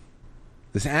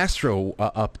 This Astro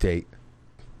update.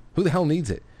 Who the hell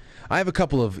needs it? I have a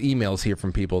couple of emails here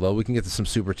from people, though. We can get to some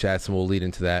super chats, and we'll lead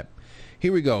into that.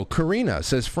 Here we go. Karina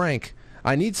says, Frank,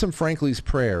 I need some Frankly's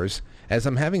prayers, as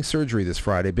I'm having surgery this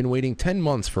Friday. Been waiting 10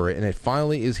 months for it, and it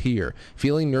finally is here.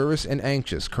 Feeling nervous and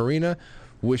anxious. Karina,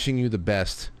 wishing you the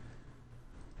best.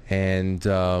 And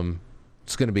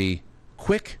it's going to be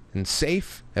quick and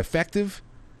safe, effective.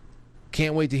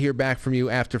 Can't wait to hear back from you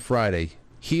after Friday.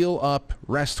 Heal up,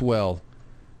 rest well.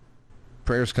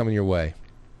 Prayers coming your way.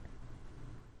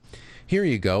 Here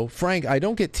you go. Frank, I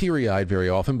don't get teary-eyed very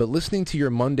often, but listening to your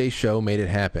Monday show made it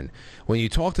happen. When you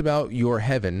talked about your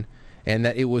heaven and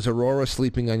that it was Aurora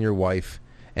sleeping on your wife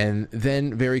and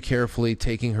then very carefully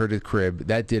taking her to the crib,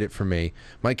 that did it for me.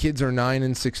 My kids are 9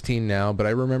 and 16 now, but I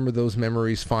remember those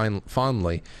memories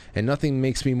fondly, and nothing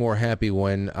makes me more happy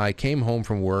when I came home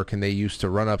from work and they used to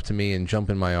run up to me and jump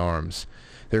in my arms.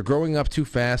 They're growing up too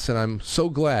fast, and I'm so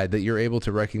glad that you're able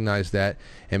to recognize that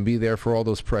and be there for all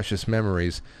those precious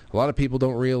memories. A lot of people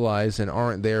don't realize and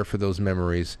aren't there for those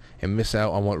memories and miss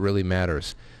out on what really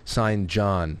matters. Signed,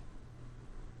 John.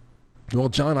 Well,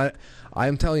 John,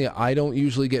 I'm telling you, I don't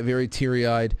usually get very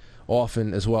teary-eyed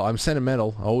often as well. I'm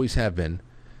sentimental. I always have been.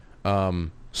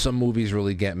 Some movies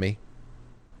really get me.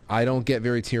 I don't get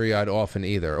very teary-eyed often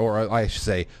either. Or I should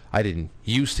say, I didn't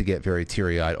used to get very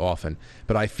teary-eyed often.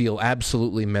 But I feel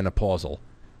absolutely menopausal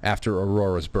after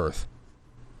Aurora's birth.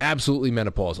 Absolutely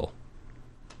menopausal.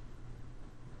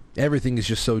 Everything is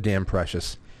just so damn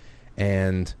precious.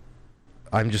 And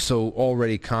I'm just so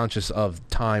already conscious of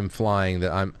time flying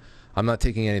that I'm not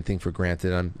taking anything for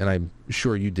granted. And I'm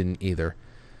sure you didn't either.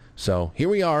 So here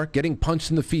we are, getting punched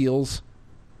in the feels,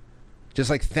 just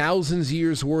like thousands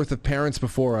years worth of parents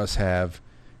before us have.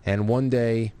 And one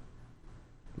day,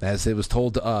 as it was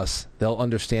told to us, they'll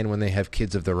understand when they have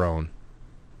kids of their own.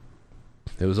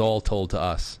 It was all told to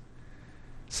us.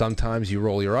 Sometimes you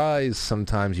roll your eyes,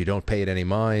 sometimes you don't pay it any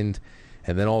mind,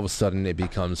 and then all of a sudden it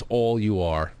becomes all you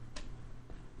are.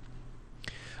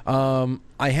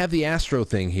 I have the Astro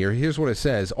thing here. Here's what it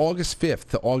says. August 5th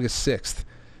to August 6th.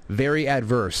 Very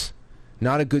adverse.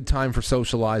 Not a good time for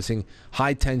socializing.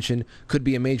 High tension. Could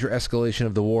be a major escalation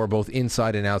of the war both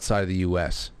inside and outside of the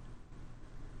U.S.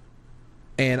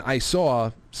 And I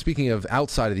saw, speaking of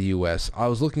outside of the U.S., I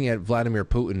was looking at Vladimir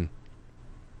Putin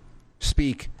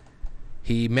speak.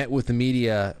 He met with the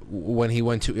media when he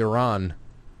went to Iran.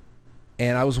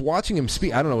 And I was watching him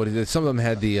speak. I don't know what it is. Some of them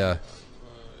had the...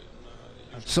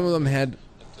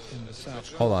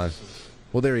 Hold on.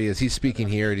 Well, there he is. He's speaking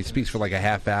here, and he speaks for like a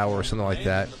half hour or something like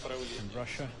that.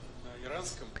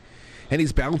 And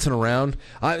he's bouncing around.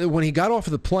 When he got off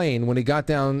of the plane, when he got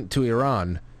down to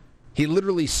Iran, he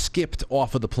literally skipped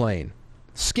off of the plane.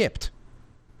 Skipped.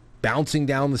 Bouncing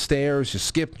down the stairs, just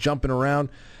skipped, jumping around.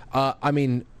 I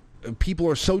mean, people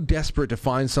are so desperate to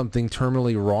find something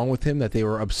terminally wrong with him that they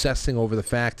were obsessing over the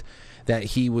fact that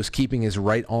he was keeping his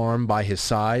right arm by his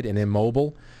side and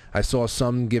immobile. I saw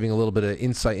some giving a little bit of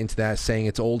insight into that, saying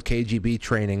it's old KGB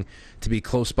training to be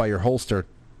close by your holster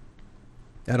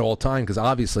at all time, because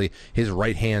obviously his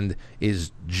right hand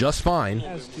is just fine.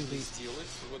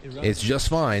 It's just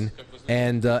fine.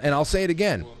 And I'll say it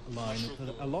again.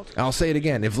 I'll say it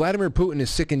again. If Vladimir Putin is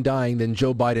sick and dying, then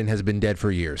Joe Biden has been dead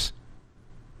for years.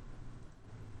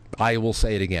 I will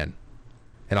say it again.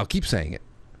 And I'll keep saying it.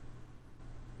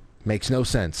 Makes no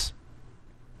sense.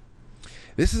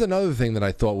 This is another thing that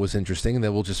I thought was interesting, and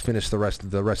then we'll just finish the rest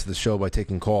of the show by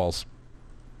taking calls.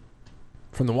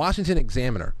 From the Washington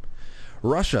Examiner,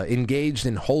 Russia engaged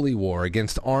in holy war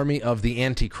against army of the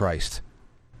Antichrist.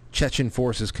 Chechen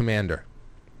forces commander.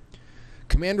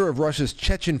 Commander of Russia's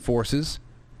Chechen forces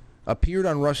appeared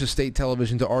on Russia's state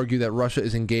television to argue that Russia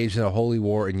is engaged in a holy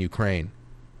war in Ukraine.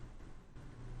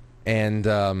 And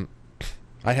I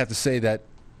have to say that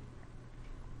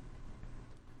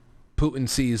Putin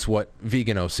sees what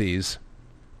Vigano sees.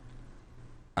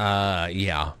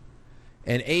 Yeah.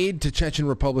 An aide to Chechen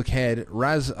Republic head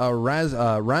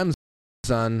Ramzan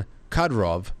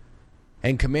Kadyrov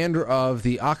and commander of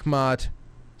the Akhmat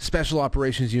Special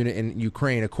Operations Unit in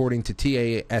Ukraine, according to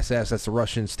TASS, that's the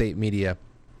Russian state media.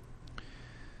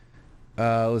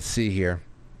 Let's see here.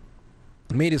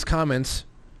 Made his comments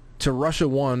to Russia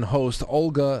One host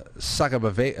Olga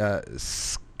Skabayeva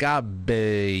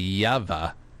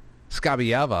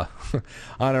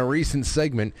on a recent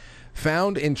segment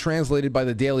found and translated by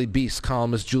the Daily Beast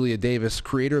columnist Julia Davis,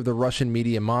 creator of the Russian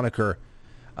media moniker.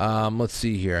 Let's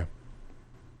see here.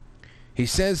 He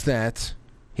says that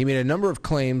he made a number of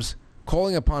claims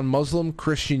calling upon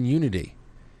Muslim-Christian unity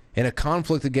in a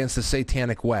conflict against the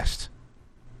Satanic West.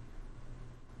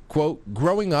 Quote,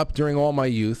 growing up during all my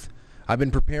youth, I've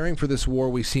been preparing for this war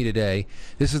we see today.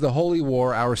 This is the holy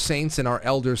war our saints and our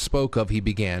elders spoke of, he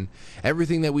began.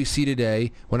 Everything that we see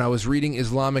today, when I was reading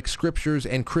Islamic scriptures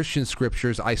and Christian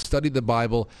scriptures, I studied the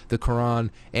Bible, the Quran,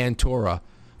 and Torah.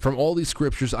 From all these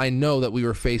scriptures, I know that we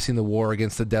were facing the war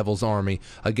against the devil's army,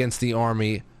 against the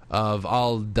army of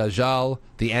Al-Dajjal,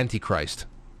 the Antichrist.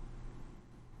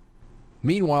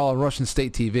 Meanwhile, on Russian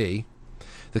state TV,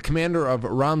 the commander of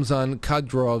Ramzan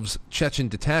Kadyrov's Chechen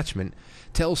detachment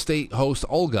tells state host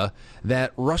Olga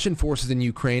that Russian forces in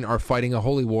Ukraine are fighting a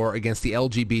holy war against the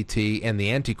LGBT and the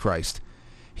Antichrist.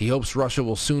 He hopes Russia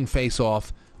will soon face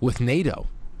off with NATO.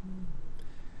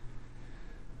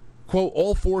 Quote,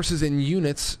 all forces and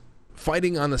units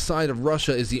fighting on the side of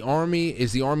Russia is the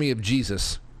army of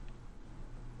Jesus.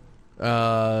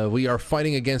 We are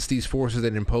fighting against these forces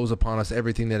that impose upon us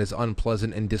everything that is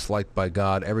unpleasant and disliked by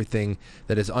God, everything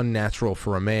that is unnatural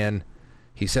for a man,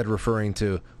 he said, referring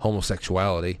to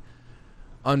homosexuality.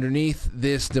 Underneath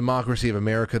this democracy of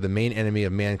America, the main enemy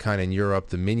of mankind in Europe,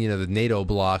 the minion of the NATO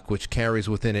bloc, which carries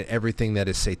within it everything that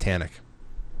is satanic.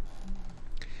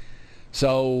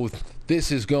 So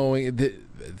this is going...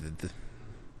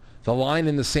 The line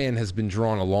in the sand has been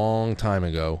drawn a long time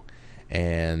ago,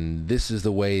 and this is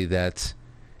the way that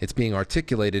it's being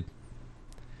articulated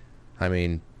I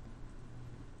mean,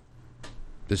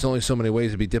 there's only so many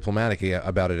ways to be diplomatic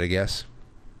about it, I guess.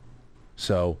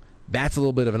 So that's a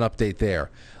little bit of an update there.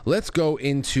 Let's go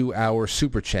into our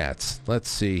Super Chats. Let's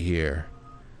see here.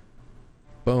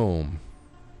 Boom.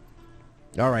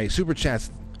 All right, Super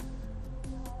Chats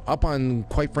up on,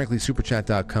 quite frankly,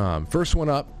 superchat.com. First one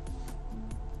up,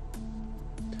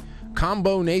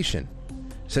 Combo Nation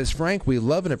says, Frank, we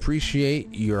love and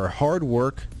appreciate your hard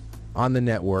work on the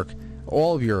network,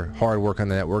 all of your hard work on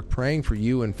the network, praying for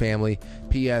you and family.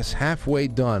 P.S. Halfway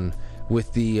done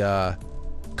with the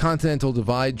Continental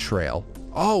Divide Trail.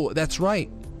 Oh, that's right.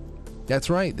 That's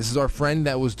right. This is our friend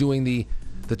that was doing the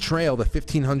trail, the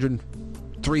 1,500,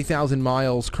 3,000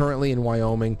 miles currently in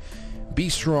Wyoming. Be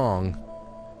strong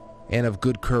and of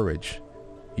good courage.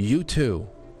 You too.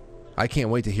 I can't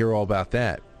wait to hear all about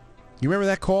that. You remember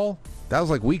that call? That was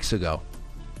like weeks ago.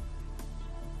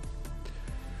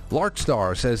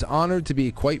 Larkstar says, honored to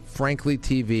be Quite Frankly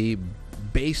TV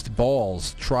based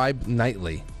balls tribe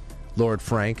nightly. Lord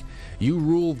Frank, you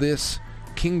rule this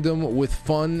kingdom with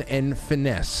fun and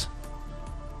finesse.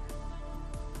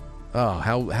 Oh,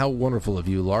 how wonderful of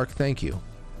you, Lark. Thank you.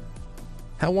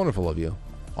 How wonderful of you.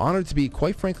 Honored to be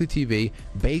Quite Frankly TV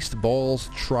based balls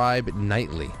tribe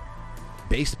nightly.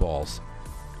 Based balls.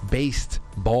 Based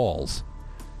balls.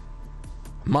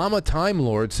 Mama Time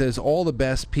Lord says, all the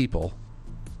best people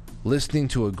listening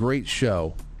to a great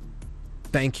show.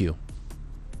 Thank you.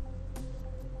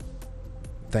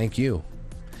 Thank you.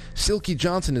 Silky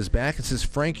Johnson is back and says,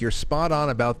 Frank, you're spot on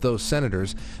about those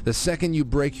senators. The second you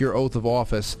break your oath of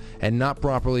office and not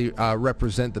properly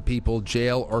represent the people,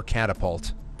 jail or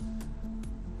catapult.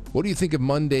 What do you think of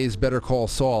Monday's Better Call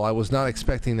Saul? I was not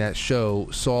expecting that show.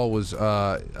 Saul was,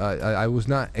 I was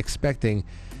not expecting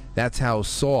that's how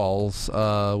Saul's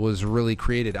was really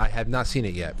created. I have not seen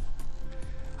it yet.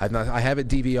 I have it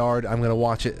DVR'd. I'm going to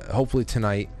watch it hopefully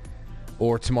tonight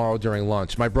or tomorrow during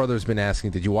lunch. My brother's been asking,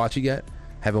 did you watch it yet?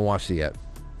 Haven't watched it yet.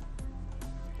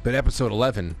 But episode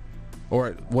 11,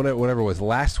 or whatever it was,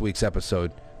 last week's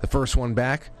episode, the first one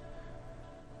back.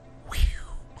 Whew.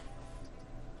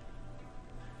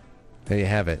 There you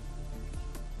have it.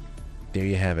 There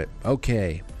you have it.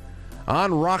 Okay.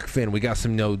 On Rockfin, we got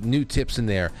some new tips in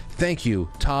there. Thank you,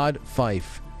 Todd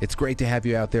Fife. It's great to have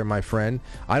you out there, my friend.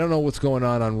 I don't know what's going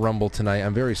on Rumble tonight.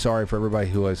 I'm very sorry for everybody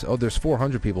who has... Oh, there's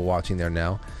 400 people watching there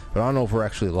now. But I don't know if we're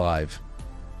actually live.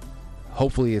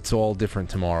 Hopefully it's all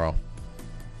different tomorrow.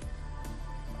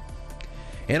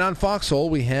 And on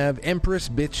Foxhole, we have Empress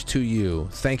Bitch to You.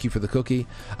 Thank you for the cookie.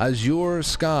 Azure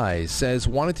Skies says,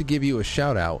 wanted to give you a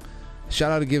shout-out.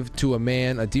 Shout-out to give to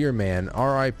a dear man,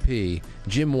 R.I.P.,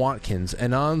 Jim Watkins.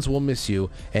 Anons will miss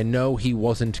you, and no, he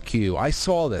wasn't Q. I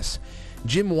saw this.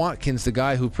 Jim Watkins, the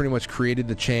guy who pretty much created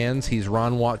the Chans, he's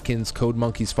Ron Watkins, Code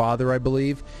Monkey's father, I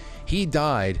believe. He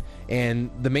died,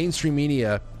 and the mainstream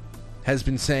media has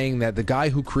been saying that the guy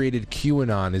who created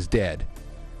QAnon is dead.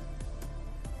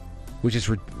 Which is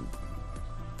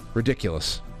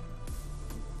ridiculous.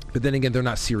 But then again, they're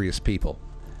not serious people.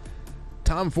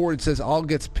 Tom Ford says, I'll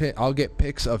get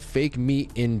pics of fake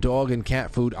meat in dog and cat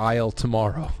food aisle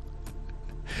tomorrow.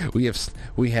 We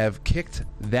have kicked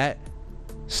that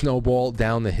snowball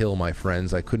down the hill, my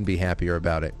friends. I couldn't be happier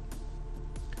about it.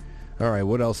 All right,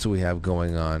 what else do we have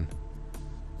going on?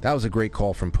 That was a great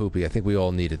call from Poopy. I think we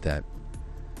all needed that.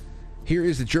 Here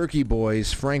is the Jerky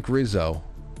Boys, Frank Rizzo.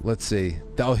 Let's see.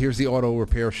 Oh, here's the auto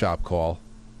repair shop call.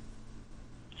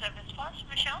 Service Plus,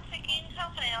 Michelle speaking. How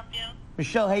can I help you?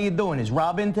 Michelle, how you doing? Is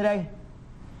Rob in today?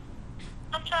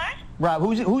 I'm sorry? Rob,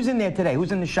 who's in there today?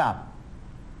 Who's in the shop?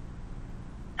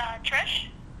 Trish?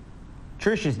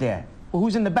 Trish is there. Well,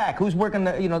 who's in the back? Who's working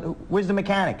where's the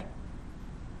mechanic?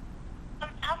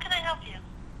 How can I help you?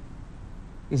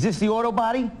 Is this the auto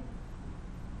body?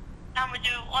 We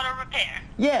do auto repair.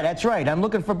 Yeah, that's right. I'm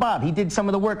looking for Bob. He did some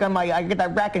of the work on I got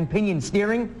that rack and pinion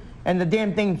steering, and the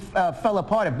damn thing fell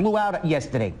apart. It blew out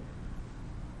yesterday.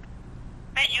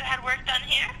 Right, you had work done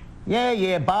here?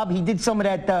 Yeah, Bob, he did some of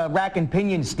that rack and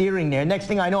pinion steering there. Next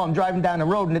thing I know, I'm driving down the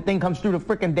road, and the thing comes through the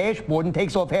frickin' dashboard and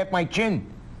takes off half my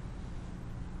chin.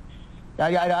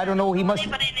 I don't know. He must...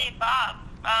 Anybody named Bob.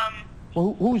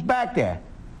 Well, who's back there?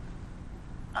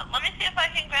 Let me see if I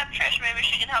can grab Trish. Maybe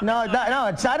she can help No, you.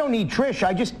 I don't need Trish.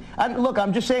 Look,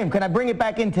 I'm just saying, can I bring it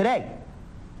back in today?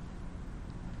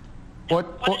 What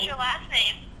is your last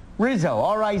name? Rizzo,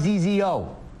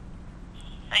 R-I-Z-Z-O.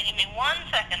 Right, give me 1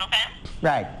 second, okay?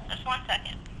 Right. Just 1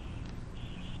 second.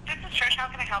 This is Trish. How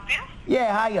can I help you?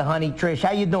 Yeah, hiya, honey. Trish,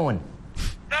 how you doing?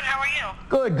 Good, how are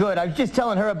you? Good. I was just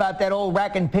telling her about that old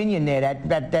rack and pinion there.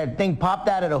 That thing popped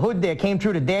out of the hood there, came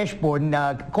through the dashboard, and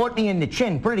caught me in the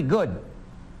chin pretty good.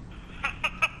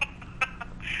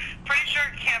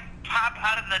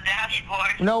 out of the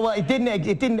dashboard. No, it didn't.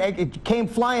 It came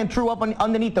flying through up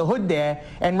underneath the hood there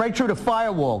and right through the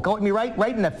firewall. Got me right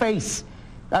in the face.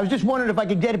 I was just wondering if I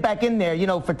could get it back in there,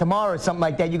 for tomorrow or something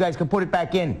like that. You guys could put it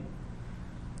back in.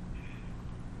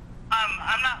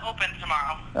 I'm not open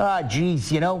tomorrow. Ah,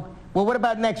 geez, Well, what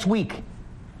about next week? You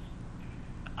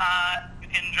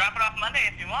can drop it off Monday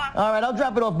if you want. All right, I'll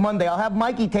drop it off Monday. I'll have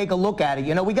Mikey take a look at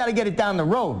it. We got to get it down the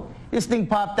road. This thing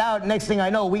popped out. Next thing I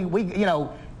know,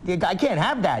 I can't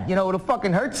have that. It'll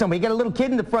fucking hurt somebody. You got a little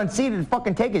kid in the front seat and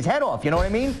fucking take his head off. You know what I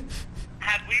mean?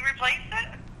 Had we replaced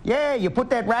it? Yeah, you put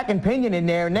that rack and pinion in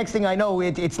there. And next thing I know,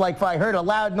 it's like if I heard a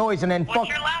loud noise and then What's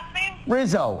your last name?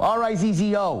 Rizzo.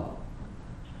 R-I-Z-Z-O. All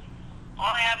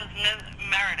I have is Ms.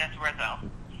 Meredith Rizzo.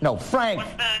 No, Frank.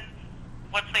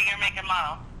 What's the year, make, and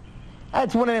model?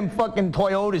 That's one of them fucking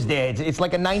Toyotas there. It's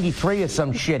like a 93 or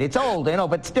some shit. It's old,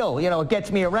 but still, it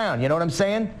gets me around. You know what I'm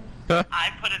saying?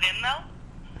 I put it in, though?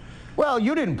 Well,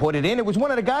 you didn't put it in. It was one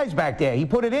of the guys back there. He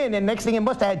put it in, and next thing it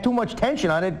must have had too much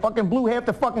tension on it. Fucking blew half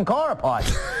the fucking car apart.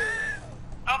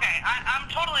 Okay, I'm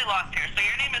totally lost here. So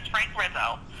your name is Frank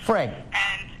Rizzo. Frank.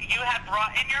 And you had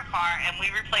brought in your car, and we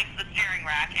replaced the steering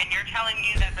rack, and you're telling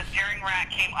me that the steering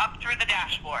rack came up through the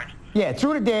dashboard. Yeah,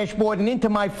 through the dashboard and into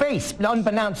my face,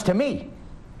 unbeknownst to me.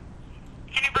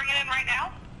 Can you bring it in right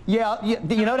now? Yeah,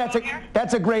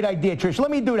 that's a great idea, Trish.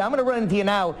 Let me do that. I'm going to run into you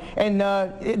now, and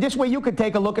this way you could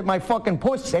take a look at my fucking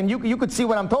puss, and you could see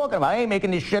what I'm talking about. I ain't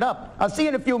making this shit up. I'll see you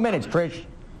in a few minutes, Trish.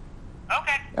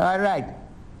 Okay. All right.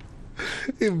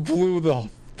 It blew the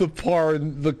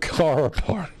car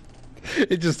apart.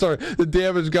 It just started. The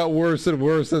damage got worse and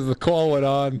worse as the call went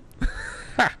on.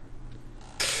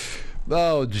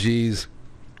 Oh, jeez.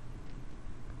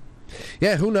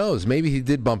 Yeah, who knows? Maybe he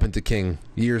did bump into King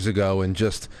years ago and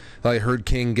just, I heard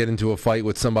King get into a fight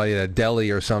with somebody at a deli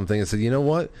or something and said, you know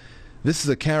what? This is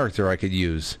a character I could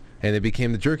use. And they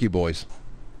became the Jerky Boys.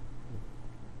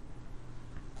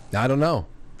 I don't know.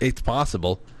 It's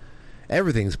possible.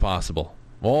 Everything's possible.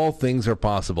 All things are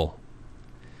possible.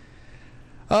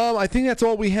 I think that's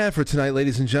all we have for tonight,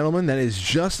 ladies and gentlemen. That is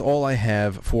just all I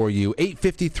have for you.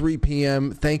 8:53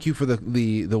 p.m. Thank you for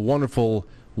the wonderful,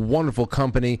 wonderful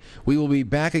company. We will be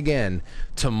back again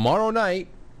tomorrow night.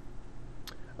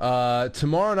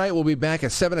 Tomorrow night we'll be back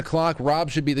at 7 o'clock. Rob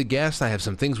should be the guest. I have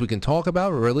some things we can talk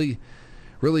about, really,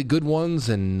 really good ones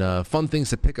and fun things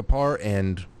to pick apart,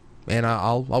 and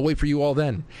I'll wait for you all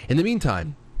then. In the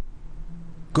meantime,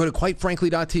 go to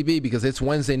quitefrankly.tv because it's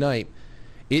Wednesday night.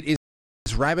 It is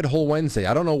Rabbit Hole Wednesday.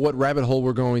 I don't know what rabbit hole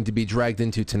we're going to be dragged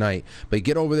into tonight, but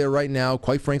get over there right now,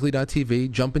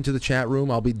 quitefrankly.tv. Jump into the chat room.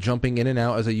 I'll be jumping in and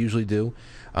out as I usually do.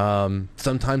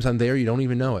 Sometimes I'm there. You don't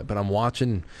even know it, but I'm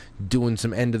watching, doing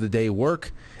some end-of-the-day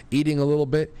work, eating a little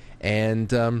bit,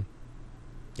 and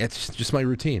it's just my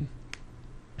routine.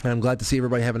 And I'm glad to see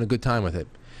everybody having a good time with it.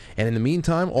 And in the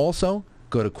meantime, also,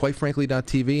 go to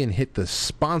quitefrankly.tv and hit the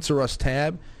Sponsor Us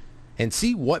tab and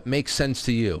see what makes sense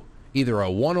to you. Either a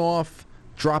one-off,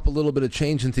 drop a little bit of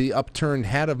change into the upturned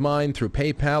hat of mine through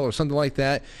PayPal or something like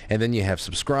that, and then you have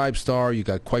Subscribestar, you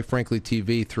got Quite Frankly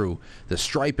TV through the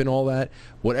Stripe and all that.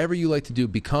 Whatever you like to do,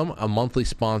 become a monthly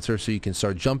sponsor so you can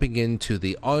start jumping into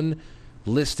the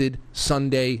unlisted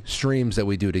Sunday streams that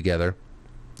we do together,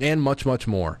 and much, much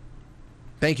more.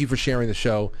 Thank you for sharing the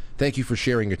show. Thank you for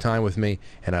sharing your time with me,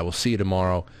 and I will see you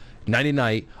tomorrow.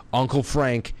 Nighty-night. Uncle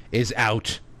Frank is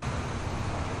out.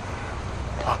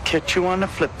 I'll catch you on the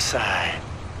flip side.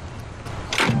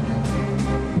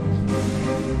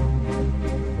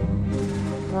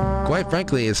 Quite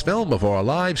Frankly is filmed before a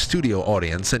live studio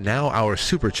audience and now our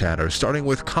super chatters, starting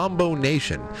with Combo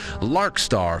Nation,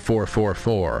 Larkstar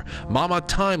 444, Mama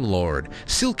Time Lord,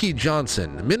 Silky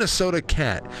Johnson, Minnesota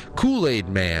Cat, Kool-Aid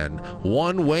Man,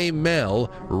 One Way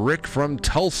Mel, Rick from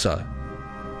Tulsa.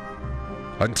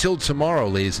 Until tomorrow,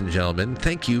 ladies and gentlemen,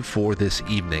 thank you for this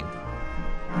evening.